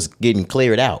shit was getting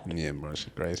cleared out. Yeah, bro,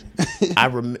 shit crazy.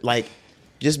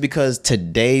 Just because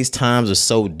today's times are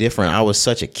so different. I was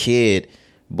such a kid,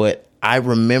 but I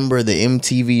remember the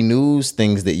MTV News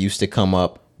things that used to come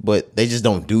up, but they just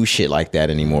don't do shit like that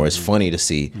anymore. It's funny to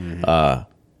see, but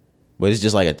it's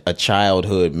just like a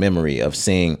childhood memory of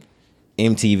seeing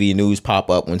MTV News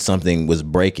pop up when something was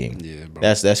breaking. Yeah, bro.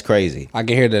 That's crazy. I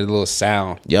can hear that little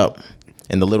sound. Yep.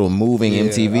 And the little moving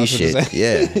MTV shit.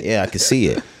 Yeah, I can see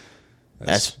it.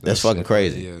 That's fucking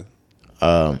crazy.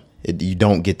 Yeah. You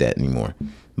don't get that anymore.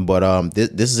 But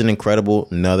this is an incredible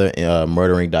another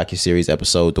Murder Inc. docuseries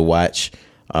episode to watch.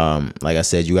 Like I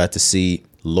said, you got to see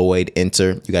Lloyd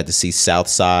enter. You got to see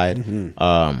Southside.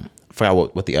 I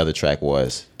forgot what the other track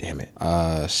was. Damn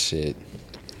it. Shit.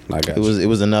 It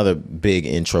was another big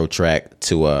intro track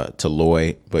to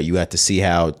Lloyd, but you had to see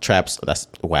how I Trap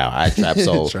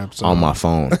Soul on my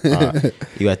phone.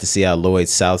 You had to see how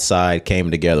Lloyd's Southside came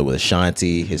together with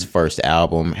Ashanti, his first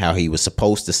album, how he was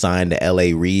supposed to sign to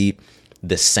L.A. Reid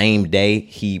the same day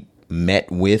he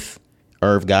met with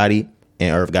Irv Gotti,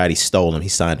 and Irv Gotti stole him. He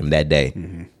signed him that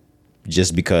day.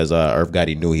 Just because Irv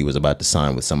Gotti knew he was about to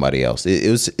sign with somebody else.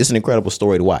 It's an incredible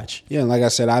story to watch. Yeah, and like I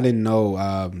said, I didn't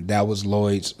know that was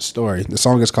Lloyd's story. The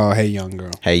song is called Hey Young Girl.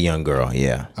 Hey Young Girl,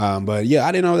 yeah. But yeah,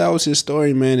 I didn't know that was his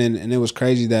story, man. And it was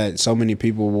crazy that so many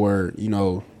people were,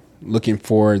 looking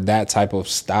for that type of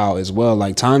style as well.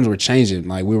 Like times were changing.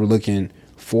 Like we were looking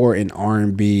for an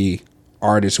R&B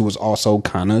artist who was also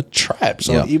kind of trap.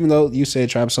 So even though you said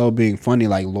Trap Soul being funny,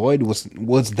 like Lloyd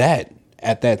was that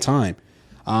at that time.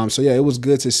 So yeah, it was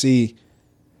good to see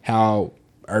how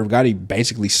Irv Gotti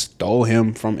basically stole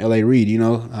him from L.A. Reid,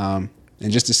 and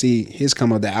just to see his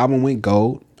come up. The album went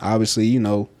gold. Obviously,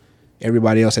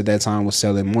 everybody else at that time was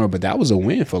selling more, but that was a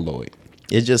win for Lloyd.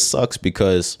 It just sucks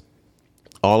because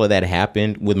all of that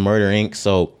happened with Murder Inc.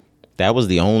 So that was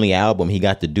the only album he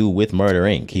got to do with Murder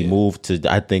Inc. He moved to,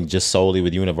 I think, just solely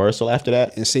with Universal after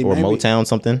that, And see, or maybe- Motown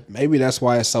something. Maybe that's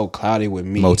why it's so cloudy with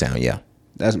me. Motown, yeah.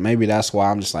 That's why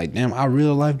I'm just like, damn, I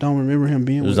real life don't remember him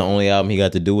being It was with the only album he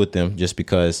got to do with them, just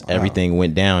because everything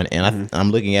went down. And I'm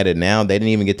looking at it now. They didn't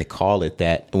even get to call it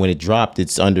that. When it dropped,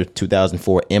 it's under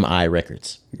 2004 MI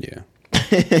Records. Yeah.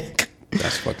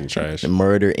 That's fucking trash.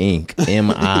 Murder Inc.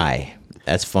 MI.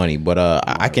 That's funny, but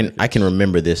I can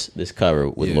remember this cover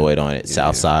with Lloyd on it.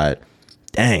 Southside.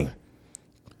 Dang,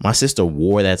 my sister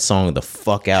wore that song the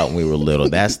fuck out when we were little.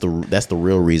 That's the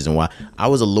real reason why I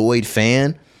was a Lloyd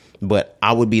fan. But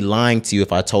I would be lying to you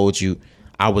if I told you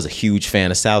I was a huge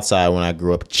fan of Southside when I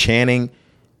grew up. Channing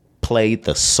played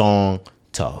the song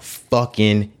to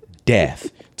fucking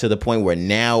death, to the point where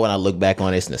now when I look back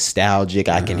on it, it's nostalgic.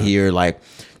 I can hear like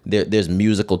there's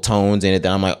musical tones in it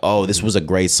that I'm like, oh, this was a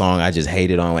great song. I just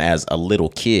hated on as a little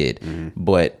kid.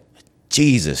 But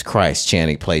Jesus Christ,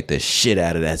 Channing played the shit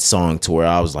out of that song to where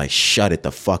I was like, shut it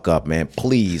the fuck up, man.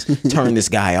 Please turn this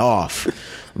guy off.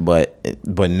 But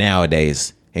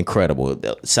nowadays, incredible.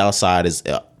 Southside is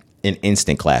an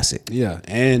instant classic. Yeah,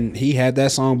 and he had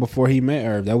that song before he met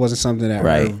Irv. That wasn't something that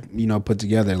Irv, put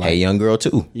together. Like, A Young Girl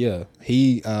too. yeah,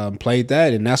 he played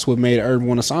that, and that's what made Irv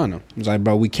want to sign him. He's like,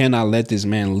 bro, we cannot let this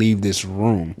man leave this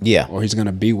room. Yeah. or he's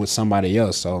gonna be with somebody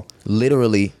else. So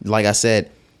Literally, like I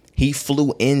said, he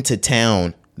flew into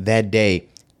town that day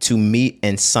to meet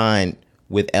and sign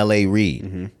with L.A.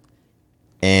 Reid.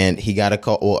 And he got a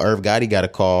call, or Irv Gotti got a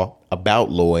call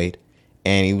about Lloyd.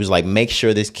 And he was like, make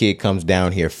sure this kid comes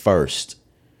down here first,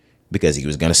 because he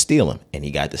was going to steal him. And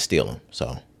he got to steal him.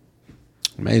 So,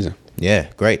 amazing. yeah,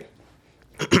 great.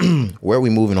 Where are we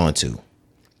moving on to?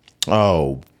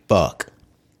 Oh, fuck.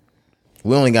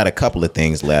 We only got a couple of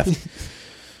things left.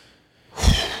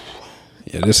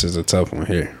 Yeah, this is a tough one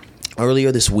here.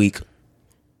 Earlier this week,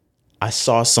 I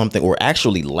saw something, or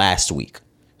actually last week,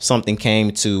 something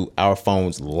came to our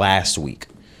phones last week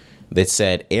that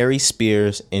said Ari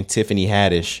Spears and Tiffany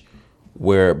Haddish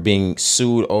were being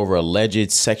sued over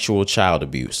alleged sexual child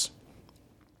abuse.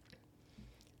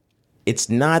 It's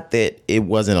not that it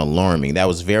wasn't alarming. That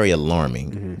was very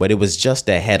alarming, but it was just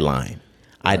a headline.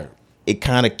 It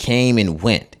kind of came and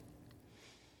went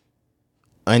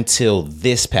until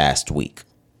this past week.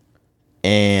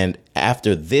 And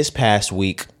after this past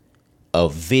week, a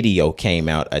video came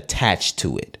out attached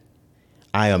to it.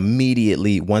 I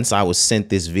immediately, once I was sent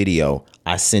this video,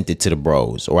 I sent it to the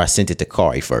bros, or I sent it to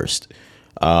Kari first.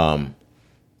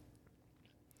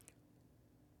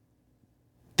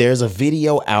 There's a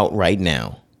video out right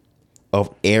now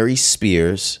of Ari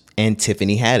Spears and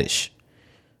Tiffany Haddish.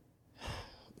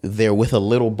 They're with a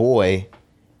little boy,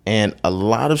 and a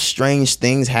lot of strange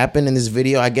things happen in this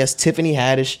video. I guess Tiffany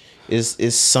Haddish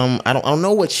is some, I don't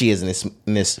know what she is in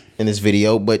this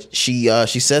video, but she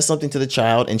says something to the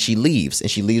child and she leaves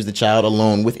the child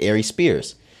alone with Ari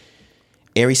Spears.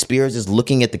 Ari Spears is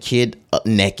looking at the kid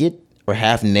naked or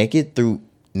half naked through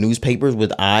newspapers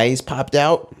with eyes popped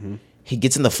out. He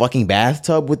gets in the fucking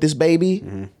bathtub with this baby.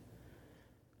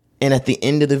 And at the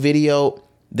end of the video,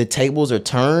 the tables are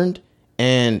turned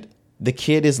and the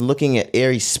kid is looking at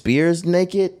Ari Spears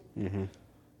naked.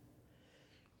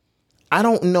 I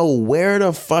don't know where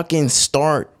to fucking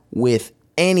start with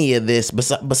any of this.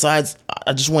 Besides,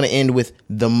 I just want to end with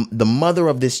the mother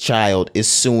of this child is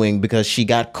suing because she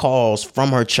got calls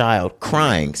from her child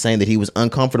crying, saying that he was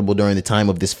uncomfortable during the time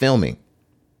of this filming.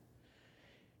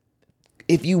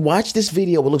 If you watch this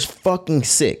video, it looks fucking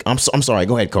sick. I'm sorry.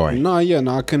 Go ahead, Corey. No,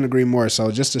 I couldn't agree more.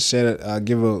 So just to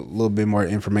give a little bit more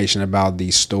information about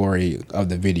the story of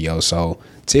the video. So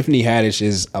Tiffany Haddish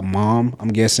is a mom, I'm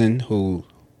guessing, who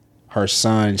her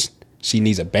son, she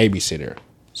needs a babysitter.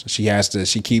 So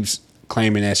she keeps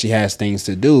claiming that she has things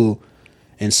to do.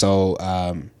 And so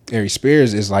Ari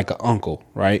Spears is like an uncle,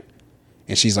 right?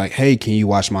 And she's like, hey, can you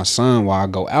watch my son while I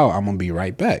go out? I'm going to be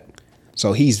right back.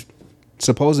 So he's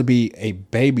supposed to be a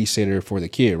babysitter for the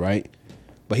kid, right?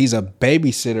 But he's a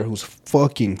babysitter who's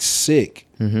fucking sick,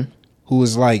 who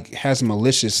is like, has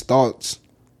malicious thoughts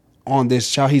on this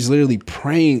child. He's literally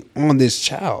preying on this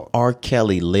child. R.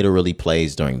 Kelly literally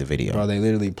plays during the video. Bro, they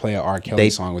literally play an R. Kelly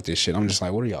song with this shit. I'm just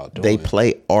like, what are y'all doing? They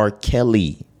play R.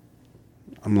 Kelly.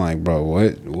 I'm like, bro,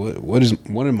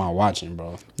 what am I watching,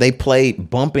 bro? They play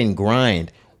Bump and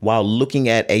Grind while looking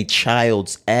at a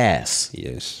child's ass.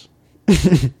 Yes.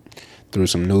 Through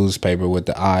some newspaper with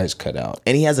the eyes cut out.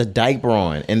 And he has a diaper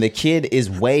on, and the kid is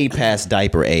way past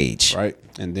diaper age. Right.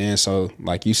 And then, so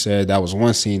like you said, that was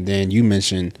one scene. Then you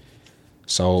mentioned,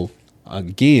 so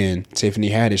again, Tiffany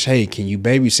Haddish, hey, can you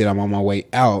babysit? I'm on my way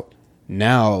out.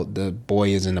 Now the boy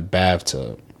is in the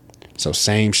bathtub. So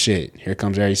same shit. Here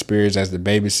comes Ari Spears as the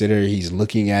babysitter. He's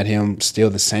looking at him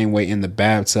still the same way in the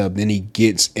bathtub. Then he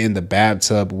gets in the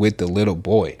bathtub with the little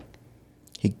boy.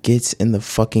 He gets in the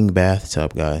fucking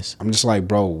bathtub, guys. I'm just like,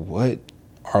 bro, what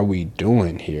are we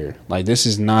doing here? Like, this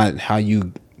is not how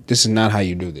you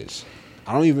do this.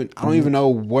 I don't even know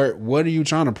what are you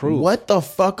trying to prove? What the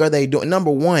fuck are they doing?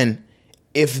 Number one,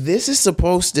 if this is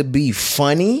supposed to be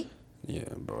funny, Yeah,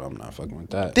 bro, I'm not fucking with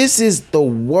that. this is the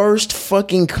worst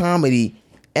fucking comedy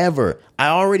ever. I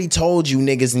already told you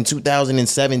niggas in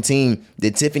 2017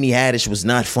 that Tiffany Haddish was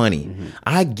not funny.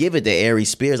 I give it to Ari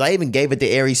Spears. I even gave it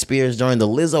to Ari Spears during the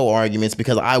Lizzo arguments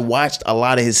because I watched a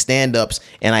lot of his stand-ups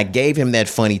and I gave him that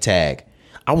funny tag.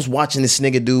 I was watching this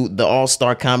nigga do the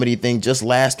all-star comedy thing just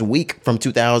last week from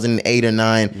 2008 or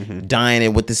 9, dying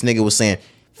at what this nigga was saying.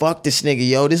 Fuck this nigga,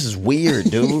 yo, this is weird,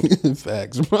 dude.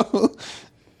 Facts, bro.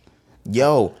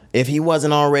 Yo, if he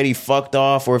wasn't already fucked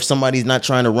off, or if somebody's not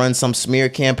trying to run some smear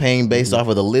campaign based off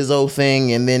of the Lizzo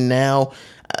thing, and then now,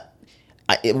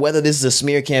 whether this is a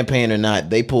smear campaign or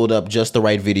not, they pulled up just the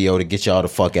right video to get y'all the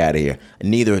fuck out of here.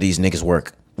 Neither of these niggas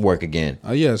work again.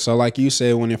 Oh yeah, so like you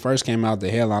said, when it first came out, the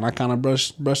headline, I kind of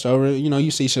brushed over it. You know, you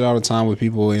see shit all the time with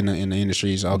people in the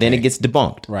industries. Okay. Then it gets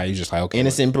debunked. right. You just like, okay,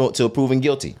 Innocent till proven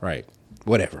guilty. right,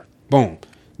 whatever. Boom.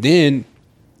 Then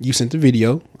you sent the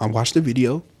video. I watched the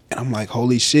video, and I'm like,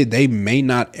 holy shit, they may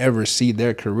not ever see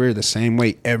their career the same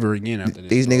way ever again after this.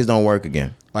 These niggas don't work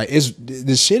again. Like,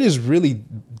 the shit is really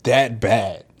that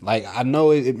bad. Like, I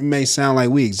know it may sound like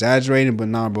we exaggerating, but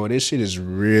nah, bro, this shit is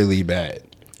really bad.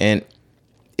 And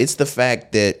it's the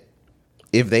fact that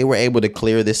if they were able to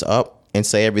clear this up and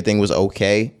say everything was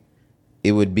okay,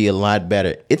 it would be a lot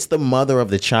better. It's the mother of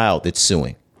the child that's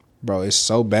suing. Bro, it's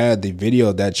so bad. The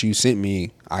video that you sent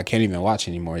me, I can't even watch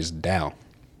anymore. It's down.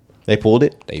 They pulled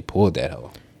it? They pulled that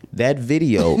hoe. That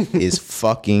video is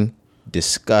fucking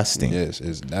disgusting. Yes,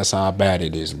 that's how bad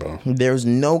it is, bro. There's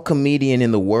no comedian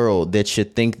in the world that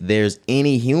should think there's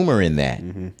any humor in that.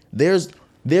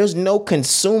 There's no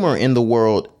consumer in the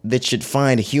world that should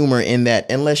find humor in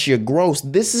that unless you're gross.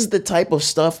 This is the type of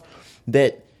stuff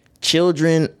that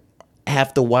children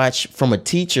have to watch from a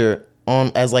teacher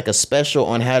on as like a special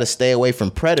on how to stay away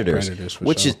from predators.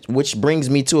 Which brings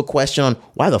me to a question on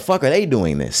why the fuck are they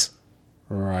doing this?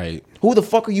 Right. Who the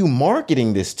fuck are you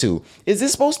marketing this to? Is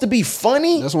this supposed to be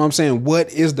funny? That's what I'm saying. What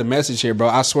is the message here, bro?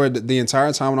 I swear that the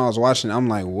entire time when I was watching, I'm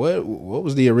like, what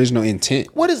was the original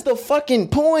intent? What is the fucking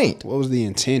point? What was the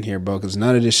intent here, bro? Because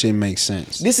none of this shit makes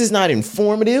sense. This is not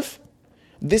informative.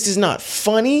 This is not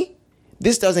funny.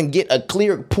 This doesn't get a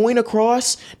clear point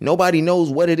across. Nobody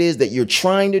knows what it is that you're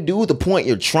trying to do, the point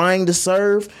you're trying to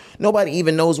serve. Nobody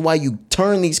even knows why you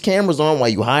turn these cameras on, why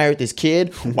you hired this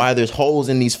kid, why there's holes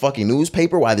in these fucking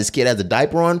newspaper, why this kid has a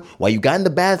diaper on, why you got in the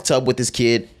bathtub with this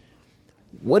kid.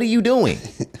 What are you doing?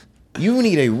 You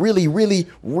need a really, really,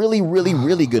 really, really,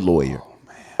 really good lawyer.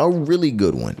 A really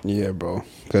good one. Yeah, bro.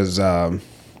 Because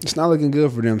it's not looking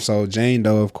good for them. So Jane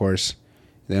Doe, of course,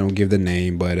 they don't give the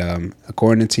name, but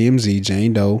according to TMZ,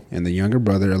 Jane Doe and the younger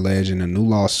brother allege in a new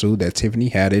lawsuit that Tiffany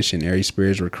Haddish and Ari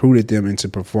Spears recruited them into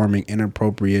performing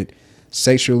inappropriate,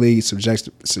 sexually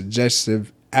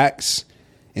suggestive acts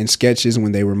and sketches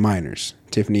when they were minors.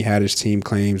 Tiffany Haddish team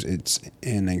claims it's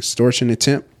an extortion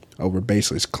attempt over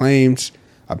baseless claims.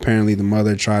 Apparently, the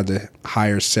mother tried to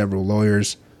hire several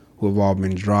lawyers who have all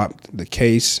been dropped the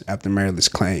case after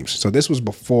meritless claims. So this was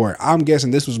before, I'm guessing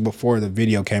this was before the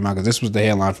video came out because this was the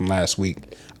headline from last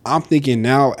week. I'm thinking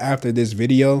now after this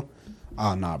video,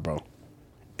 oh nah, bro.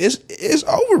 It's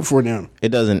over for them. It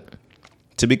doesn't,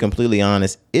 to be completely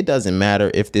honest, it doesn't matter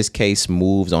if this case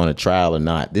moves on a trial or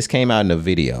not. This came out in a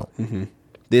video.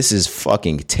 This is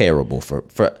fucking terrible for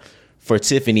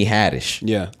Tiffany Haddish.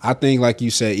 Yeah, I think like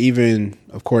you said, even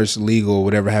of course legal,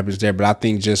 whatever happens there, but I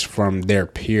think just from their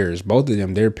peers, both of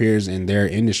them, their peers in their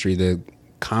industry, the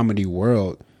comedy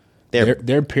world,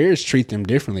 their peers treat them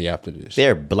differently after this.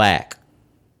 They're black.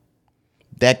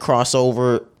 That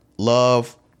crossover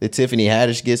love that Tiffany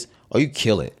Haddish gets, oh, you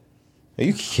kill it.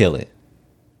 You kill it.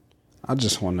 I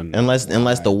just want to know. Unless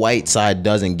the white side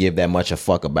doesn't give that much a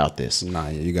fuck about this. Nah,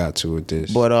 yeah, you got to with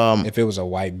this. But if it was a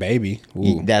white baby,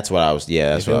 ooh. That's what I was.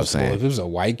 Yeah, that's what I was saying. If it was a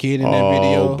white kid in that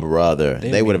video, oh brother,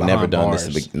 they would have never done bars.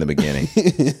 this in the beginning.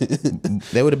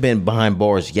 They would have been behind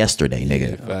bars yesterday,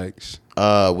 nigga. Yeah, facts.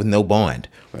 With no bond.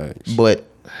 Facts. But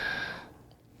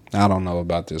I don't know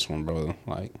about this one, bro.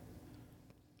 Like,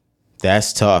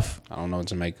 that's tough. I don't know what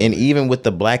to make. And even with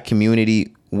the black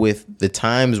community, with the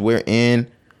times we're in,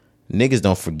 niggas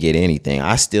don't forget anything.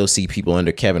 I still see people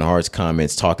under Kevin Hart's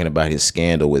comments talking about his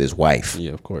scandal with his wife.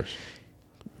 Yeah, of course.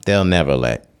 They'll never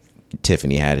let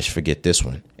Tiffany Haddish forget this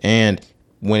one. And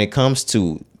when it comes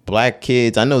to black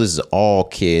kids, I know this is all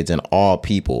kids and all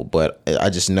people, but I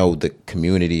just know the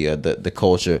community or the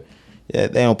culture, yeah,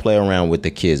 they don't play around with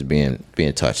the kids being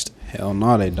touched. Hell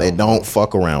no, they don't. They don't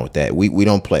fuck around with that. We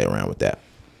don't play around with that.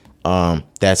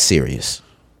 That's serious.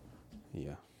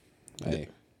 Yeah. Hey,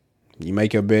 you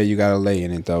make your bed, you gotta lay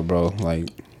in it though, bro. Like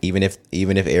Even if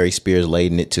Ari Spears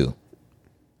laid in it too.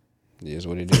 it is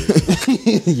what it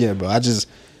is. Yeah, bro.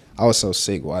 I was so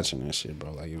sick watching that shit,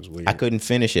 bro. Like it was weird. I couldn't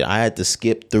finish it. I had to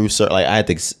skip through I had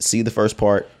to see the first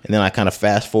part, and then I kind of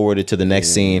fast forwarded to the next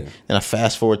scene, and I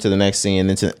fast forward to the next scene,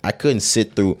 and then I couldn't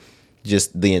sit through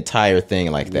just the entire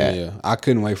thing like that. Yeah, I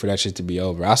couldn't wait for that shit to be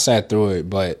over. I sat through it,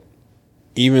 but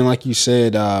even like you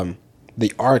said,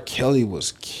 the R. Kelly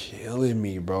was killing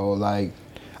me, bro. Like,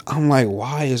 I'm like,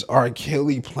 why is R.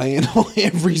 Kelly playing on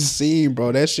every scene,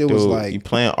 bro? That shit was like you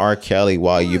playing R. Kelly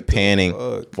while you panning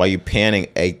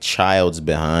a child's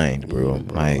behind, bro.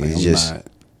 bro, like it's just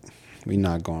we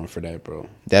not going for that, bro.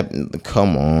 that.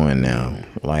 Come on now,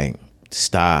 like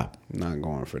stop. Not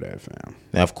going for that, fam.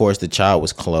 Now, of course, the child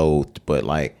was clothed, but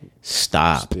like,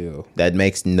 stop. Still. That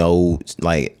makes no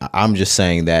like. I'm just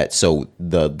saying that so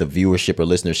the viewership or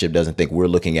listenership doesn't think we're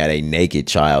looking at a naked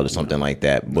child or something like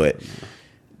that. But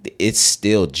it's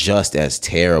still just as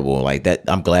terrible. Like that.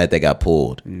 I'm glad they got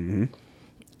pulled. Mm-hmm.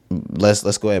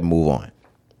 Let's go ahead and move on.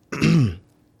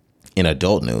 In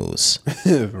adult news,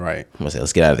 Right. I'm gonna say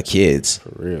let's get out of the kids.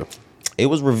 For real. It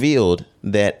was revealed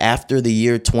that after the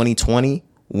year 2020,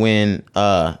 when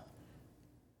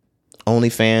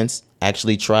OnlyFans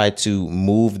actually tried to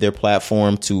move their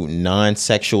platform to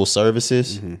non-sexual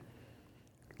services,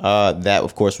 that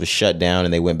of course was shut down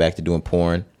and they went back to doing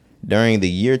porn. During the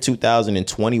year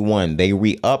 2021, they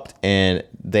re-upped and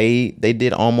they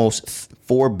did almost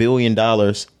 $4 billion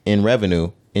in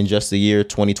revenue in just the year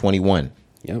 2021.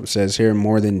 Yep, it says here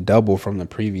more than double from the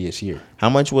previous year. How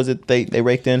much was it they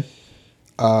raked in?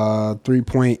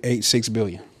 3.86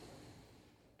 billion.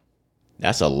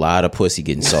 That's a lot of pussy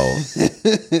getting sold.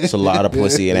 It's a lot of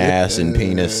pussy and ass and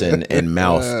penis and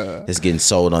mouth that's getting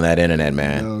sold on that internet,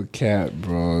 man. No cap,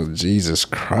 bro. Jesus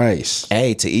Christ.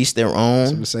 Hey, to each their I'm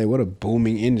own. gonna say, what a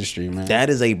booming industry, man.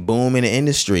 That is a boom in the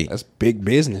industry. That's big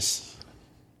business.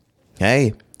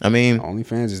 Hey, I mean,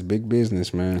 OnlyFans is big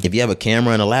business, man. if you have a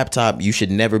camera and a laptop, you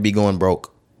should never be going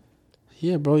broke.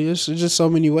 Yeah, bro. There's just so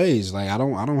many ways. Like I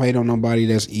don't hate on nobody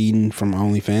that's eating from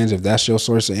OnlyFans. If that's your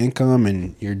source of income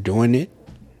and you're doing it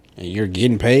and you're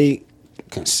getting paid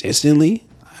consistently,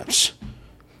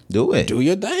 Do it. do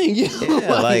your thing.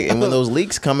 Yeah, like, and when those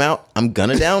leaks come out, I'm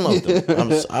gonna download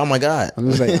them. Oh my god. I'm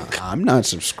just like, I'm not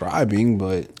subscribing,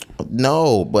 but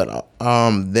No, but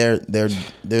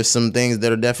there's some things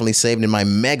that are definitely saved in my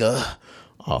mega.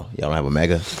 Oh, y'all don't have a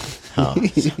mega? Oh,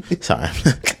 sorry.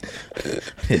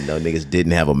 I didn't know niggas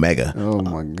didn't have a mega. oh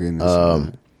my goodness.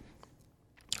 Man.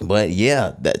 But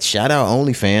yeah, that shout out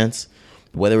OnlyFans.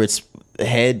 Whether it's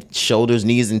head, shoulders,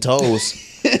 knees, and toes,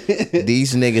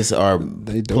 these niggas are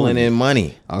doing pulling in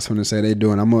money. I was going to say they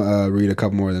doing. I'm gonna read a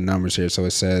couple more of the numbers here. So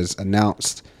it says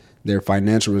announced their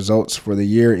financial results for the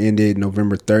year ended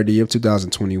November 30th,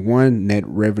 2021. Net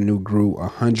revenue grew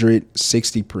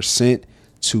 160%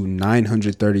 to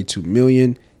 $932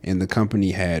 million, and the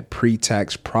company had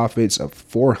pre-tax profits of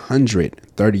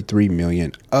 $433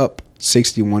 million, up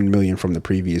 $61 million from the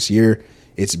previous year.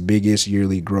 Its biggest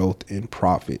yearly growth in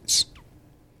profits.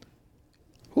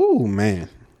 Ooh, man,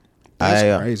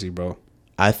 that's crazy, bro.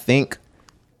 I think,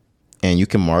 and you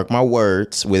can mark my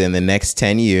words, within the next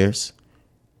 10 years,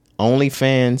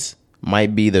 OnlyFans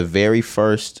might be the very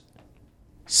first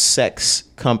sex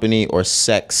company or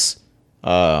sex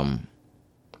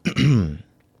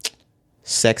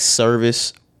sex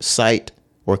service site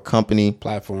or company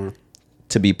Platform.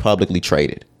 to be publicly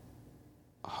traded.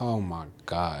 Oh my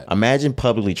God. Imagine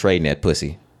publicly trading that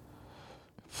pussy.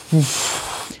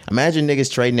 Imagine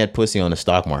niggas trading that pussy on the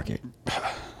stock market.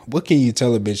 What can you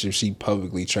tell a bitch if she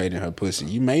publicly trading her pussy?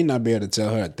 You may not be able to tell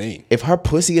her a thing. If her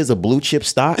pussy is a blue chip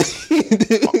stock,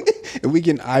 If we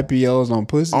get IPOs on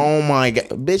pussy, oh my God,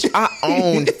 bitch, I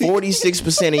own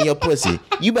 46% of your pussy.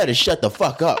 You better shut the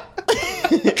fuck up.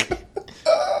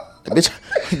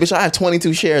 Bitch, I have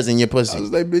 22 shares in your I was pussy.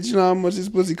 like, bitch, you know how much this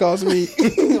pussy costs me?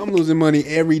 I'm losing money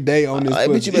every day on this pussy.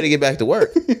 Bitch, you better get back to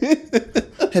work.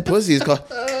 That pussy is called.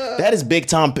 That is big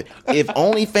time. If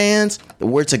OnlyFans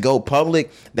were to go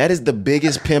public, that is the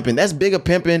biggest pimping. That's bigger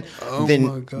pimping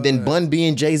than Bun B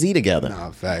and Jay-Z together.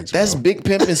 Nah, facts. That's bro. big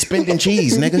pimping, spending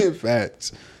cheese, nigga.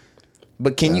 Facts.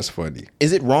 But That's funny.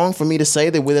 Is it wrong for me to say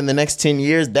that within the next 10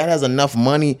 years that has enough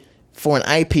money for an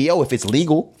IPO if it's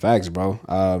legal? Facts, bro.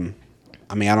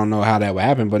 I mean, I don't know how that would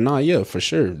happen, but no, yeah, for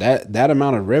sure. That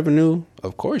amount of revenue,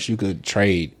 of course, you could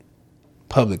trade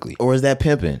publicly. Or is that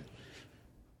pimping?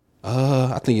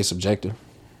 I think it's subjective.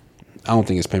 I don't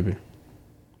think it's pimping.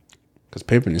 Because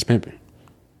pimping is pimping.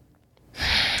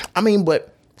 I mean,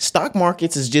 but stock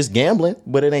markets is just gambling,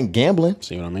 but it ain't gambling.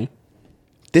 See what I mean?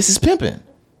 This is pimping.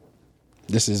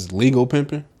 This is legal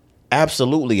pimping.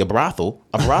 Absolutely, a brothel.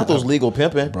 A brothel's legal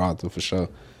pimping. Brothel for sure.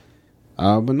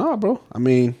 But no, bro. I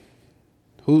mean,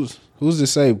 who's to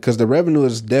say? Because the revenue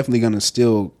is definitely gonna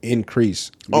still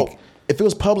increase. Oh, if it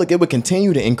was public, it would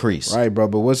continue to increase. Right, bro.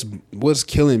 But what's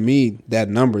killing me, that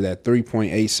number, that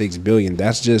 3.86 billion,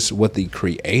 that's just what the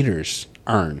creators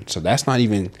earn. So that's not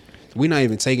even, we're not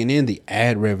even taking in the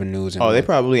ad revenues. And They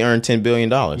probably earned $10 billion.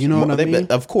 You know what I mean?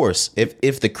 Of course.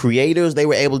 If the creators, they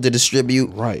were able to distribute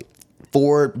right,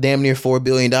 damn near $4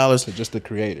 billion. So just the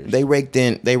creators. They raked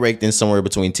in somewhere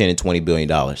between $10 and $20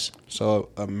 billion. So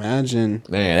imagine,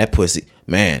 Man, that pussy.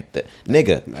 Man,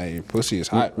 nigga. hey, pussy is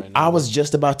hot right now. I was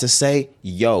just about to say,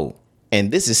 yo, and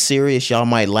this is serious. Y'all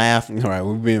might laugh. All right,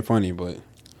 we're being funny, but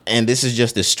And this is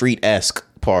just the street-esque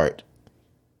part.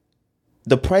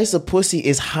 The price of pussy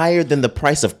is higher than the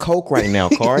price of coke right now,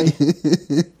 Kari.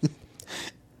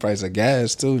 price of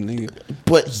gas too, nigga.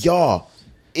 But y'all,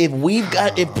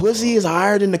 if pussy is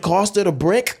higher than the cost of the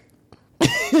brick,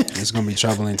 It's gonna be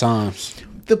troubling times.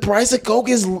 the price of coke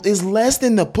is less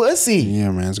than the pussy.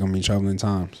 Yeah, man, it's gonna be troubling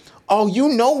times. Oh, you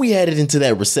know we headed into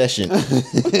that recession.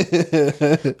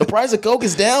 The price of coke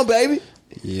is down, baby.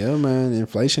 Yeah, man,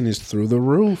 inflation is through the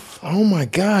roof. Oh my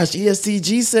gosh,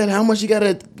 ESTG said how much you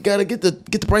gotta get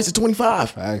the price of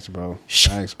 25. Facts, bro.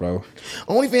 Facts, bro.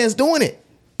 OnlyFans doing it.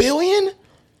 Billion?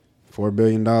 $4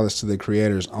 billion to the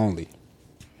creators only.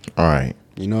 All right.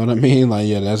 You know what I mean? Like,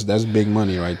 yeah, that's big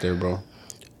money right there, bro.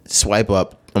 Swipe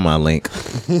up on my link.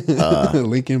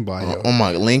 Link in bio. On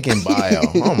my link in bio.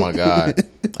 Oh my God.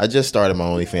 I just started my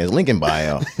OnlyFans. Link in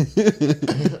bio.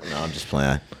 No, I'm just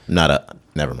playing.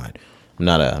 Never mind.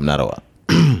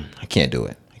 I can't do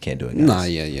it. Guys. Nah,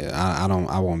 yeah.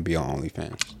 I won't be on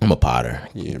OnlyFans. I'm a potter.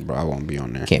 Yeah, bro, I won't be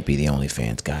on there. Can't be the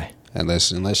OnlyFans guy.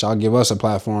 Unless y'all give us a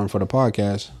platform for the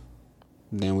podcast,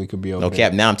 then we could be okay. No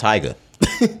cap. Now I'm Tiger.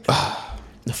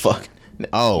 The fuck.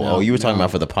 Oh, you were talking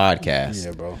about for the podcast.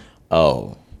 Yeah, bro.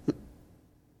 Oh.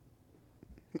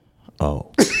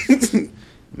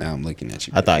 Now I'm looking at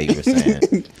you. I thought you were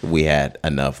saying we had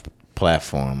enough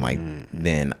platform, like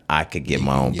then I could get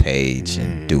my own page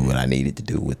and do what I needed to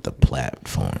do with the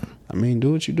platform. I mean,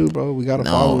 do what you do, bro. We got a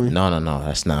following. No.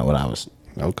 That's not what I was.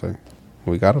 Okay.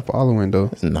 We got a following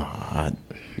though. No,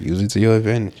 Use it to your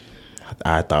advantage.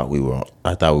 I thought we were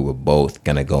both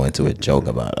gonna go into a joke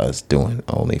about us doing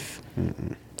only.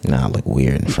 Now I look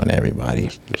weird in front of everybody.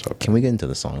 Okay. Can we get into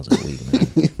the songs of the week,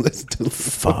 man? Let's do it.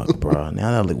 Fuck, bro.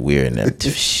 Now I look weird in that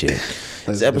shit.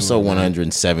 It's episode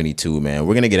 172, man.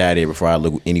 We're gonna get out of here before I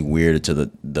look any weirder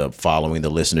to the following,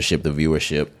 the listenership, the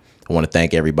viewership. I want to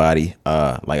thank everybody.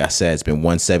 Like I said, it's been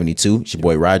 172. It's your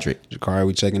boy Roderick. Jakari,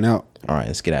 we checking out. All right,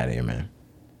 let's get out of here, man.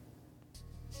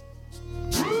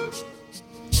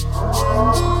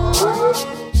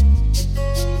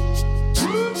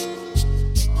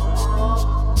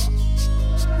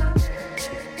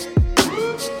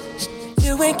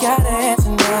 You ain't gotta answer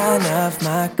none of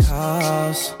my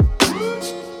calls.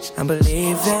 I'm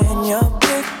believing you'll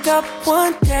pick up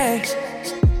one day.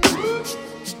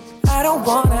 I don't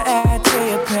wanna add to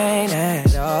your pain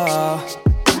at all.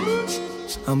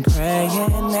 I'm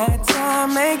praying that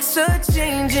time makes a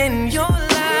change in your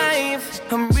life.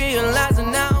 I'm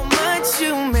realizing how much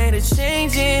you made a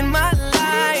change in my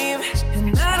life.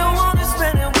 And I don't wanna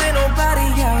spend it with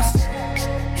nobody else.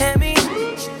 And me,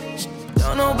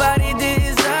 don't nobody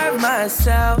deserve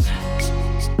myself.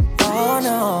 Oh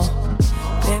no.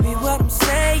 Baby, what I'm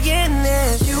saying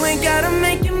is you ain't gotta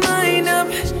make your mind up.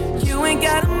 You ain't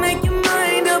gotta make your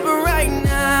mind up right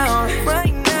now.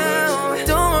 Right now.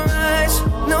 Don't rush,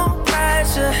 no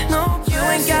pressure, no pressure. You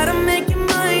ain't gotta make your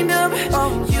mind up.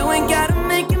 Oh, you ain't gotta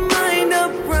make your mind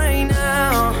up right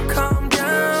now. Calm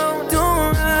down,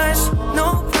 don't rush,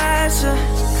 no pressure.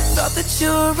 Thought that you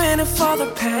were in it for the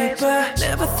paper.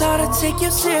 Never thought I'd take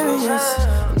you serious.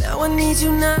 Now I need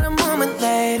you not a moment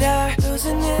later.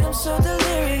 Losing it, I'm so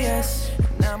delirious.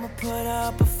 And I'ma put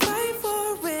up a fight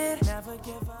for it. Never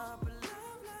give up a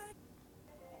love like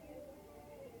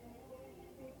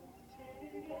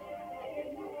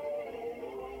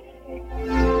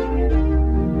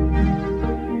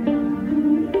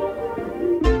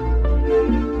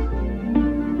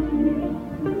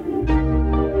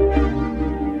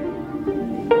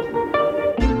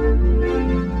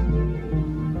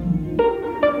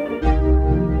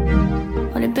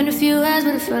Only been a few hours,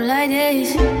 but it felt like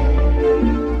days.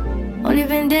 Only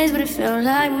been days, but it felt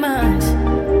like months.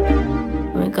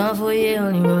 Been gone for a year,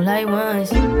 only roll like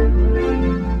once.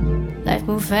 Life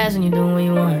move fast when you're doing what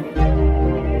you want.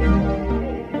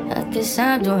 I guess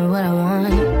I'm doing what I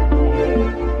want.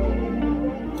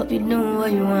 Hope you're doing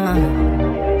what you want.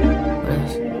 What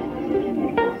else?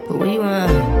 But what you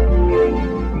want?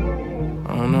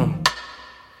 I don't know.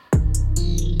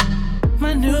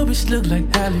 My new bitch look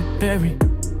like Halle Berry,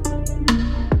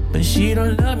 but she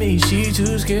don't love me, she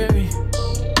too scary.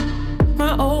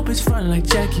 My old bitch front like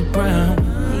Jackie Brown.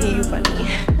 Yeah, you funny.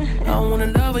 I wanna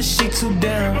love her, she too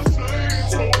down.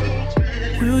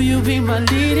 Will you be my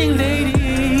leading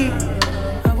lady?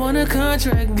 I want a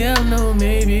contract, girl, no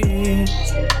maybe.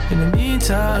 In the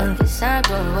meantime, Guess I'm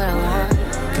doing what I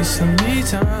want. get some me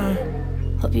time.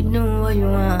 Hope you're doing what you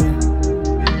want.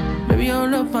 Maybe I'll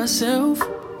love myself,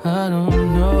 I don't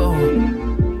know.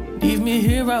 Leave me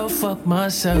here, I'll fuck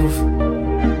myself.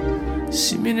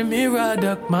 See me in the mirror, I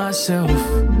duck myself.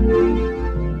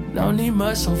 Don't need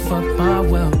much, so fuck my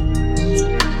wealth.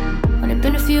 Only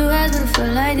been a few hours, but it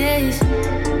felt like days.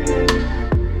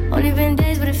 Only been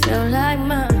days, but it felt like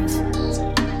months.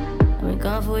 I've been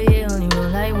gone for a year, only roll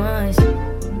like once.